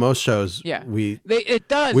 that's how most shows. Yeah, it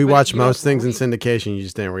does. We watch most things in syndication. You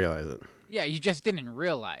just didn't realize it. Yeah, you just didn't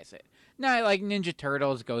realize it. No, like Ninja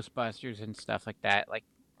Turtles, Ghostbusters, and stuff like that. Like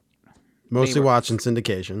mostly watching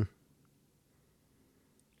syndication.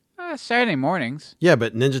 Saturday mornings. Yeah,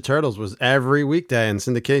 but Ninja Turtles was every weekday in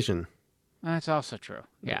syndication. That's also true.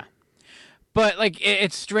 Yeah. But, like,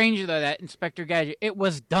 it's strange, though, that Inspector Gadget, it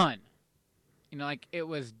was done. You know, like, it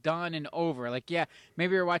was done and over. Like, yeah,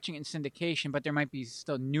 maybe you're watching it in syndication, but there might be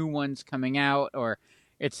still new ones coming out, or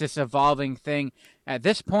it's this evolving thing. At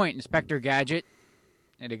this point, Inspector Gadget,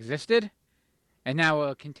 it existed, and now it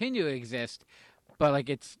will continue to exist, but,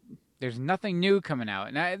 like, there's nothing new coming out.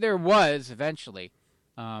 And there was, eventually,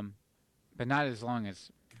 but not as long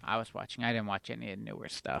as I was watching. I didn't watch any of the newer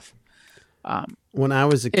stuff. When I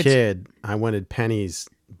was a kid, I wanted Penny's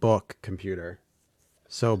book computer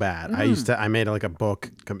so bad. I made like a book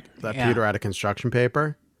computer out of construction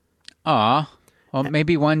paper. Well,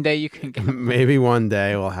 maybe one day you can get maybe one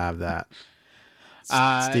day we'll have that.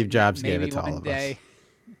 Steve Jobs gave it to all of us.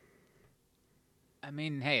 I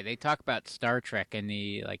mean, hey, they talk about Star Trek and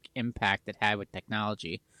the like impact it had with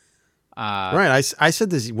technology. Right. I said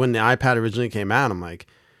this when the iPad originally came out. I'm like,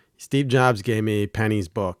 Steve Jobs gave me Penny's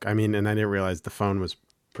book. I mean, and I didn't realize the phone was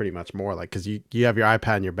pretty much more like, because you have your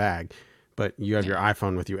iPad in your bag, but you have your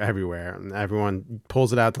iPhone with you everywhere, and everyone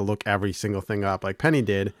pulls it out to look every single thing up, like Penny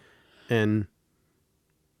did in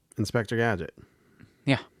Inspector Gadget.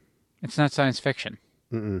 Yeah, it's not science fiction.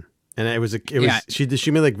 And it was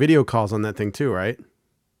she made like video calls on that thing too, right?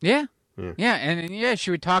 Yeah. And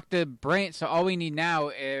she would talk to brain. So all we need now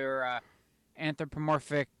are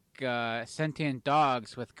anthropomorphic sentient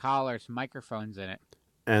dogs with collars, microphones in it,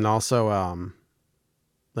 and also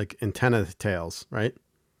like antenna tails, right?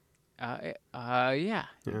 Yeah.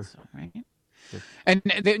 So, right? Yeah. And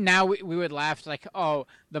now we would laugh like, oh,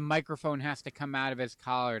 the microphone has to come out of his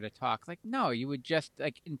collar to talk. Like, no, you would just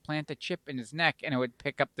like implant a chip in his neck, and it would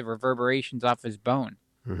pick up the reverberations off his bone.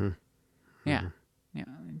 Yeah. Yeah,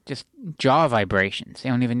 just jaw vibrations. They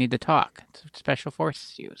don't even need to talk. It's what special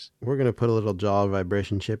forces use. We're going to put a little jaw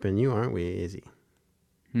vibration chip in you, aren't we, Izzy?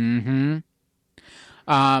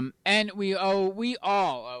 And we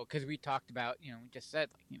all owe, because we talked about, we just said,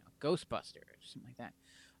 Ghostbusters or something like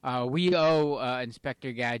that. We owe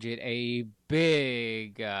Inspector Gadget a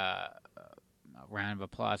big round of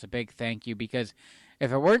applause, a big thank you, because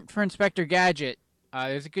if it weren't for Inspector Gadget,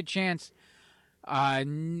 there's a good chance a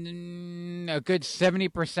good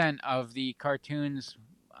 70% of the cartoons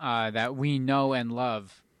that we know and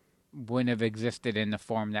love wouldn't have existed in the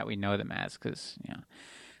form that we know them as, because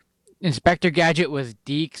Inspector Gadget was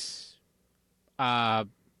Deke's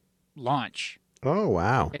launch. Oh,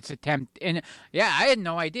 wow. Its attempt. And yeah, I had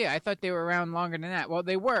no idea. I thought they were around longer than that. Well,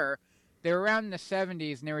 they were. They were around in the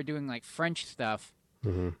 70s, and they were doing like French stuff.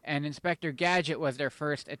 Mm-hmm. And Inspector Gadget was their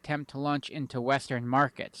first attempt to launch into Western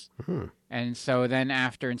markets. Hmm. And so then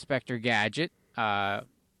after Inspector Gadget, it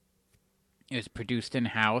was produced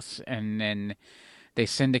in-house, and then they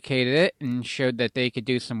syndicated it and showed that they could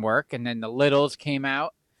do some work. And then the Littles came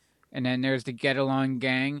out, and then there's the Get Along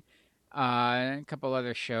Gang, a couple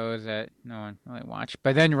other shows that no one really watched.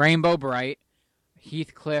 But then Rainbow Bright,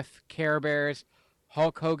 Heathcliff, Care Bears,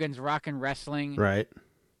 Hulk Hogan's Rockin' Wrestling. Right.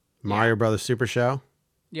 Mario Brothers Super Show.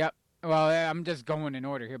 Yep. Well, I'm just going in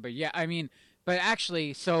order here, but yeah, I mean, but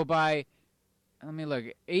actually, so by, let me look,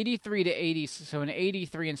 83 to 80, so in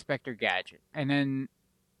 83, Inspector Gadget, and then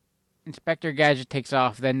Inspector Gadget takes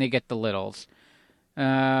off, then they get the Littles.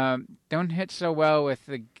 Don't hit so well with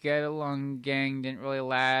the Get Along Gang, didn't really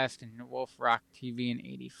last, and Wolf Rock TV in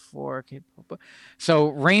 84. So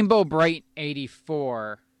Rainbow Bright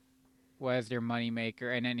 84 was their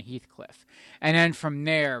moneymaker, and then Heathcliff. And then from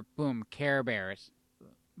there, boom, Care Bears.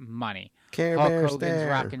 Money. Care Hulk Bears Hogan's there.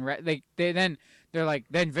 Rockin'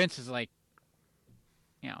 then Vince is like,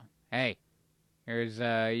 hey, here's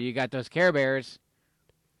you got those Care Bears.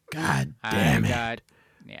 God damn it.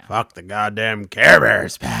 Yeah. Fuck the goddamn Care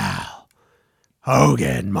Bears, pal.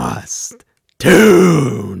 Hogan must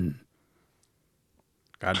tune.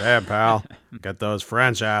 Goddamn, pal. Get those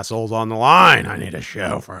French assholes on the line. I need a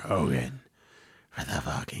show for Hogan. For the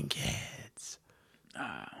fucking kids.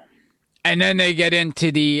 And then they get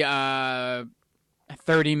into the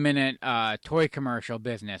 30-minute toy commercial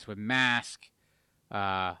business with Mask,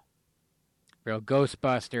 Real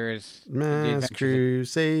Ghostbusters, Mask Teddy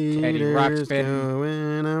Crusaders Ruxpin.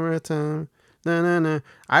 going over time. Na, na, na.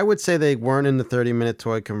 I would say they weren't in the 30-minute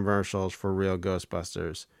toy commercials for Real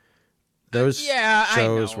Ghostbusters. Those Yeah, I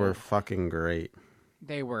shows know. were fucking great.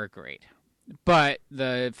 They were great. But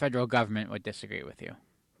the federal government would disagree with you.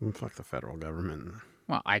 Fuck the federal government.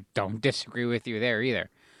 Well, I don't disagree with you there either.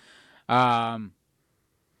 Yeah,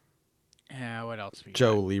 what else?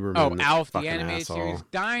 Joe Lieberman. Oh, Alf, the fucking animated asshole. series,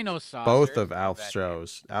 Dinosaurs. Both of Alf's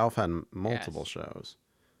shows. Alf had multiple shows.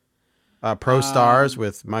 Pro Stars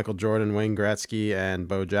with Michael Jordan, Wayne Gretzky, and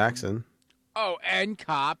Bo Jackson. Oh, and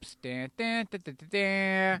Cops. Dun, dun, dun, dun, dun,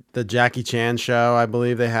 dun. The Jackie Chan show, I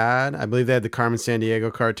believe they had. I believe they had the Carmen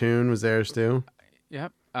Sandiego cartoon was theirs too.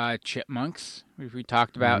 Yep. Chipmunks, which we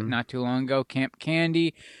talked about not too long ago. Camp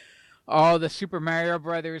Candy. All the Super Mario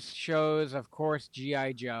Brothers shows, of course,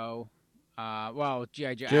 G.I. Joe. G.I.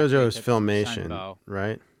 Joe. JoJo's actually took Filmation, Sunbow.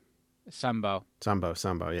 right? Sambo.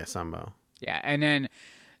 Yeah, Sambo. Yeah, and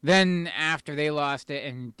then after they lost it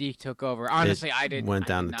and Deke took over, honestly, I did went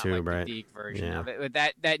down I did the not tube, like right? the Deke version Yeah. of it. But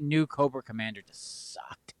that new Cobra Commander just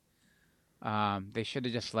sucked. They should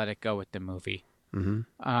have just let it go with the movie.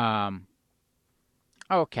 Mm-hmm.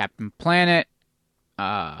 Captain Planet,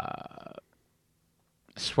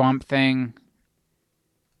 Swamp Thing.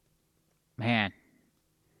 Man.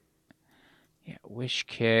 Yeah, Wish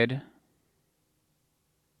Kid.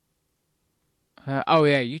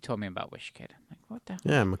 Yeah, you told me about Wish Kid. I'm like, what the?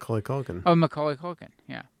 Yeah, Macaulay Culkin. Oh, Macaulay Culkin,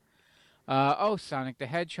 yeah. Sonic the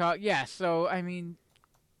Hedgehog. Yeah, so, I mean,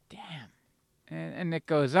 damn. And it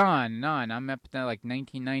goes on and on. I'm up to like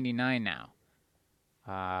 1999 now.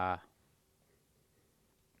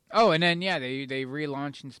 And then, yeah, they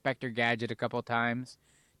relaunched Inspector Gadget a couple times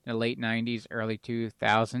in the late 90s, early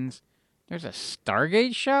 2000s. There's a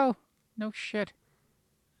Stargate show? No shit.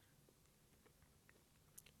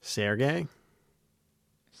 Sergey?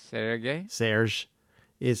 Serge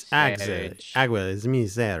is Serge. Agua is me,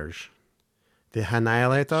 Serge. The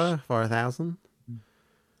Annihilator 4000.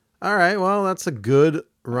 All right, well, that's a good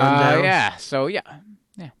rundown. Yeah, so yeah.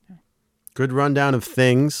 Good rundown of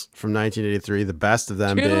things from 1983. The best of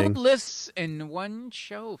them Two being lists in one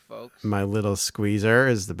show, folks. My Little Squeezer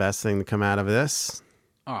is the best thing to come out of this.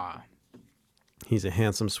 Aw. He's a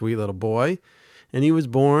handsome, sweet little boy. And he was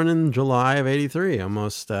born in July of 83,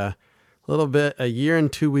 almost a year and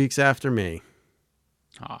 2 weeks after me.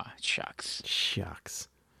 Aw, shucks. Shucks.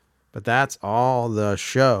 But that's all the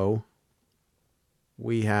show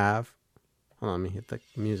we have Hold on, let me hit the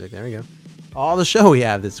music. There we go. All the show we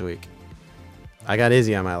have this week. I got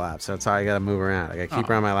Izzy on my lap, so that's how I got to move around. I got to keep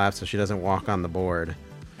her on my lap so she doesn't walk on the board.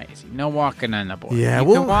 Easy. No walking on the board. Yeah,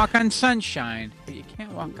 you can walk on sunshine, but you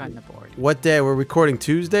can't walk on the board. What day? We're recording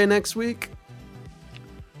Tuesday next week?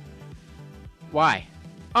 Why?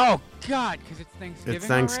 Oh, God, because it's Thanksgiving. It's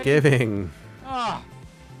Thanksgiving. Already? Oh,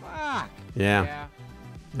 fuck. Yeah.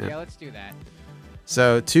 Yeah, let's do that.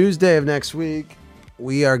 So Tuesday of next week,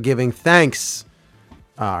 we are giving thanks.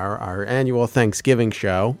 Our annual Thanksgiving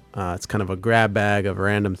show. It's kind of a grab bag of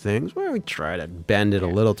random things where we try to bend it a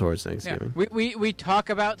little towards Thanksgiving. Yeah. We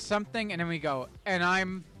talk about something and then we go, and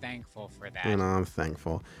I'm thankful for that. And I'm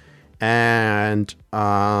thankful. And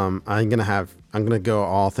I'm gonna go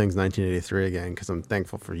all things 1983 again because I'm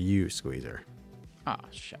thankful for you, Squeezer. Oh,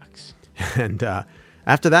 shucks. And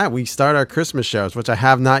after that, we start our Christmas shows, which I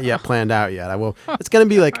have not yet planned out yet. It's gonna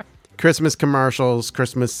be like Christmas commercials,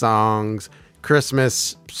 Christmas songs,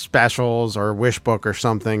 Christmas specials, or wish book or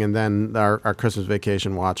something, and then our Christmas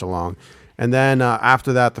vacation watch along. And then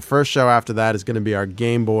after that, the first show after that is going to be our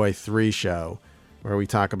Game Boy 3 show, where we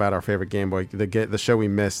talk about our favorite Game Boy, the show we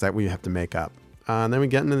missed that we have to make up. And then we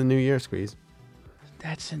get into the new year, Squeeze.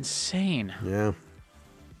 That's insane. Yeah.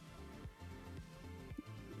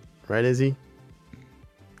 Right, Izzy?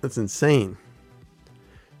 That's insane.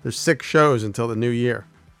 There's 6 shows until the new year.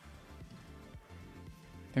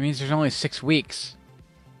 That means there's only 6 weeks.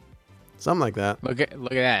 Something like that. Look at that.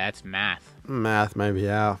 That's math. Math may be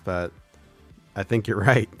out, but I think you're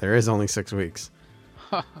right. There is only 6 weeks.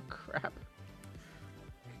 Oh, crap.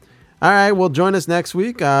 All right, well, join us next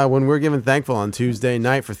week when we're giving Thankful on Tuesday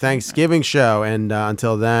night for Thanksgiving show. And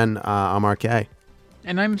until then, I'm RK.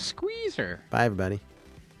 And I'm Squeezer. Bye, everybody.